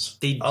 episodes.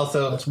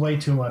 That's way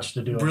too much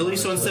to do. Really?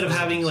 So instead of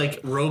having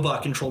like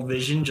robot-controlled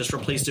Vision, just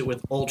replaced it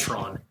with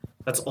Ultron.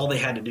 That's all they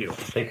had to do.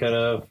 They could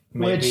have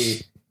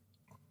Which,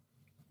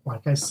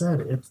 like I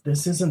said,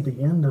 this isn't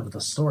the end of the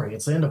story.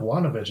 It's the end of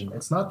WandaVision.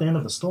 It's not the end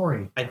of the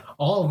story.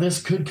 All of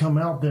this could come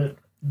out that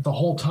the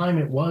whole time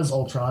it was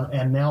Ultron,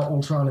 and now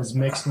Ultron is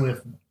mixed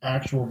with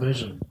actual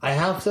Vision. I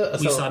have to.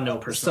 We saw no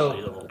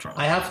personality of Ultron.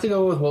 I have to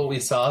go with what we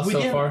saw We so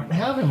didn't far.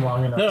 have him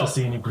long enough No, to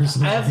see any I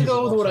personality. have to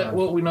go with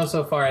what we know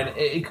so far, and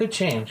it could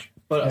change.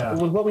 But Yeah.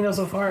 with what we know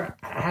so far,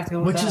 I have to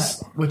go with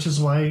that. Which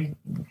is why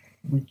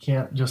we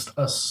can't just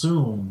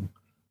assume,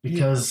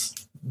 because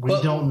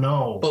We don't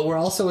know. But we're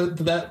also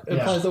that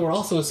implies that we're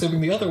also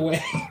assuming the other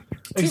way.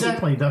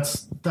 Exactly.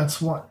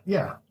 That's what.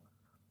 Yeah.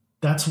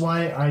 That's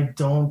why I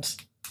don't.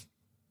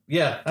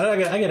 Yeah, I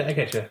get it. I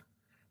get you.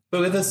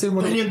 But with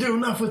assuming Can you do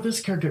enough with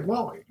this character?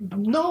 Well,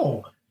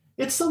 no.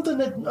 It's something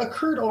that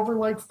occurred over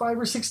like 5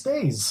 or 6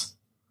 days.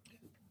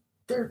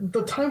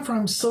 The time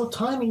frame's so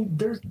tiny.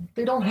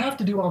 They don't have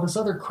to do all this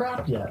other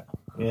crap yet.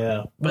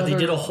 Yeah, but they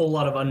did a whole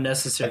lot of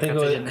unnecessary crap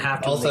they didn't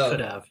have to. Also, they could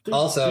have. They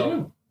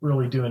didn't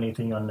really do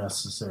anything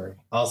unnecessary.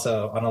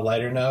 Also, on a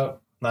lighter note,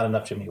 not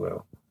enough Jimmy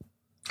Woo.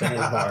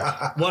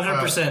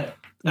 100%.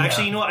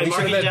 Actually, you know what? I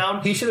mark it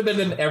down. He should have been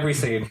in every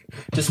scene,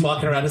 just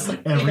walking around. Just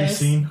like every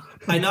scene.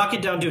 I knock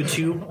it down to a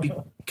 2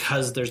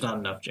 because there's not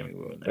enough Jimmy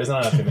Woo in there. There's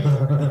not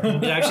enough Jimmy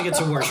Woo. It actually gets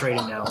a worse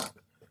rating now.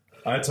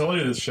 I told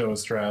you this show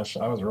was trash.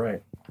 I was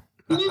right.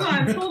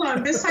 Hold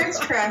on. Besides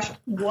trash,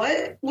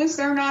 what was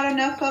there not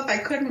enough of? I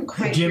couldn't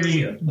quite hear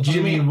you.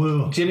 Jimmy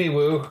Woo.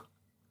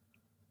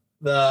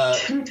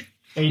 The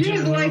he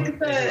was like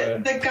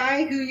the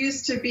guy who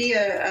used to be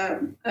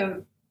a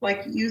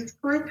like youth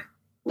group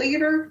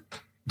leader.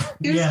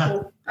 He was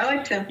cool. I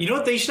liked him. You know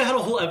what? They should have had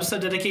a whole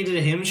episode dedicated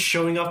to him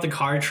showing off the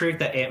card trick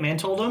that Ant-Man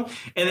told him,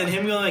 and then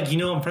him going like,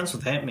 I'm friends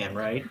with Ant-Man,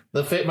 right?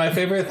 My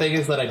favorite thing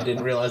is that I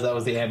didn't realize that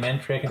was the Ant-Man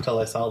trick until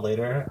I saw it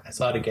later. I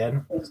saw it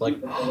again. It's like,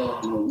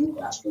 oh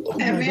my gosh,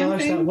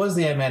 that was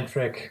the Ant-Man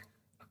trick.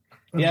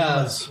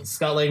 Yeah,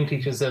 Scott Lang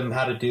teaches him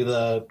how to do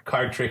the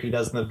card trick he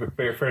does in the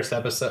very first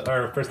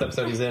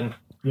episode he's in.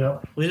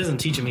 Yep. Well, he doesn't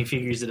teach him; he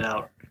figures it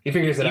out. He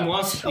figures it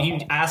out.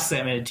 He asks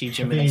Ant-Man to teach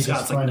him, He and just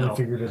Scott's like, no.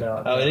 figured it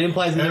out. Oh, it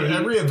implies that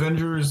every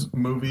Avengers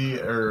movie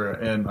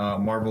and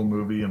Marvel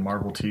movie and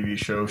Marvel TV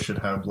show should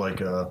have like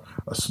a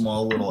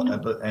small little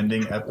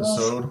ending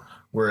episode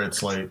where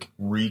it's like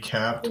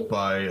recapped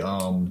by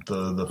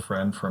the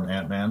friend from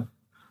Ant-Man.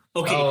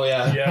 Okay. Oh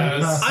yeah.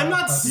 Yes. I'm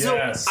not so.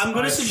 Yes. I'm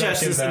going I to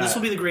suggest this, and this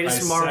will be the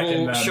greatest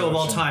Marvel show of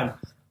all time.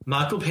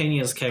 Michael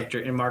Pena's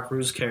character and Mark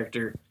Rue's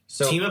character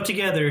team up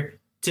together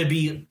to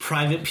be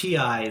private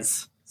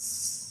PIs.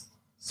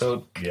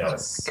 So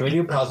yes. Can we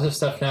do positive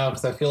stuff now?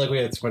 Because I feel like we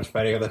had so much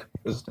fighting on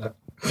the stuff.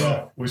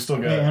 Well, we still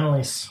got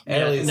Annalise.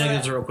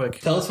 Negatives real quick.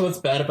 Tell us what's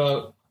bad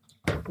about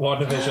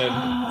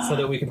WandaVision so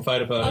that we can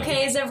fight about it.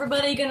 Okay, is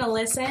everybody gonna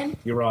listen?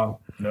 You're wrong.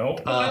 Nope.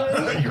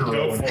 You're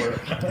Go for it.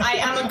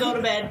 I'm gonna go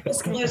to bed.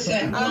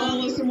 Listen,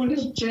 listen when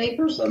it's Jake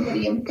or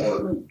somebody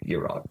important.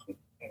 You're wrong.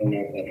 I don't know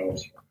if that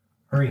helps.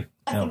 Hurry.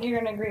 I think you're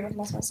gonna agree with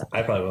most of my stuff.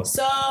 I probably will.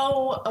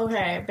 So,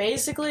 okay,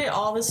 basically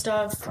all the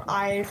stuff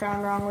I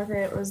found wrong with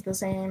it was the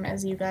same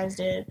as you guys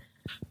did.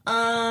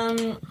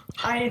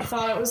 I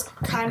thought it was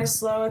kind of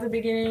slow at the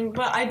beginning,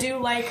 but I do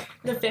like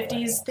the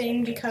 50s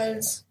thing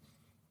because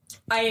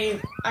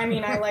I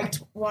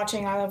liked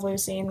watching I Love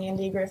Lucy and the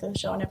Andy Griffith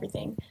Show and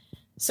everything.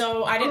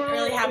 So I didn't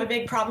really have a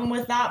big problem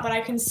with that, but I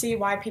can see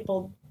why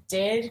people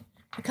did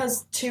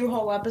because 2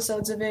 whole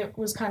episodes of it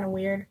was kind of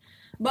weird.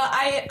 But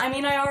I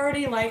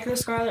already like the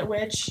Scarlet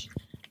Witch.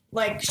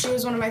 Like, she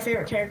was one of my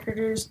favorite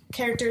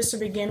characters to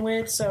begin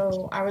with,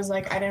 so I was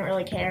like, I didn't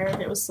really care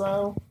if it was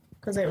slow,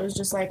 because it was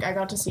just like, I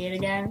got to see it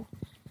again.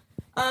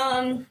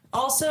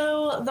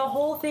 Also, the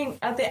whole thing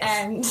at the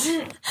end,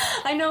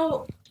 I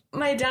know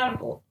my dad,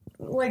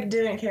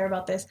 didn't care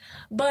about this,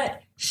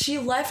 but she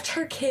left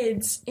her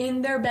kids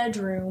in their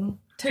bedroom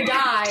to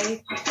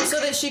die so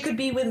that she could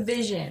be with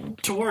Vision.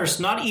 To worse,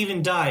 not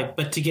even die,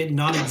 but to get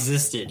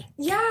non-existed.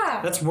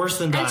 Yeah. That's worse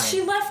than dying. And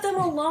she left them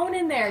alone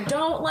in there.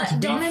 Don't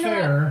interrupt.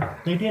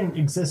 Fair, they didn't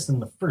exist in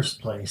the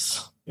first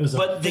place. It was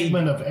a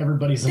figment of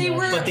everybody's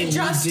imagination. But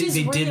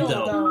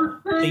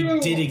they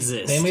did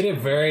exist. They made it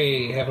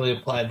very heavily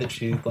implied that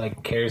she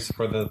cares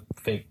for the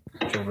fake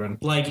children.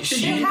 They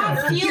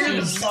have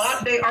feelings.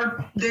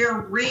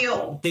 They're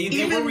real.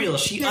 They were real.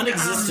 She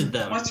unexisted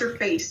them. What's her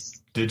face?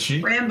 Did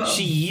she? Rambo.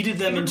 She yeeted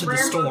them into the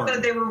storm.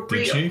 Said they were real.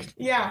 Did she?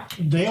 Yeah.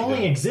 They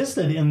only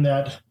existed in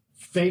that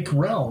fake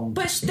realm.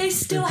 But they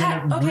still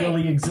didn't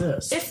really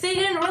exist. If they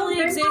didn't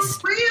really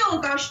exist, they were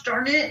real. Gosh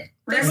darn it!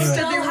 They Rambo still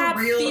said they were have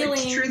real.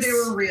 feelings. It's true, they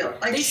were real.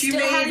 Like they she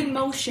still had made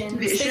emotions.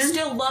 Vision, They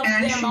still loved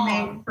and their she mom.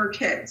 made her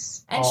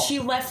kids. And she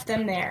left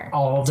them there.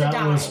 All of to that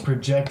die. was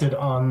projected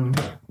on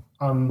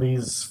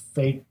these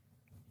fake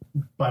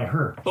by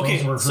her. Okay,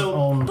 Those were her so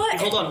own.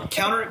 hold on.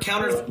 Counter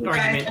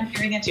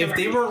argument. If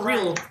they were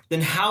real,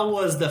 then how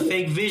was the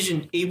fake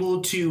Vision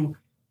able to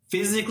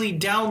physically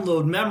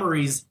download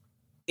memories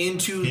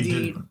into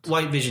the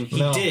White Vision? He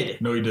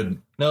did. No, he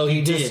didn't.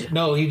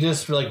 No, he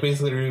just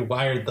basically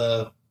rewired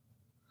the.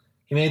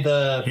 He made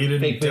the. He didn't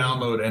fake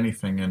download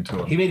anything into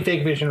it. He made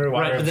fake Vision rewire.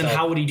 Right, but then himself.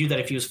 how would he do that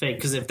if he was fake?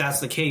 Because if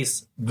that's the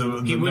case,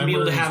 The he wouldn't be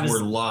able to have memories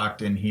his. were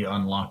locked, and he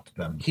unlocked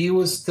them. He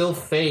was still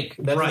fake.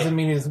 That doesn't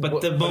mean he's.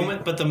 But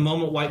the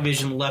moment White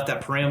Vision left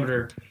that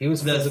parameter, he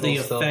was the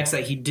still. effects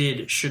that he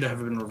did should have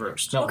been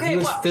reversed. No, he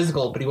was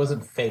physical, but he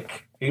wasn't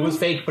fake. He was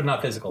fake, but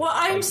not physical. What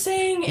I'm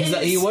saying is...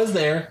 He was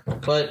there,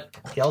 but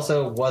he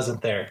also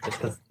wasn't there just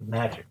because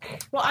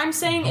magic. What I'm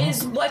saying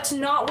is let's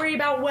not worry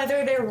about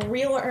whether they're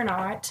real or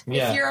not.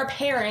 Yeah. If you're a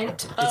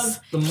parent of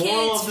the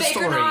moral kids, of the fake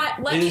story. or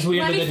not, let me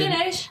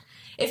finish.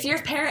 if you're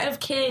a parent of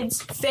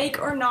kids, fake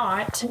or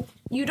not,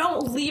 you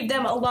don't leave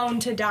them alone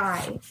to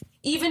die.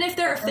 Even if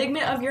they're a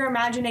figment of your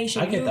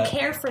imagination, you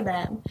care for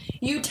them.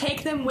 You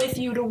take them with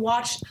you to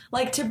watch,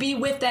 like, to be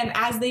with them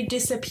as they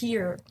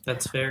disappear.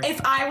 That's fair. If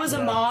I was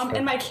a mom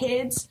and my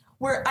kids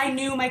I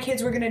knew my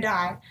kids were going to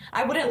die,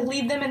 I wouldn't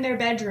leave them in their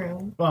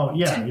bedroom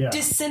to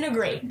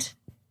disintegrate.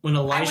 When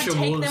Elisha I would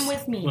take them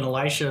with me. When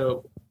Elisha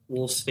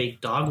Wolf's fake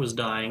dog was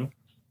dying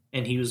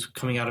and he was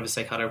coming out of a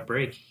psychotic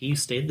break, he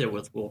stayed there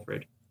with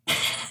Wilfred.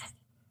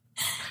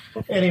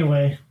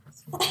 Anyway,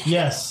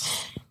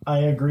 yes, I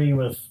agree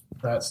with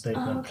that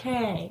statement.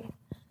 Okay.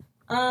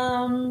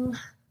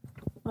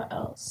 What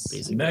else?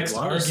 Basically, Next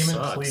argument,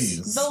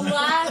 please. The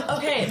last.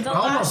 Okay. The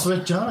I almost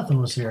wish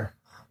Jonathan was here.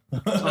 Oh,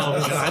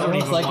 God, I don't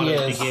even like want he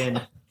to is.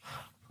 begin.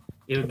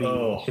 It would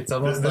be. It's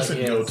almost this like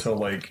would go till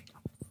like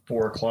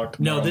 4 o'clock.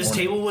 No, this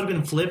morning. table would have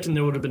been flipped and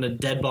there would have been a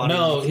dead body.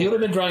 No, he would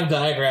have been drawing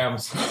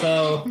diagrams.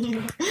 So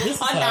this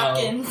is on how-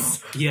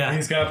 napkins. Yeah.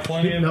 He's got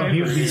plenty of No,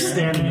 he would be papers.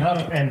 standing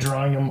up and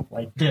drawing them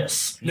like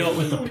this. No,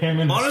 with the pen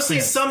and honestly,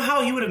 the stick.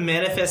 somehow he would have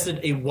manifested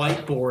a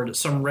whiteboard,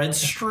 some red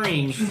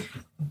string,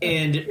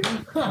 and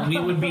we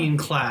would be in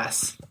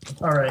class.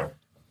 All right.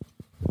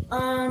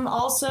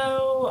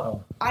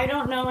 Also, I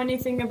don't know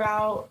anything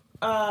about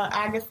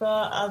Agatha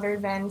other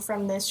than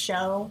from this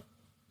show,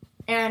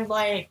 and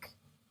like,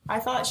 I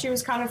thought she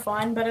was kind of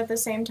fun, but at the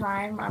same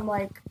time, I'm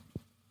like,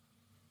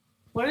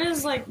 what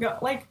is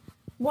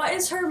what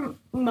is her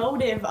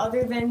motive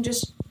other than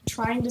just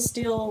trying to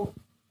steal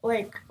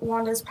like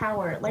Wanda's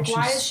power? Like, Well,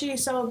 why she's- is she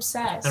so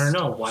obsessed? I don't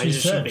know. Why is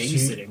she said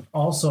babysitting?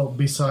 also,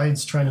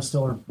 besides trying to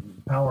steal her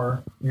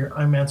power,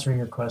 I'm answering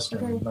your question.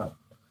 Okay. Not,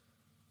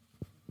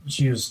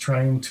 she was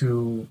trying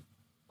to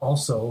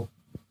also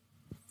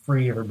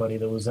free everybody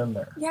that was in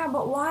there. Yeah,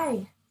 but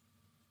why?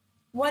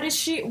 What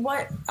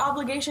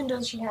obligation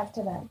does she have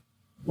to them?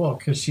 Well,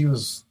 because she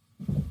was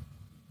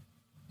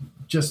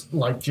just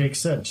like Jake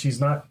said, she's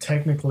not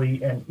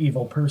technically an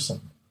evil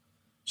person.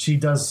 She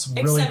does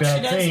really Except bad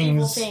she does things,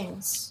 evil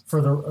things.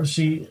 for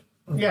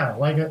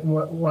like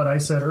what I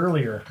said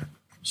earlier.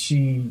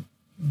 She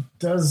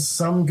does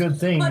some good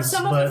things, But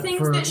some of the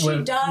things that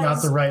she does-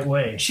 not the right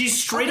way. She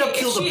straight Okay, up if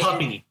killed she a is-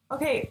 puppy.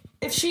 Okay,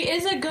 if she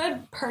is a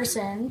good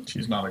person,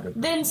 She's not a good.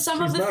 then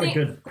some of She's the not a things.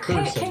 good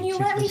person. Can you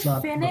She's let me just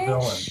not the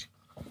villain. finish?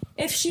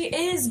 If she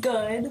is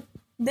good,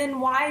 then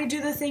why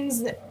do the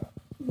things that?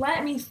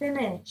 Let me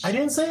finish. I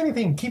didn't say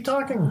anything. Keep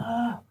talking.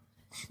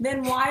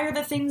 Then why are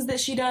the things that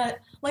she does,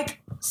 like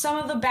some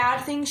of the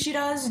bad things she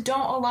does,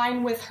 don't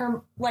align with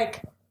her,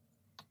 like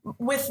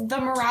with the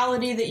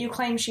morality that you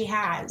claim she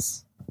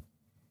has?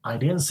 I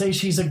didn't say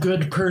she's a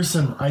good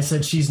person. I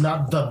said she's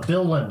not the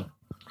villain.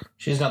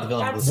 She's not the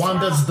villain of That's this.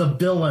 Wanda's the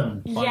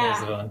villain. Wanda's the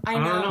Yeah, villain. I I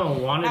know. don't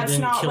know. Wanda That's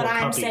didn't not kill what a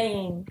I'm puppy.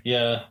 saying.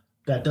 Yeah.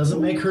 That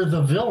doesn't make her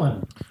the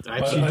villain.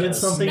 She did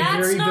something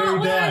That's very, not very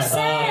what I bad.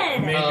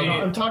 said. Maybe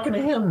I'm talking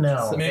to him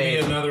now. maybe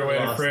Okay, another way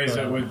to lost, phrase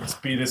it would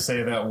be to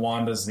say that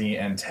Wanda's the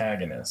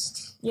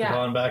antagonist. Yeah,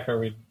 Going back, are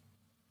we?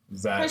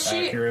 Is that 'Cause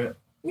she- accurate?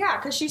 yeah,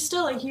 because she's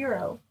still a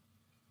hero.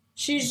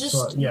 She's just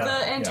So, yeah,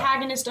 the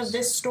antagonist of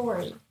this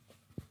story.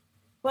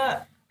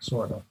 But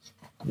Sort of.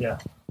 Yeah.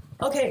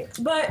 okay,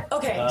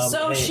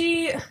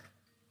 Hey.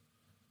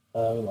 We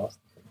lost.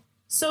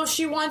 So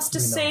she wants to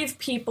We know. save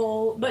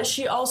people, but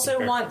she also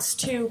Okay. wants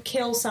to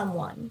kill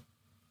someone.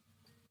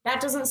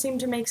 That doesn't seem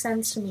to make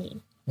sense to me.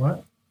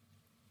 What?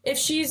 If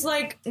she's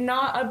like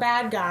not a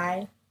bad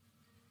guy,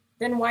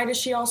 then why does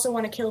she also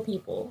want to kill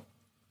people?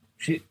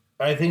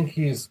 I think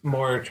he's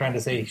more trying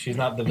to say she's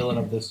not the villain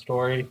of this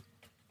story,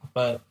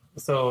 but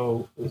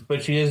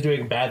she is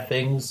doing bad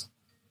things.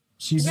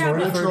 She's Yeah, a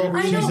but- neutral. I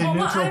know, She's a but what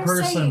neutral I'm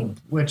person, saying-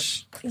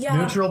 which Yeah.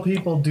 neutral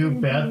people do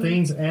bad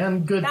things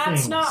and good That's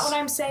things. not what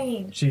I'm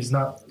saying. She's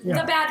not.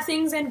 Yeah. The bad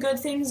things and good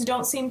things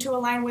don't seem to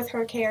align with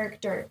her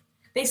character.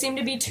 They seem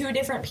to be two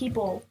different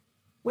people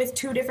with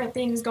two different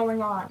things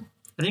going on.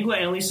 I think what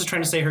Annalise is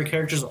trying to say, her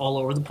character's all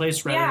over the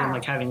place rather Yeah. than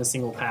like having a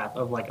single path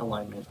of like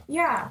alignment.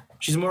 Yeah.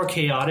 She's more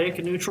chaotic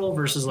and neutral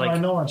versus I like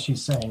know what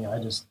she's saying. I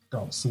just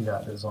don't see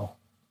that as all.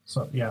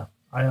 So yeah,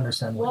 I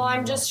understand. What Well, you I'm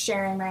mean. just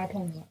sharing my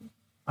opinion.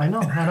 I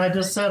know, and I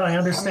just said I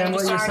understand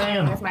what you're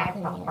saying. With my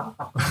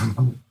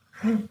opinion.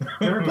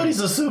 Everybody's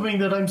assuming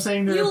that I'm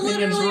saying their You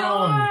opinion's literally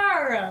wrong.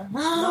 are.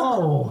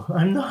 No,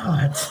 I'm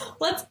not.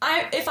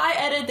 If I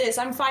edit this,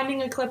 I'm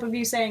finding a clip of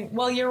you saying,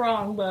 "Well, you're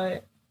wrong,"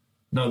 but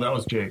No, that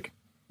was Jake.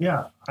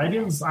 Yeah, I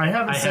didn't. I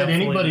haven't I said have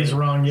fully anybody's did.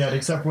 wrong yet,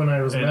 except when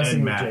I was And messing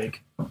with Matt.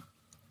 Jake.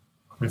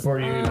 Before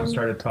you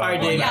started talking. All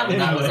right, Dave. yeah, but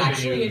that was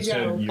actually a You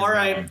said joke. you- all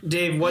right,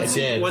 Dave, I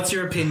did. what's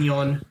your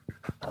opinion?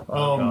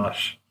 Oh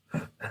gosh,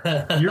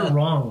 You're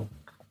wrong.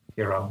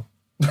 you're wrong.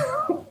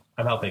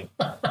 I'm helping.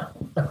 I'm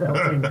Go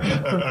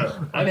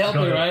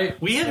helping, ahead.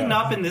 right? We have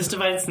not been this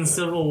divided since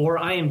Civil War.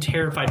 I am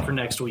terrified for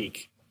next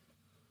week.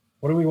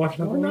 What are we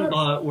watching?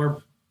 We're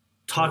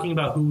talking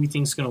about who we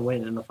think's going to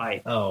win in the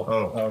fight. Oh,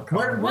 Oh, come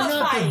We're on. What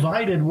not fight?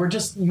 divided. We're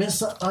just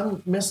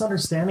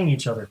misunderstanding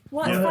each other.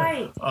 what Yeah.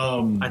 fight?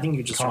 I think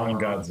you're just Kong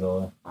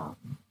wrong.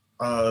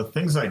 Godzilla.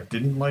 Things I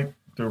didn't like.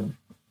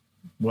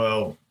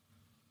 Well,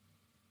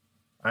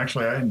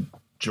 Actually, I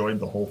enjoyed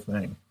the whole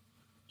thing.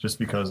 Just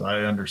because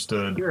I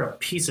understood. You're a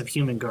piece of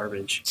human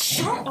garbage.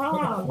 Shut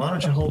up. Why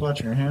don't you hold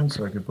out your hand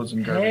so I could put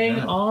some garbage Hang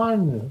in?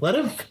 on. Let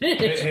him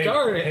finish.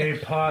 Darn it. Hey,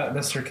 Pot,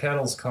 Mr.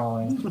 Kettle's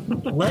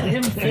calling. Let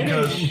him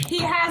finish. He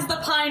has the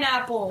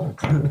pineapple.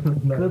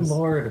 Good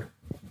lord.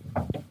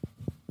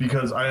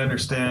 Because I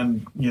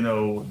understand,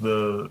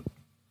 where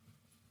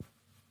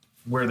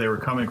they were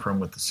coming from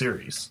with the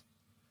series.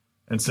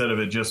 Instead of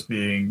it just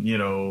being,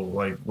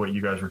 like what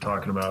you guys were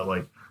talking about,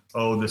 like,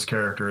 oh, this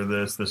character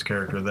this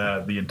character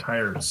that. The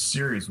entire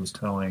series was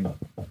telling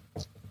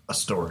a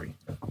story.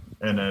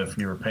 And if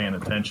you were paying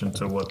attention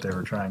to what they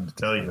were trying to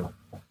tell you,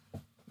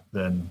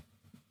 then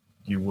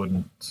you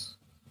wouldn't,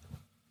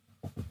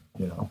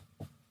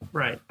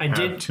 Right.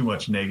 have too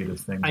much negative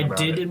things about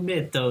it.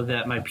 Admit, though,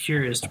 that my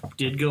purist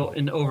did go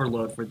in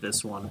overload for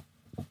this one.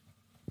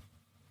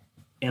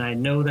 And I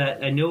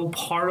know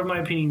part of my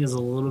opinion is a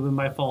little bit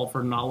my fault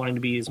for not wanting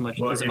to be as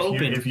much as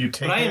open.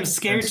 But I am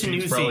scared to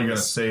new things. Probably going to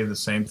things. say the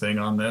same thing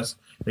on this.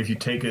 If you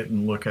take it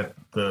and look at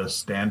the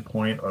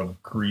standpoint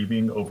of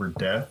grieving over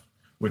death,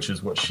 which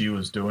is what she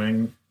was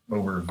doing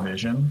over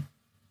Vision,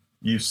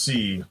 you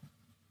see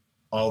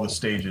all the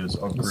stages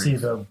of You grief. see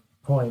the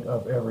point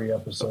of every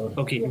episode.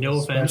 Okay, no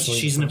offense.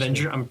 Especially She's an the first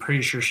Avenger. I'm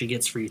pretty sure she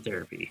gets free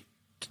therapy.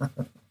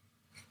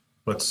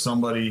 But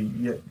somebody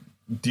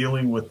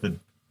dealing with the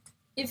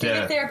You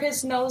think a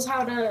therapist knows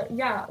how to,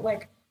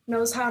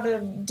 knows how to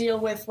deal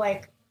with,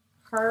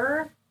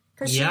 her?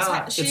 Cause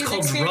It's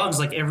called drugs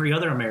like every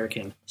other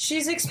American.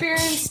 She's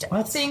experienced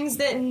things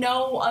that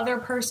no other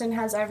person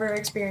has ever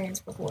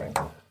experienced before.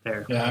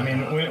 There. Yeah, I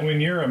mean,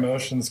 when your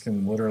emotions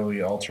can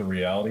literally alter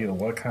reality,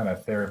 what kind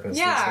of therapist?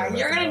 Yeah,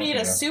 you're gonna need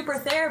a super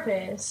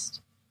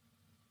therapist.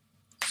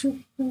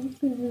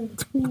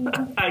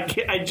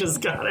 I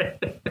just got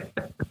it.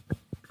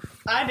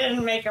 I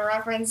didn't make a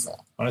reference I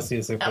want to see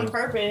a super. on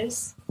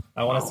purpose.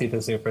 I want to see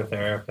the super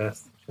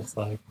therapist. Just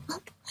like,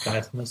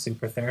 guys, I'm a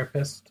super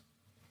therapist.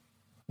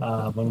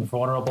 When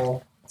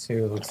vulnerable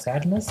to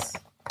sadness.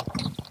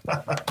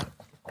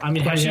 I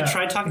mean, has she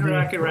tried talking to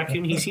Rocket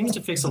Raccoon? He seems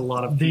to fix a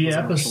lot of The people's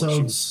emotional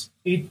issues.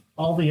 episodes,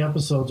 all the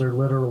episodes are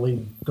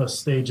literally the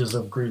stages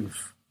of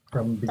grief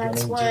from beginning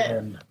That's to what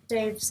end.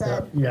 Dave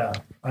said. Yeah,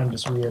 I'm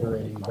just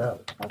reiterating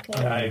that.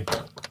 Okay.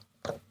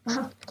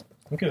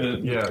 Look at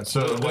it. Yeah,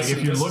 so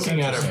if you're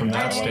looking at it from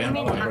that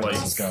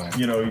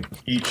standpoint,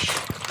 each,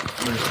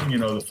 there's,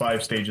 the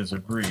 5 stages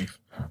of grief.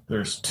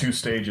 There's 2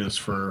 stages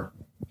for,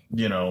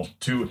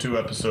 two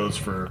episodes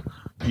for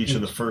each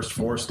of the first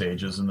 4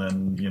 stages, and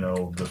then,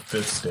 the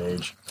 5th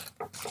stage,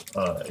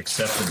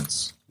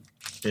 acceptance,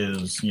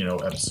 is,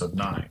 episode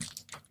 9.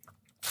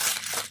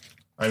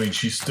 I mean,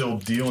 she's still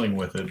dealing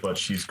with it, but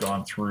she's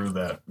gone through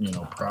that,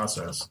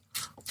 process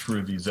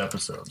through these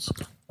episodes.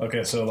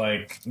 Okay, so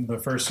the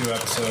first 2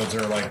 episodes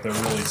are the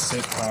really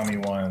sitcom-y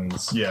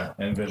ones. Yeah.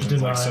 And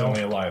Vision's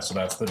suddenly alive, so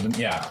that's the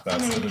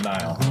the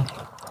denial.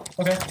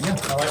 Okay, yeah,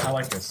 I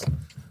like this.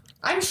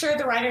 I'm sure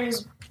the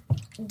writers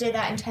did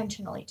that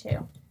intentionally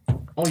too.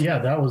 Oh yeah,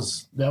 that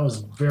was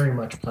very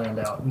much planned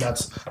out, and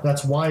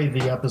that's why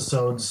the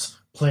episodes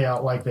play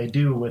out like they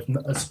do, with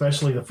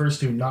especially the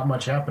first 2, not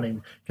much happening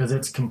because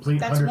it's complete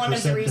That's 100% one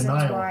of the reasons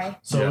denial. why.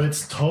 So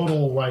it's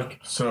total what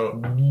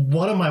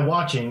am I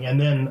watching? And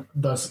then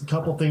the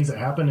couple things that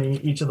happen in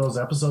each of those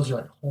episodes, you're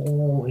like,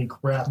 holy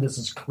crap, this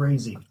is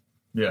crazy.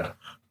 Yeah.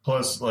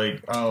 Plus,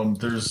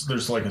 there's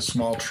a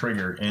small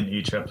trigger in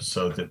each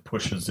episode that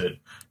pushes it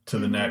to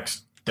the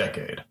next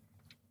decade.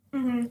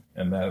 Mm-hmm.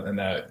 And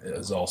that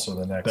is also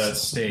the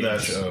next stage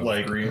of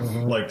grief.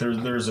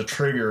 There's a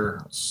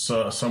trigger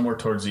somewhere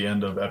towards the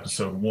end of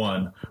episode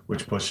 1,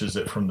 which pushes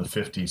it from the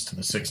 50s to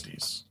the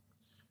 60s,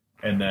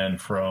 and then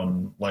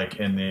from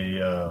in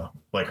the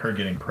her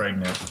getting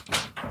pregnant,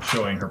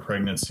 showing her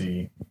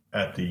pregnancy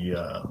at the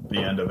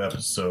end of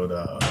episode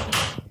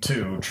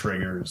 2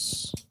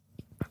 triggers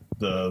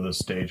the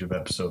stage of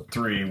episode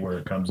 3 where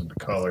it comes into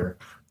color,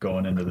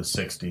 going into the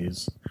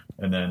 60s,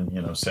 and then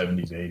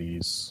 70s,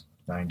 80s.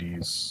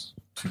 90s,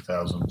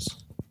 2000s.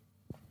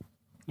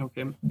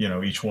 Okay.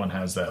 Each one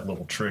has that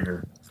little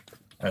trigger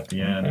at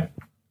the end. Okay.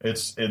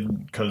 It's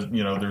because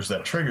there's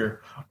that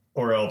trigger,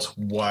 or else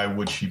why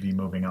would she be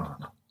moving on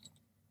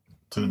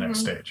to the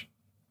next stage?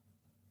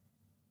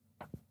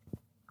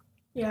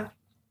 Yeah.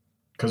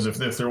 Because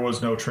if there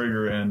was no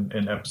trigger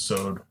in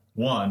episode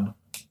 1,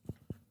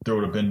 there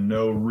would have been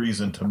no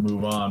reason to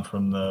move on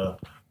from the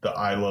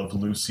I Love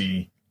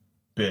Lucy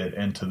bit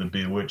into the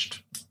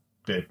Bewitched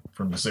bit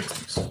from the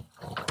 60s.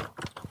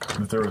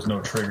 If there was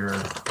no trigger,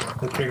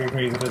 the trigger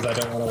me because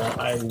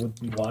I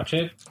wouldn't watch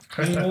it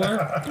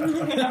anymore.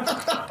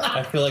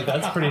 I feel like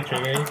that's pretty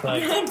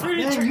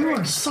triggering. You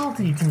are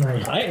salty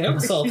tonight. I am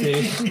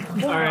salty.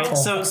 All right,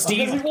 so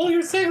Steve,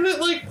 you're saying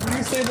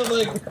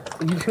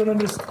that you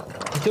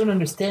don't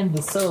understand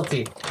the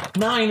subtlety.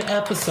 9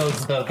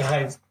 episodes though,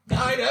 guys.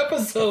 9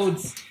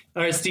 episodes.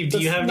 All right, Steve, do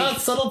you have not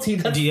subtlety?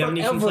 That's do you have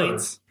any forever.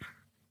 complaints?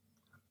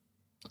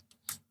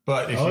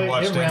 But if you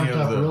watched it any ramped of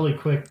up the really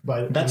quick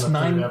that's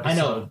 9. I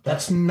know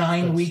that's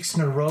 9 weeks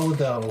in a row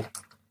though.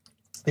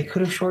 They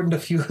could have shortened a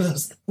few of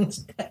those things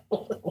down a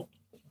little.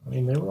 I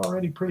mean, they were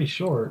already pretty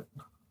short.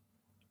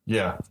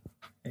 Yeah.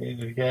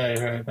 Yeah,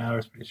 an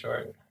hour's pretty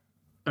short.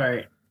 All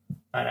right.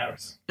 9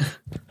 hours.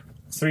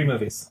 It's 3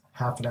 movies.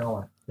 Half an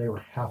hour. They were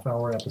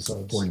half-hour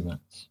episodes. 40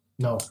 minutes.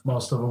 No,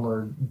 most of them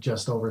were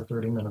just over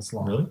 30 minutes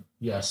long. Really?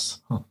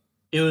 Yes.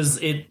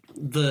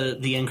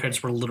 The end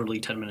credits were literally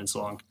 10 minutes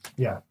long.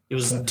 Yeah. It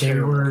was They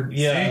terrible. were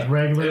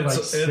regular.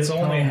 It's sitcom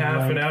only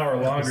half an length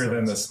hour longer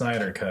than the episodes.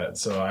 Snyder Cut,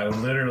 so I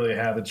literally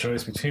had the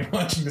choice between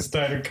watching the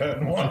Snyder Cut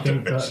and I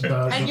think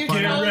WandaVision. And you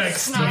final, chose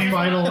Rex, the Snyder.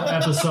 final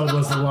episode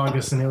was the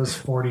longest, and it was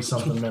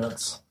 40-something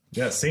minutes.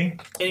 Yeah, see?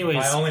 Anyways,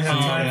 I only have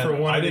time for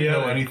one I or the didn't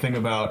know other. anything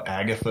about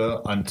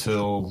Agatha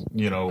until,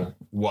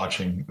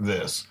 watching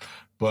this.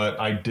 But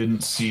I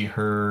didn't see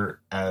her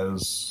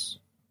as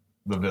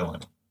the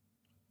villain.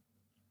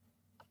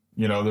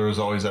 There was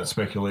always that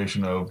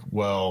speculation of,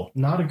 well,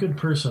 Not a good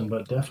person,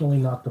 but definitely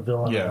not the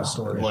villain of yeah, the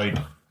story. like,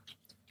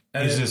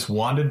 And is it- this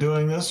Wanda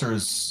doing this, or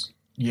is,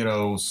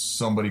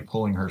 somebody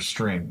pulling her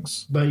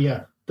strings? But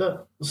yeah,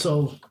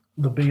 so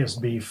the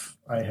biggest beef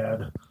I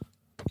had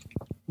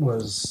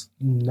was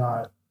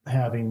not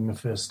having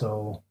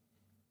Mephisto,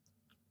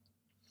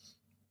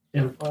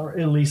 or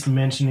at least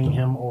mentioning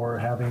him, or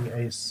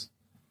having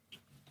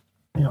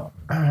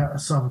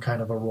some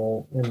kind of a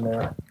role in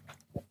there,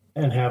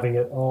 and having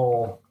it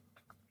all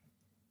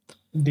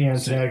the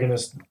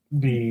antagonist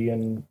be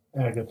in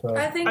Agatha.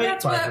 I think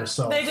that's by what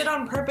herself. they did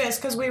on purpose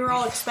because we were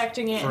all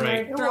expecting it and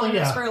Right. they're throwing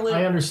us for a loop.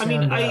 I I understand.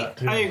 mean, that,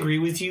 too. I agree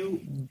with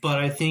you, but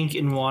I think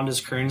in Wanda's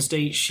current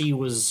state, she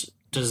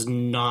does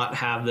not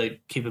have the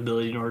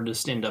capability in order to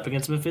stand up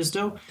against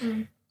Mephisto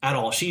at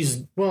all.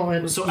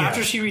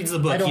 After she reads the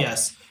book,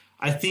 yes.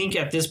 I think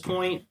at this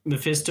point,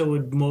 Mephisto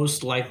would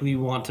most likely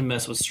want to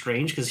mess with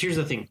Strange, because here's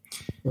the thing.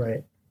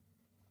 Right.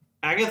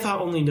 Agatha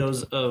only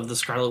knows of the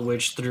Scarlet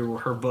Witch through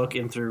her book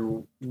and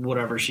through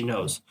whatever she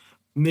knows.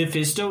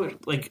 Mephisto,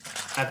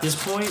 at this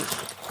point,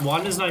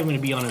 Wanda's not even going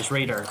to be on his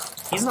radar.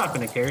 He's not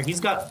going to care. He's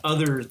got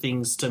other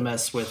things to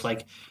mess with,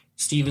 like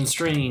Stephen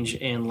Strange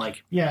and,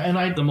 the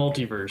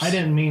multiverse. I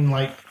didn't mean,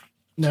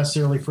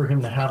 necessarily for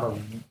him to have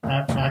an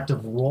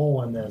active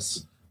role in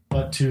this,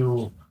 but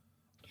to...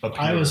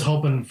 I was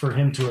hoping for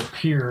him to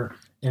appear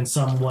in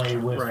some way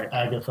with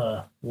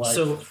Agatha,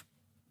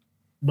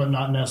 but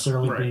not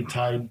necessarily be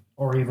tied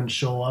or even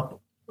show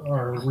up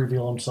or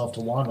reveal himself to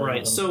Wanda.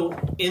 Right. So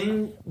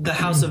in the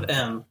House of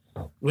M,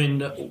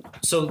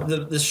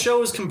 the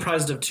show is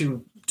comprised of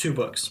two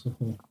books,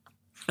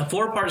 a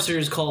 4-part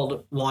series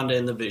called Wanda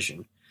and the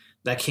Vision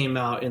that came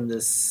out in the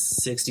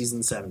 60s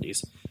and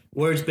 70s,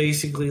 where it's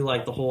basically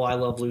like the whole I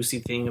Love Lucy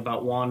thing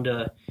about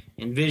Wanda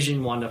and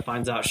Vision. Wanda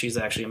finds out she's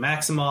actually a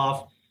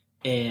Maximoff,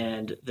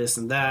 and this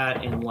and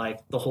that, and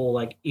the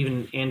whole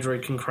even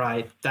Android can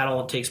cry. That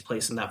all takes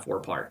place in that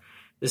 4-part.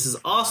 This is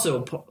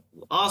also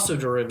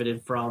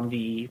derivative from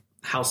the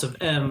House of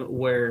M,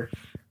 where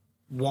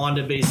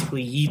Wanda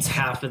basically yeets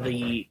half of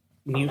the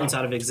mutants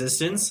out of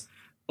existence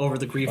over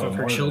the grief of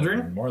her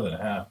children. More than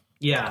half.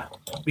 Yeah,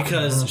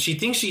 because she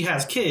thinks she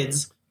has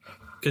kids,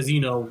 because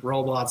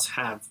robots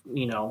have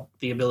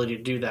the ability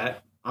to do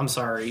that. I'm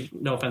sorry,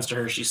 no offense to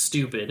her, she's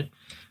stupid,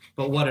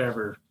 but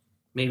whatever.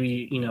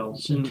 Maybe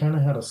she kind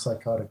of had a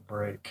psychotic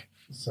break,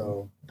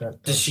 so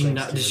that Did she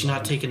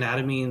not take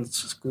anatomy in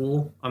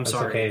school? I'm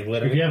sorry. Okay,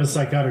 if you have a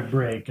psychotic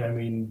break, I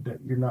mean,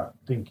 you're not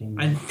thinking.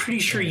 I'm pretty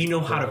sure you know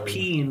how to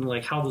pee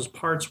and how those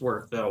parts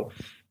work, though.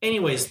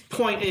 Anyways,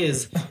 point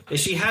is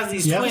she has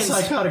these you twins. have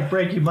a psychotic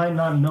break, you might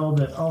not know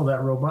that. Oh,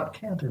 that robot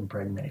can't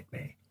impregnate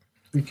me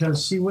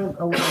because she went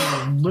a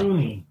little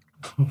loony.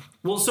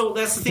 Well, so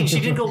that's the thing.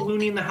 She didn't go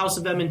loony in the House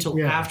of M until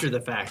after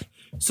the fact.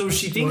 So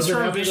she thinks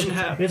her Vision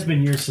It's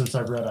been years since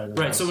I've read either.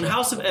 Right, so in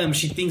House of M,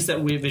 she thinks that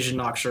Vision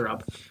knocks her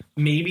up.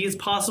 Maybe it's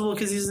possible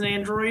because he's an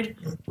android,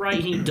 right?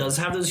 He does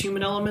have those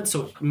human elements,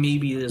 so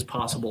maybe it is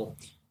possible.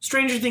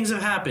 Stranger things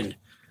have happened.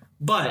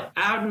 But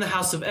out in the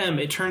House of M,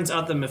 it turns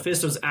out that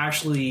Mephisto's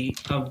actually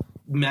a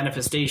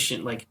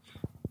manifestation.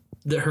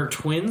 Her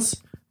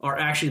twins are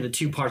actually the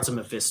 2 parts of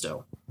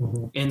Mephisto.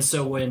 Mm-hmm. And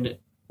so when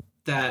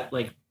that,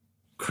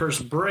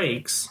 curse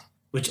breaks,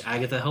 which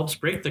Agatha helps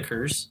break the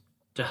curse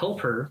to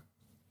help her,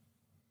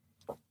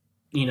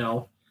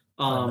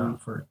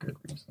 not for a good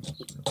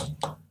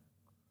reason.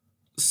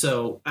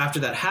 So after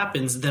that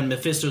happens, then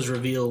Mephisto's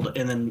revealed,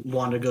 and then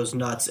Wanda goes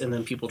nuts, and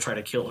then people try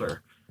to kill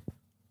her.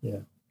 Yeah.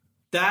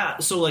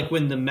 So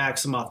when the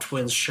Maximoff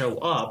twins show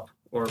up,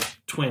 or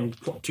Twin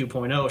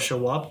 2.0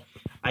 show up,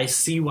 I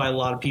see why a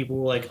lot of people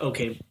were like,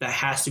 okay, that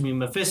has to be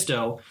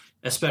Mephisto,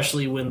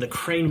 especially when the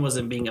Crane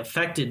wasn't being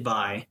affected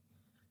by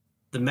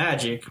the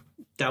magic.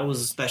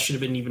 That should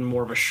have been even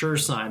more of a sure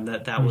sign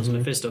that was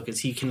Mephisto, because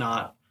he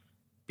cannot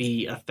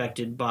be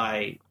affected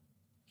by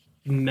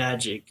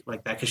magic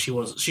like that, because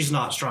she's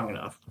not strong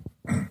enough.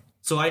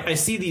 So I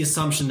see the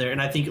assumption there,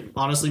 and I think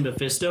honestly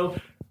Mephisto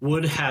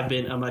would have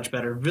been a much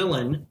better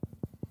villain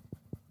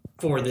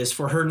for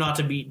her not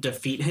to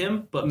defeat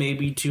him, but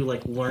maybe to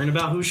learn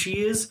about who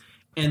she is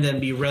and then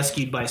be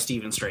rescued by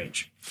Stephen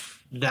Strange.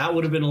 That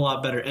would have been a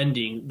lot better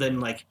ending than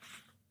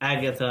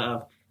Agatha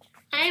of,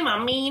 I'm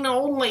a mean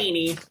old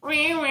lady.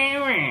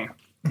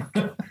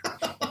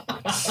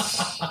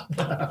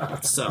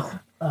 So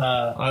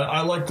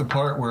I like the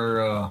part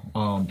where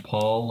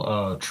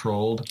Paul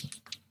trolled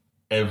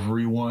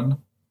everyone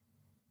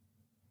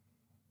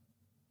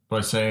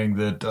by saying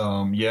that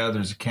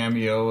there's a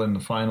cameo in the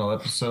final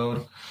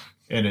episode,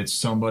 and it's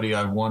somebody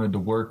I've wanted to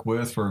work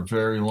with for a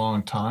very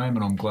long time,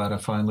 and I'm glad I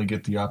finally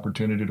get the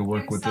opportunity to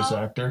work with this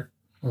actor.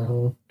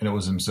 And it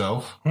was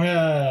himself.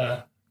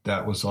 Yeah,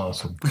 that was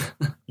awesome.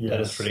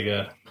 That is pretty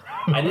good.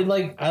 I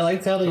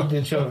liked how they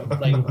did show,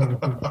 like,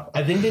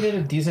 I think they did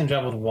a decent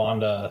job with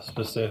Wanda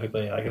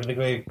specifically. Like, I think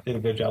they did a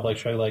good job, like,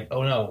 showing, like,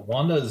 oh no,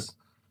 Wanda's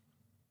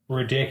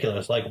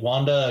ridiculous. Like,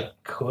 Wanda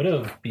could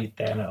have beat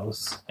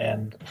Thanos,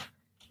 and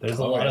there's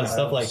a lot of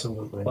stuff,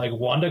 like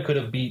Wanda could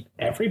have beat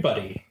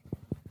everybody.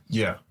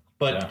 Yeah.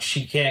 But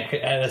she can't,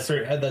 at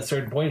that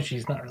certain point,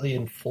 she's not really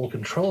in full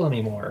control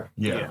anymore.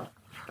 Yeah.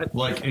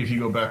 Like, if you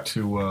go back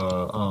to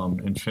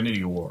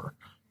Infinity War,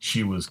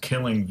 she was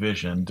killing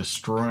Vision,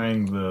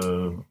 destroying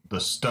the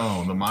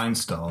stone, the Mind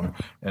Stone,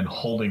 and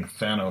holding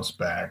Thanos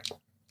back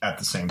at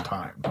the same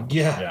time.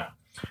 Yeah.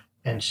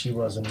 And she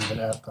wasn't even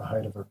at the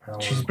height of her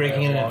power. She's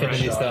breaking an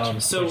Infinity Stone,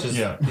 which is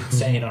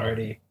insane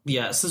already.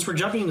 Yeah, since we're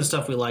jumping into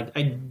stuff we liked,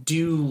 I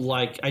do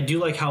like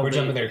how we're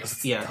jumping there.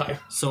 Cause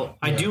so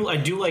I do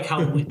like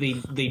how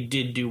they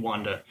did do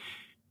Wanda,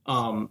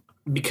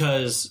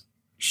 because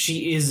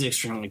she is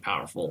extremely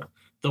powerful.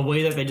 The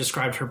way that they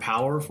described her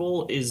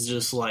powerful is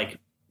just like,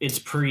 it's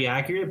pretty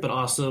accurate, but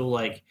also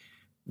like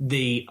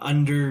they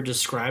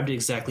under-described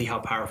exactly how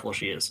powerful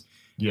she is.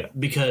 Yeah.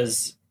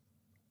 Because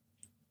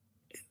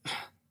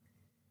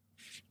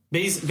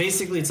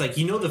basically it's like,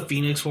 the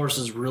Phoenix Force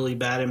is really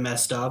bad and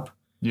messed up.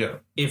 Yeah.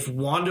 If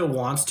Wanda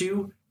wants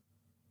to,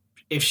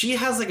 if she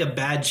has like a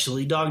bad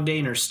chili dog day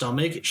in her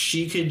stomach,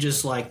 she could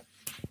just like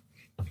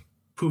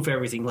poof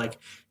everything. Like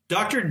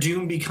Dr.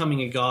 Doom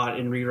becoming a god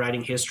and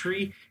rewriting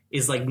history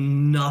is like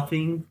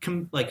nothing,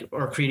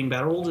 or creating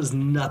battle worlds is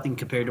nothing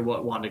compared to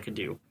what Wanda could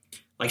do.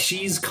 Like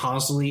she's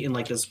constantly in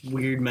like this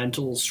weird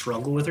mental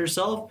struggle with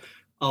herself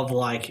of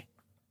like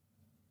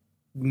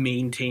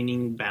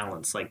maintaining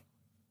balance. Like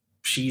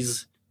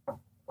she's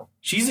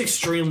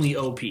extremely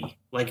OP.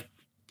 Like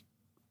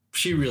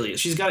she really is.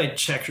 She's got to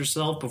check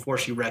herself before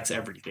she wrecks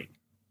everything.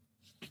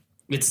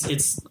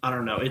 It's I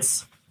don't know.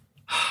 It's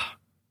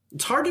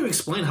hard to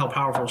explain how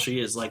powerful she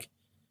is. Like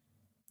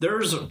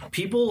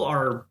people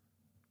are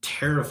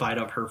terrified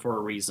of her for a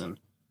reason,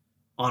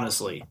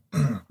 honestly.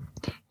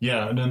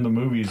 Yeah, and in the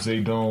movies they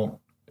don't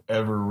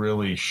ever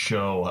really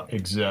show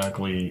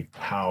exactly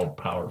how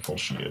powerful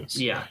she is.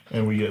 Yeah.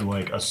 And we get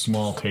like a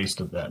small taste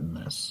of that in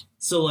this.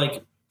 So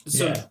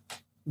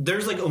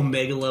there's like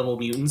Omega level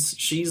mutants.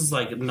 She's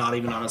like not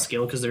even on a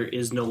scale because there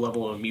is no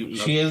level of mutant.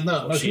 She is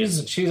not. No,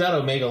 she's at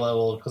Omega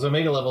level because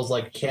Omega level's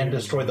like can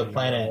destroy the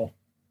planet.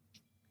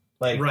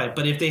 Like right,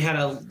 but if they had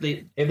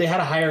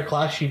a higher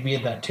class, she'd be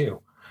in that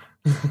too.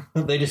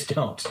 They just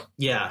don't.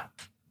 Yeah.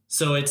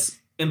 So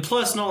and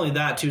plus not only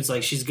that too, it's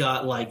like she's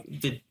got like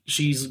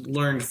she's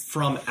learned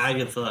from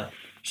Agatha,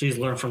 she's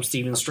learned from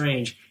Stephen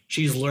Strange,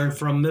 she's learned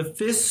from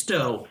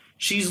Mephisto,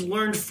 she's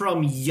learned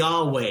from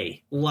Yahweh,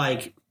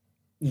 like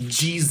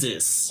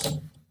Jesus.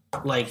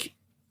 Like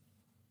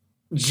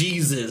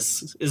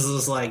Jesus is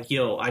just like,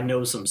 yo, I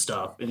know some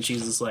stuff, and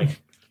she's just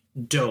like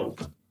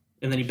dope.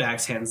 And then he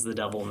backhands the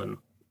devil and then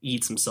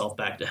eats himself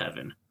back to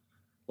heaven.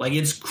 Like,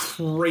 it's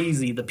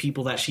crazy the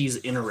people that she's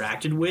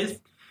interacted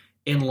with,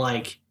 and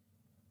like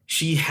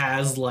she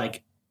has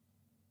like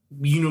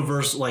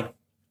universe like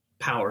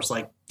powers.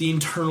 Like the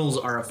Internals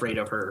are afraid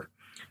of her.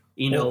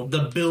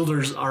 The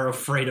Builders are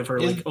afraid of her.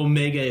 Like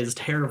Omega is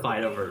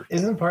terrified of her.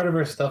 Isn't part of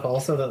her stuff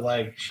also that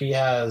like she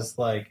has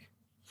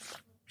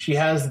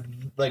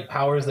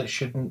powers that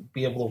shouldn't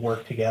be able to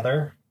work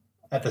together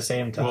at the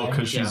same time? Well,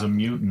 because she's a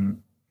mutant.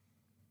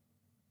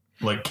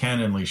 Like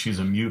canonly, she's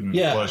a mutant.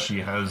 Yeah. Plus, she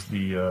has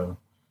the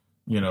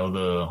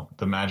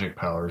magic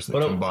powers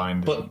that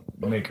combined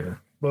make her.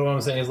 But what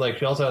I'm saying is, like,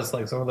 she also has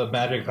like some of the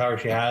magic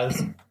powers she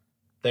has.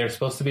 They're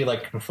supposed to be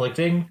like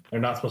conflicting. They're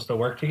not supposed to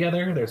work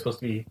together. They're supposed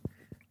to be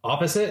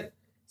opposite.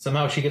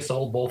 Somehow she gets to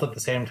hold both at the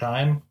same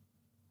time,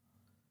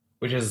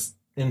 which is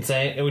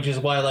insane. Which is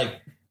why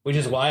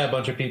a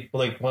bunch of people,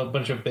 like a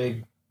bunch of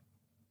big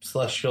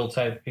celestial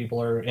type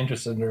people, are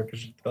interested in her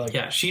because like,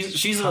 yeah,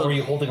 she's how are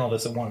you holding all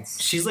this at once?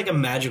 She's like a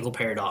magical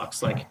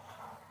paradox. Like,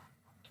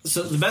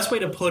 so the best way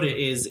to put it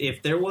is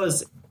if there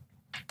was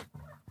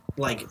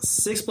like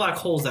 6 black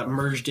holes that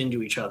merged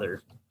into each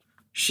other,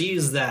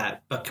 she's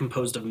that, but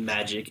composed of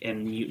magic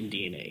and mutant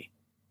DNA.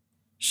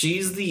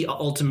 She's the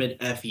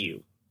ultimate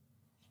FU.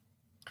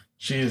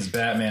 She is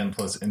Batman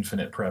plus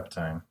infinite prep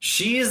time.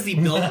 She is the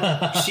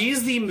belt.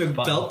 She's the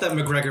belt that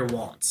McGregor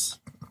wants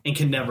and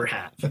can never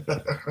have.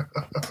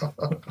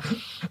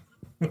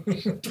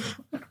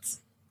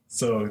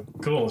 So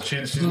cool.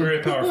 She's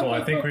very powerful.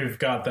 I think we've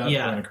got that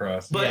point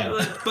across.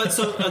 But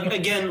so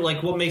again,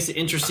 like what makes it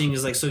interesting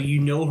is like, so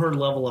her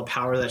level of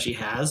power that she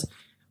has,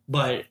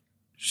 but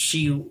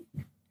she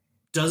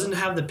doesn't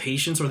have the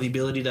patience or the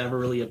ability to ever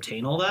really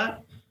obtain all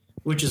that,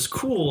 which is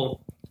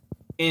cool.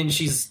 And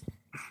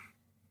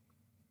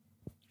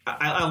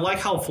I like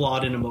how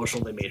flawed and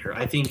emotional they made her.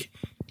 I think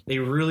they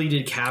really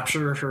did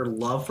capture her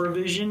love for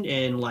Vision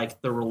and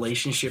like the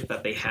relationship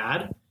that they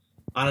had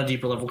on a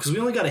deeper level. Because we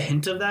only got a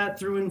hint of that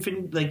through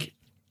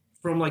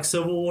from like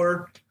Civil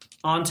War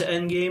on to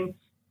Endgame,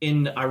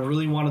 and I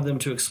really wanted them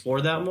to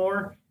explore that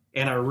more.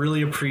 And I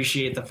really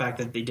appreciate the fact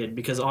that they did,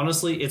 because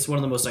honestly, it's one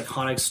of the most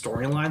iconic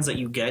storylines that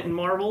you get in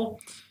Marvel.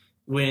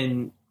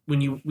 When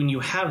you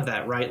have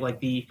that, right? Like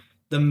the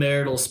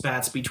marital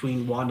spats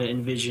between Wanda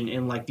and Vision,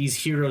 and like these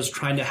heroes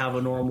trying to have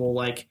a normal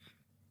like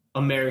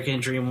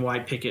American dream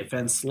white picket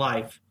fence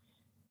life.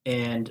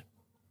 And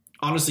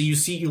honestly,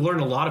 you learn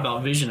a lot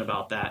about Vision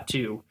about that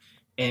too,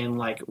 and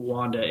like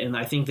Wanda. And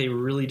I think they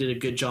really did a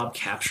good job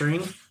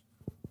capturing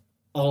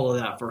all of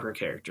that for her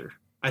character.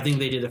 I think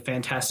they did a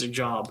fantastic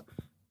job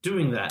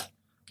doing that.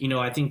 You know,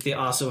 I think they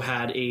also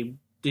they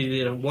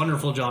did a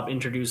wonderful job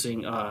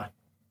introducing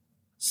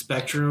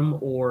Spectrum,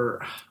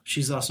 or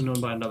she's also known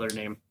by another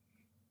name.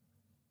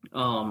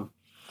 No.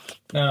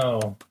 I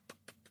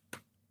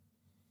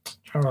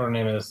don't know what her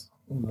name is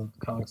in the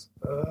comics.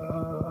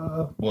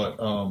 What?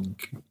 Monica?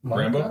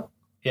 Rambo?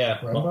 Yeah,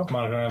 Rambo?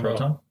 Monica Rambo.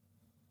 Proton?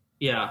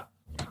 Yeah.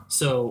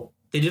 So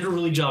they did a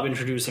really job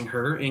introducing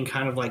her and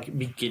kind of like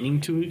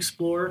beginning to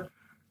explore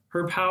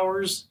her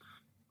powers.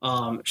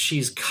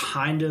 She's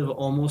kind of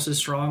almost as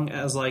strong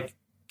as like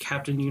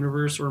Captain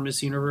Universe or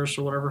Miss Universe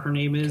or whatever her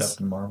name is.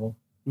 Captain Marvel?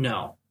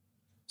 No.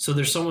 So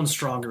there's someone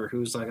stronger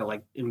who's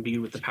like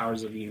imbued with the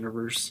powers of the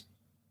universe.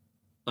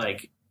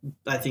 Like,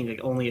 I think like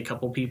only a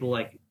couple people,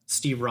 like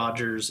Steve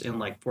Rogers and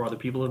like 4 other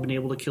people have been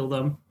able to kill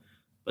them.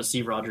 But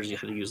Steve Rogers, you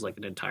had to use like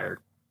an entire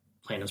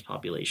planet's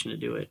population to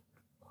do it.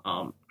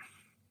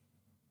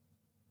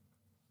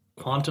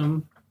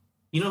 Quantum.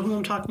 You know who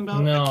I'm talking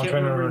about? No, I I'm can't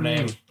trying to remember her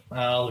name. name.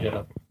 I'll look it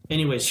up.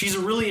 Anyways, she's a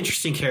really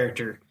interesting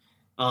character.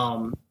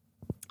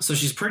 So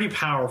she's pretty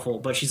powerful,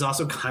 but she's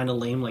also kind of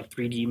lame, like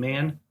 3D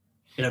Man,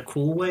 in a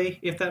cool way,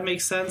 if that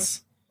makes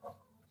sense.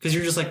 Because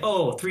you're just like,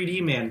 oh,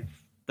 3D Man,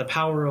 the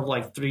power of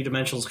like 3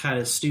 dimensional is kind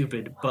of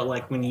stupid, but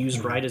like when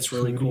used right, it's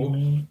really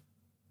cool.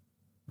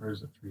 Or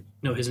is it 3D?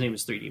 No, his name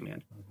is 3D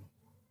Man.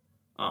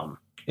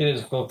 It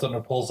is both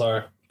under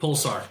Pulsar.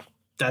 Pulsar.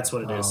 That's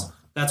what it is.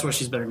 That's what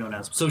she's better known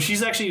as. So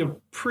she's actually a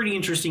pretty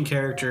interesting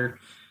character.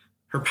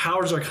 Her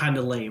powers are kind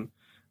of lame,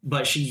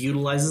 but she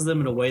utilizes them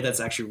in a way that's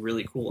actually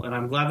really cool. And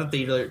I'm glad that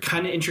they're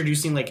kind of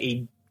introducing like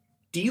a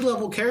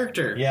D-level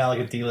character. Yeah, like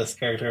a D-list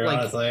character, Like-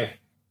 honestly.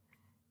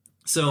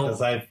 So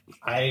Because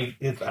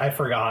I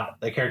forgot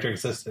the character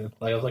existed.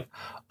 Like I was like,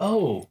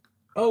 oh,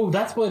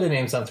 that's why the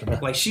name sounds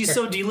familiar. like she's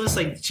so D-list,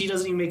 like she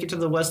doesn't even make it to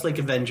the Westlake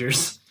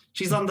Avengers.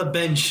 She's on the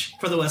bench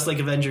for the Westlake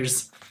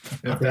Avengers.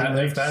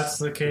 If that's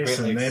the case,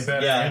 then they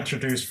better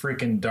introduce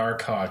freaking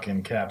Darkhawk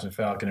and Captain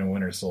Falcon and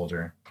Winter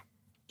Soldier.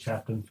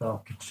 Captain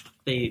Falcon.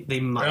 They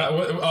might.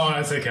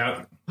 I say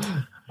Cap.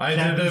 I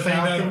did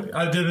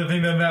the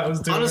thing that Matt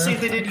was doing. Honestly,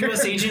 if they did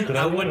U.S. Agent,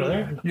 I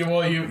wouldn't.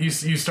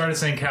 You started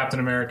saying Captain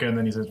America and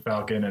then you said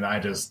Falcon, and I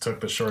just took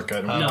the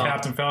shortcut. No.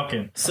 Captain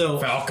Falcon. So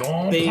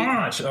Falcon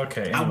Punch.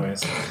 Okay.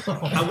 Anyways,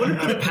 I wouldn't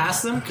put it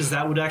past them because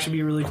that would actually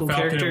be a really cool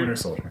Falcon and character. Winter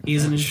Soldier.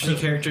 He's an interesting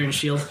character in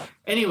Shield.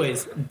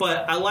 Anyways,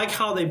 but I like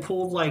how they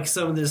pulled like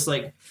some of this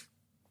like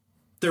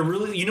they're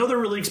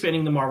really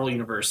expanding the Marvel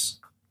universe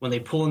when they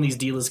pull in these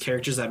D-list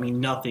characters that mean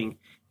nothing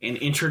and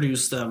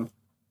introduce them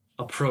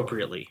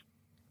appropriately.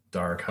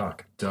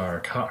 Darkhawk.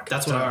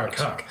 That's what I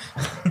Darkhawk.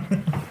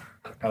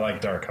 I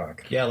like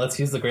Darkhawk. Yeah, let's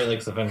use the Great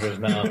Lakes Avengers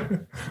now.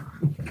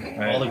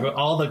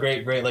 all the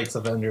Great Lakes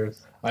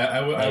Avengers.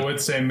 I would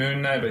say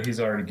Moon Knight, but he's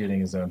already getting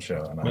his own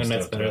show, and I'm Moon still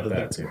Knight's okay better with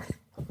than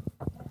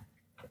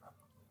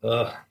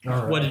that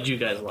too. What did you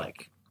guys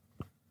like?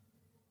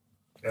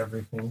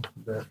 Everything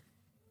that,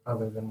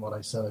 other than what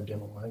I said I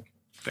didn't like.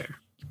 Fair.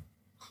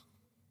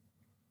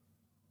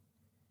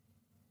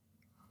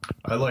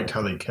 I liked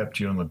how they kept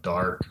you in the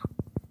dark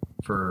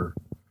for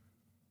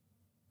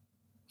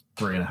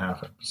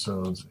 3.5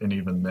 episodes, and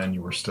even then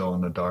you were still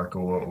in the dark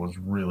of what was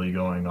really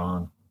going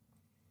on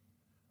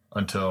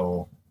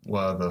until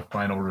the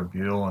final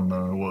reveal and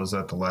what was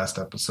that, the last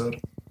episode?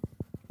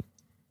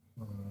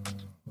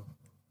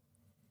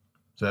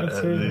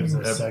 Is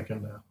that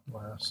second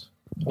last?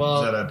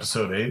 Well, is that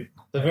episode 8?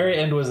 The very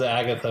end was the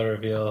Agatha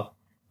reveal.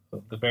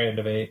 The very end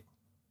of 8.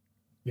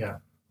 Yeah.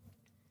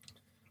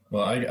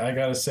 Well, I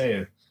gotta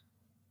say,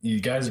 you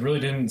guys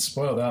really didn't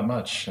spoil that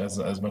much as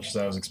much as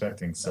I was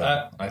expecting.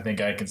 So I think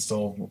I can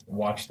still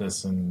watch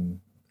this and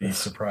be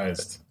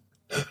surprised.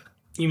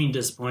 You mean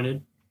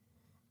disappointed?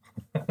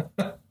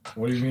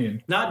 What do you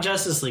mean? Not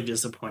Justice League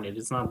disappointed.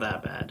 It's not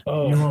that bad.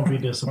 Oh, you won't be Oh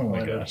my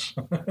disappointed. gosh.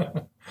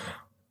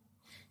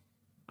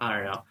 I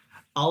don't know.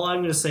 All I'm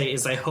going to say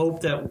is I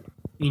hope that,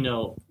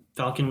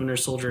 Falcon Winter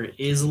Soldier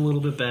is a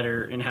little bit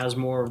better and has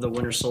more of the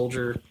Winter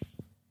Soldier,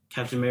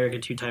 Captain America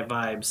 2 type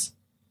vibes.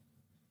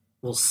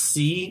 We'll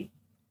see.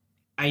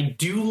 I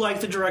do like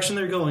the direction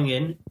they're going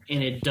in,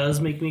 and it does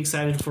make me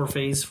excited for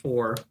Phase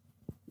 4.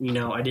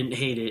 I didn't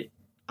hate it.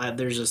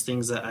 there's just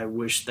things that I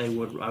wish they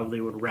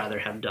would rather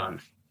have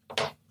done.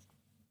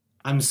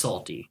 I'm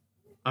salty.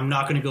 I'm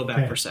not going to go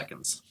back for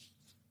seconds.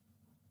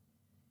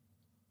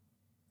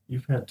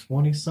 You've had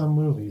 20-some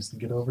movies to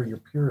get over your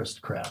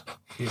purist crap.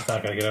 He's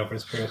not going to get over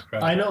his purist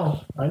crap. I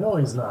know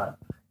he's not.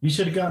 You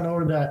should have gotten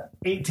over that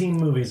 18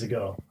 movies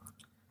ago.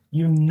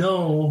 You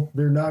know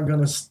they're not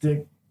going to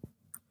stick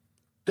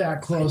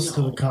that close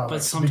to the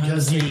comics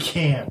because you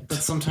can't. But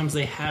sometimes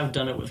they have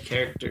done it with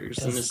characters,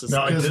 and this is.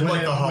 No, I did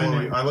like the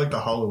Halloween. I like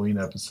the Halloween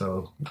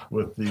episode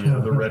with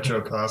the retro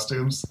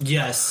costumes.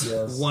 Yes,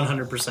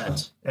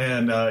 100%.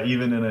 And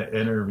even in an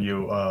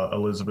interview,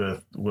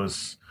 Elizabeth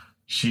was.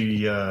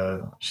 She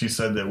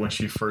said that when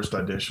she first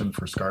auditioned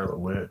for Scarlet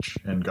Witch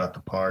and got the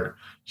part,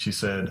 she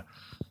said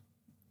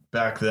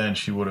back then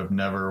she would have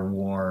never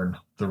worn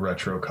the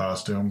retro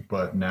costume,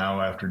 but now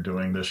after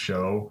doing this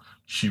show,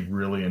 she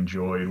really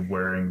enjoyed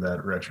wearing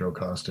that retro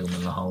costume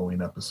in the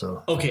Halloween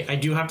episode. Okay, I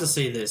do have to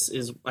say this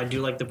is I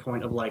do like the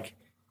point of like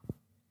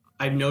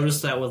I've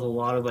noticed that with a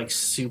lot of like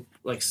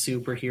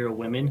superhero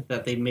women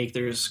that they make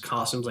their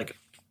costumes like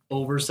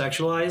over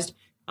sexualized.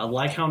 I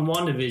like how in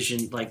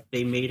WandaVision, like,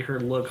 they made her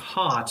look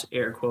hot,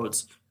 air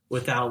quotes,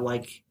 without,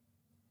 like,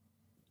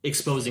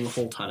 exposing a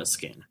whole ton of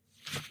skin.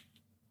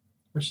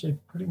 Which they've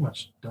pretty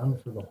much done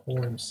for the whole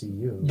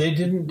MCU. They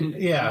didn't,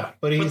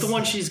 but the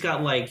one she's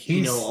got, like,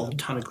 a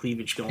ton of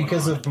cleavage going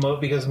on.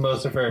 Because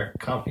most of her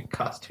comic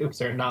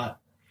costumes are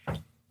not.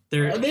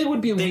 They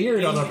would be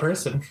weird on a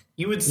person.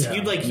 You'd see her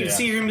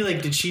and be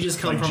like, did she just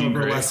come from a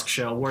burlesque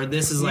show? Where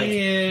this is, like,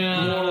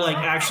 more, like,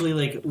 actually,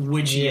 like,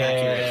 witchy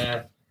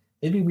accurate.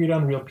 It'd be weird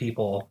on real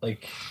people,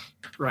 like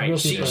right.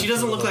 She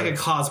doesn't look like a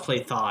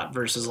cosplay thought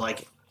versus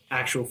like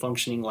actual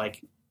functioning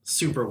like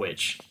super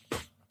witch.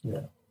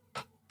 Yeah,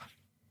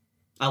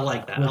 I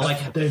like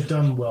that. They've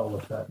done well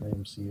with that in the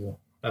MCU.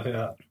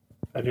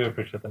 I do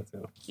appreciate that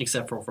too.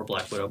 Except for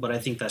Black Widow, but I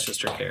think that's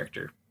just her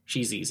character.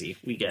 She's easy.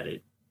 We get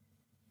it.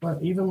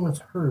 But even with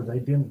her, they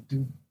didn't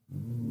do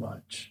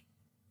much.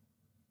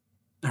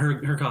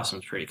 Her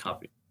costume's pretty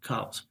comic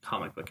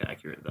book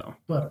accurate though.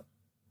 But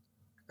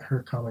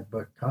her comic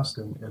book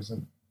costume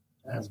isn't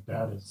as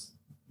bad as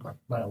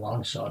by a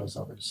long shot as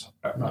others.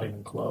 Not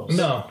even close.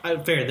 No,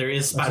 fair. There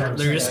is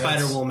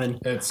Spider-Woman.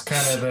 It's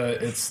kind of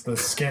the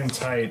skin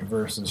tight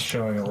versus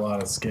showing a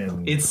lot of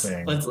skin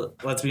thing.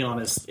 Let's be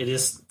honest. It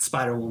is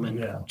Spider-Woman.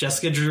 Yeah.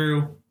 Jessica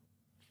Drew.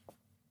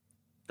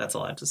 That's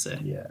all I have to say.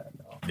 Yeah.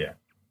 No. Yeah.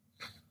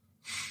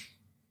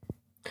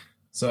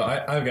 So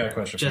I've got a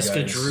question for you guys.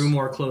 Jessica Drew,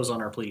 more clothes on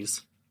her,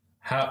 please.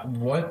 How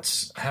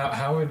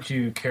would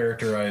you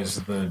characterize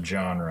the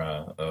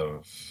genre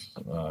of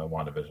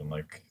WandaVision?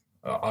 Like,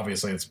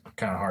 obviously, it's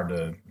kind of hard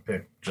to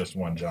pick just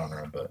one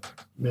genre, but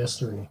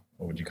mystery.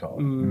 What would you call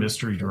it?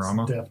 Mystery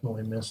drama. It's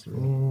definitely mystery.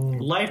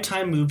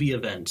 Lifetime movie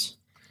event.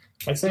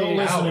 I say, don't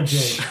listen to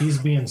Jake. He's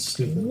being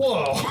stupid.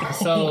 Whoa!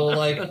 So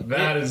like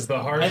that is the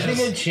hardest. I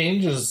think it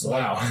changes.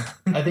 Wow.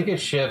 I think it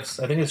shifts.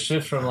 I think it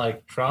shifts from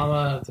like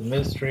drama to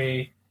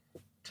mystery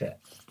to.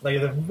 Like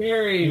the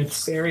very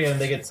end,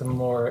 they get some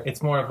more.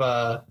 It's more of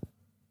a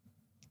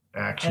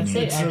action. I'd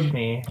say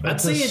actiony.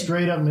 It's a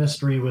straight up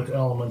mystery with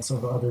elements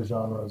of other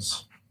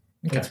genres.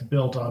 Okay. It's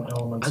built on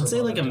elements. I'd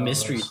say like a genres.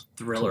 mystery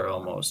thriller,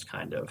 almost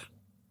kind of.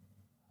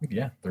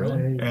 Yeah,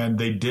 thriller. And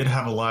they did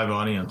have a live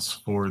audience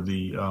for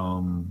the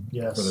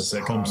yes, for the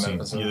sitcom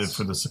scenes.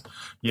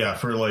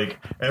 For like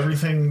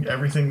everything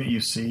that you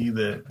see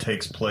that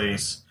takes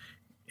place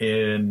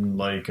in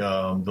like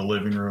the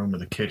living room or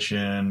the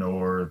kitchen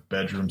or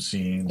bedroom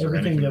scenes.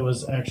 Everything that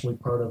was actually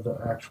part of the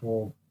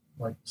actual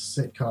like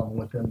sitcom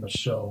within the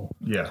show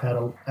had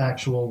an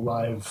actual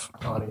live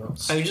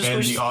audience.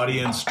 The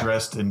audience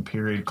dressed in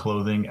period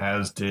clothing,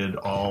 as did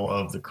all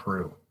of the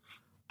crew.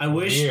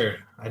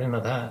 Weird. I didn't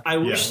know that. I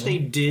wish they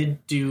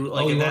did do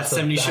like in that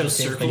 70s show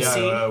circle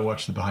scene. Yeah, I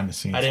watched the behind the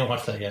scenes. I didn't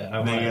watch that yet.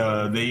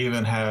 They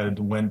even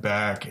went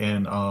back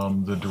and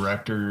the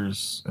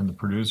directors and the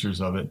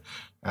producers of it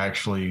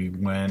actually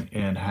went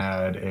and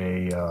had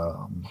a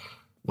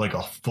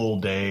full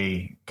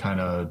day kind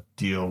of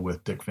deal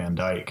with Dick Van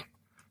Dyke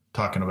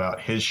talking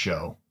about his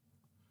show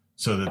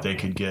so that they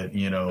could get,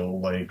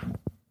 like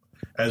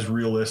as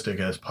realistic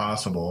as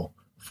possible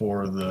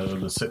for the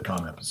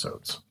sitcom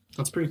episodes.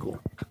 That's pretty cool.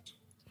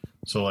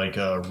 So like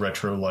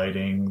retro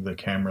lighting, the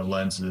camera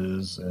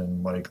lenses,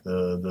 and like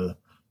the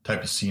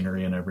type of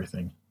scenery and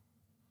everything.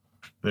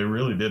 They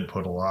really did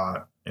put a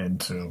lot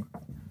into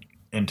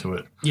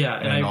it. Yeah,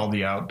 and all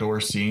the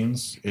outdoor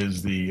scenes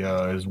is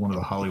one of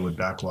the Hollywood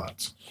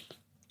backlots.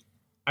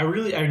 I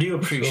do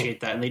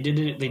appreciate that, and they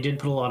did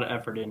put a lot of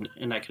effort in,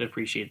 and I could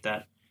appreciate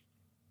that.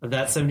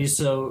 That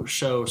 70s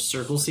show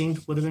circle scene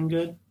would have been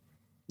good.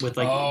 With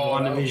like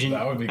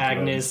WandaVision,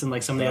 Agnes, good. And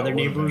like some of the other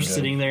neighbors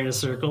sitting there in a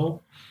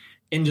circle,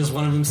 and just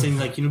one of them saying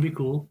like, it'd be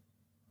cool,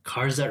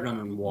 cars that run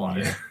on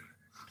water.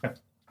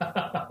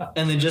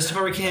 And then just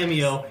for a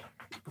cameo,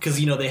 because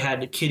they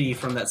had Kitty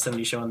from that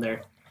 70s show in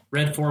there,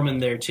 Red Foreman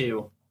there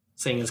too,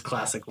 saying his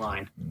classic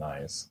line.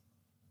 Nice.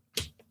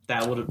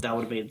 That would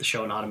have made the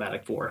show an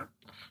automatic 4.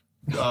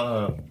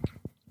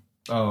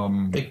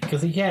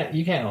 Because you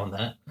can't own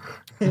that.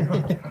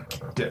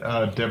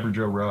 Deborah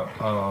Jo Rupp,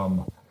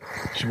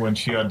 when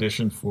she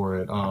auditioned for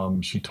it,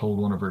 she told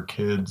one of her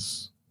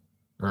kids,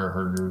 or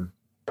her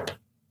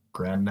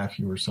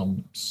grandnephew or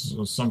some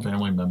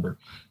family member,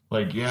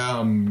 like, yeah,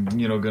 I'm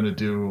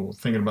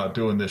thinking about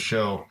doing this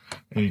show,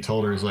 and he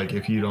told her, he's like,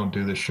 if you don't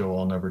do this show,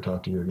 I'll never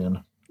talk to you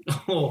again.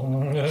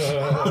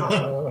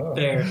 Oh,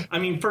 there. I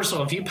mean, first of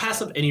all, if you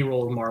pass up any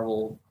role in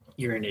Marvel,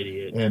 you're an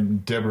idiot.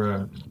 And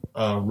Deborah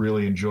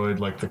really enjoyed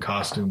like the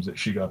costumes that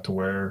she got to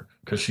wear,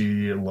 because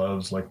she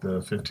loves like the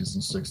 50s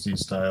and 60s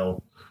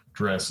style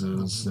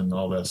dresses and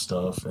all that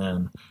stuff.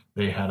 And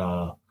they had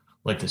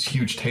like this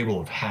huge table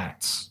of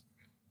hats,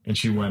 and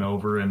she went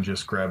over and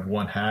just grabbed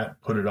one hat,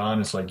 put it on.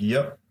 It's like,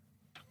 yep,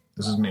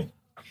 this is me.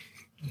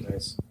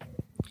 Nice.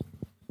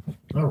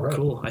 All right.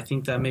 Cool. I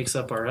think that makes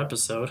up our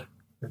episode.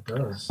 It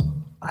does.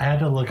 I had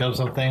to look up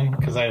something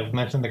because I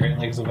mentioned the Great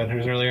Lakes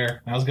Avengers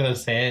earlier. I was going to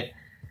say it,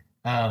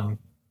 but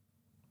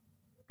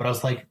I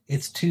was like,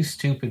 it's too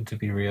stupid to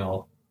be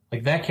real.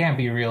 Like, that can't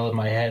be real in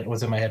my head.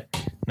 Was in my head.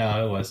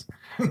 No, it was.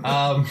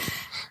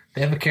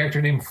 They have a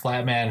character named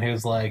Flatman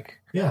who's like...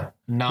 Yeah.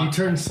 Not, he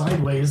turns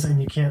sideways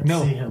and you can't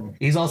see him.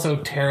 He's also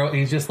terrible.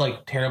 He's just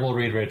like terrible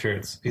Reed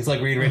Richards. He's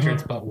like Reed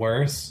Richards, but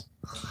worse.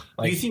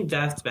 Like, you think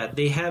that's bad?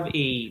 They have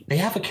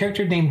a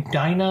character named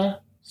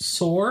Dinah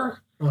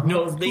Soar.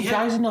 No, they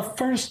dies in the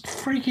first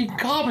freaking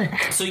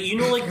comic. So you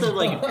know, like the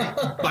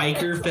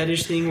biker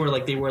fetish thing, where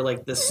like they wear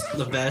like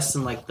the vest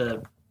and like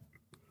the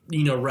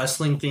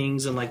wrestling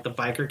things and like the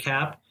biker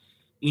cap,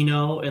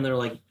 and they're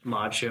like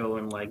macho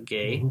and like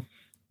gay. Mm-hmm.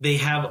 They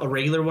have a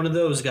regular one of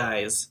those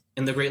guys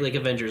in the Great Lake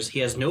Avengers. He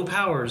has no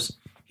powers.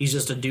 He's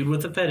just a dude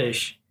with a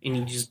fetish, and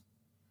he just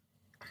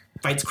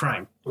fights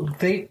crime.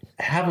 They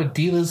have a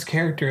D-list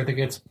character that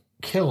gets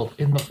killed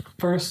in the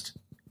first.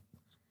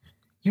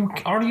 You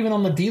aren't even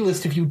on the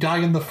D-list if you die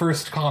in the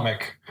first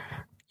comic.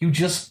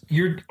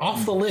 You're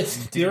off the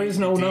list. There is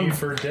no number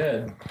for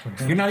dead.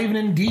 You're not even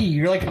in D.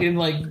 You're like in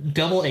like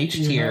double H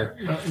tier.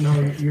 No,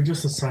 you're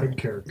just a side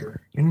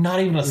character. You're not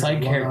even a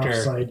side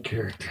character. Side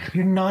character.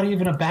 You're not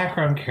even a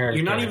background character.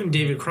 You're not even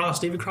David Cross.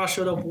 David Cross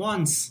showed up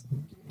once,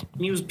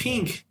 and he was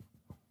pink.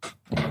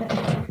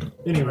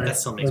 Anyway, that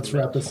still makes let's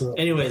wrap this up.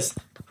 Anyways,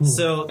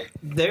 so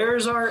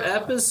there's our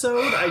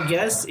episode. I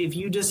guess if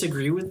you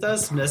disagree with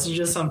us, message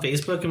us on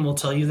Facebook, and we'll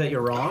tell you that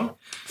you're wrong.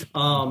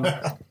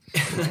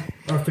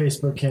 Our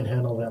Facebook can't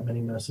handle that many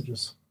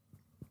messages.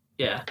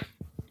 Yeah.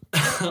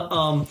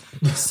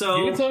 So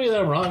you can tell me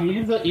that I'm wrong.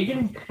 You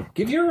can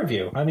give your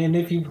review. I mean,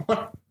 if you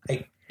want,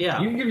 you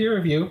can give your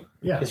review.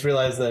 Yeah. Just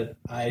realize that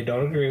I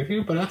don't agree with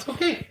you, but that's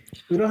okay.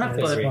 We don't have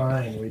to agree. It's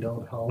fine. We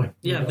don't all. Have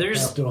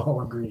to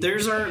all agree.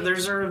 There's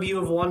our review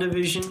of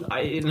WandaVision.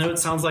 I know it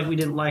sounds like we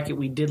didn't like it.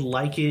 We did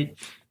like it.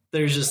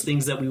 There's just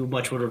things that we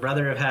would have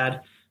rather have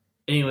had.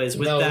 Anyways,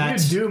 with that,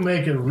 you do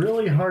make it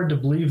really hard to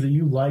believe that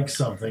you like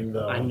something,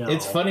 though. I know.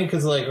 It's funny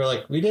because we're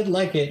like, we did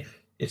like it.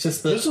 It's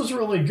just that this was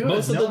really good.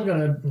 Now I'm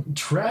gonna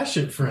trash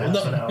it for half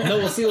an hour. No,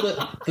 we'll see.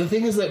 The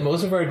thing is that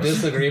most of our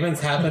disagreements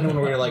happen when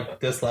we're like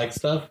dislike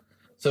stuff.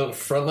 So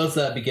from us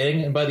at the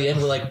beginning, and by the end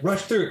we're like,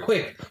 rush through it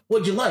quick.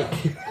 What'd you like?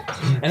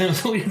 And then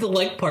we have the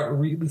like part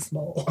really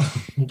small.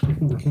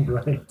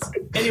 Right.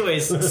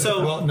 Anyways,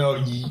 so well, no,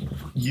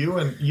 you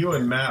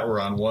and Matt were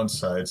on one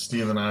side.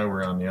 Steve and I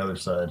were on the other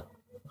side.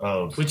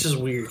 Which is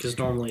weird because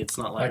normally it's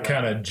not like I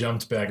kind of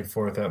jumped back and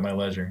forth at my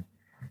ledger.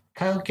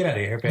 Kyle, get out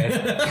of here, man.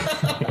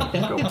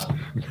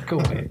 Go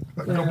away.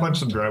 Go punch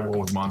some drywall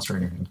with Monster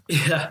in your hand.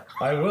 Yeah.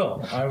 I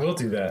will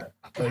do that.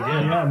 Again,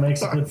 yeah, it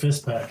makes a good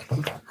fist pack.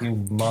 You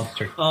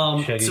monster.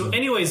 So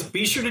anyways,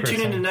 be sure to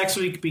tune into next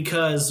week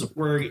because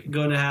we're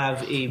going to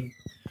have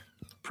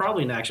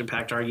probably an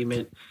action-packed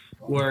argument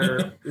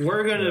where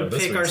we're going to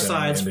pick our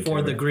sides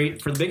for the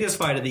biggest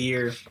fight of the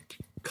year.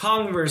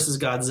 Kong versus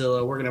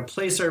Godzilla. We're going to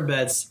place our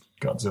bets.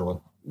 Godzilla.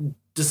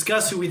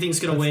 Discuss who we think is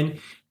going to win.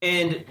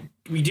 And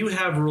we do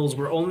have rules.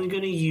 We're only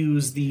going to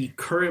use the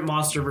current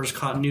MonsterVerse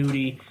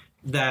continuity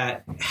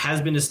that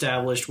has been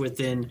established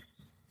within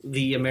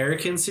the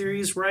American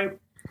series, right?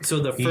 So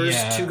the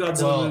first two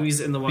Godzilla movies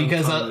and the one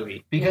Kong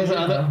movie. Because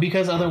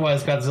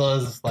otherwise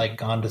Godzilla's like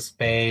gone to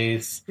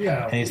space.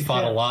 Yeah. And he's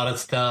fought a lot of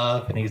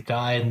stuff and he's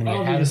died and then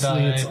he has died.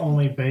 Obviously it's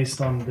only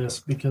based on this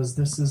because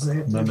this is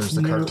it. Then there's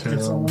the cartoon.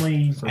 It's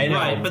only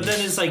right, but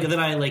then it's like then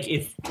I like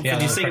if for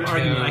the sake of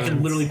argument I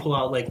can literally pull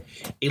out like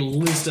a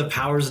list of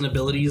powers and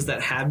abilities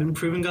that have been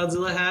proven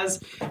Godzilla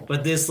has,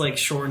 but this like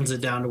shortens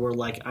it down to where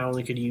like I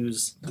only could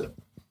use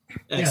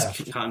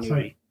X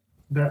continuity.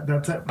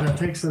 That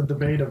takes the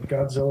debate of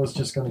Godzilla's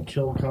just going to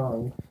kill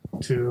Kong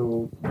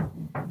to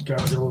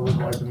Godzilla would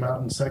wipe him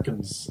out in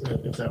seconds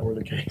if that were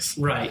the case.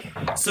 Right.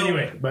 So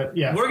anyway, but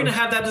yeah, we're going to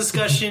have that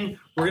discussion.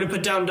 We're going to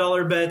put down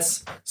dollar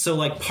bets. So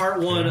like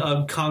part one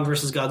of Kong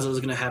versus Godzilla is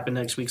going to happen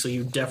next week. So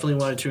you definitely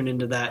want to tune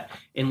into that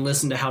and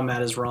listen to how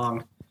Matt is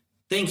wrong.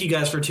 Thank you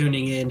guys for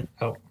tuning in.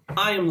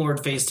 I am Lord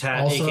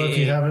Facetat. Also, AKA, if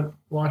you haven't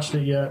watched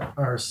it yet,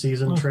 our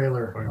season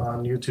trailer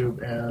on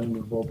YouTube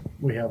and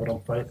we have it on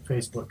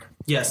Facebook.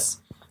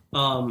 Yes.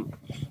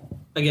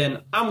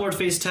 Again, I'm Lord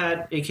Face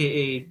Tat,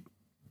 a.k.a.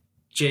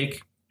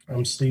 Jake.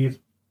 I'm Steve.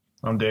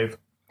 I'm Dave.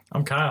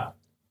 I'm Kyle.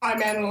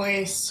 I'm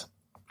Annalise.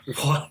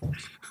 What?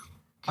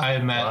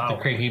 I'm Matt, the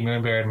Cranky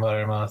Moonbear and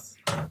Motor Moss.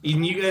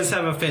 You guys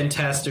have a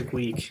fantastic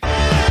week.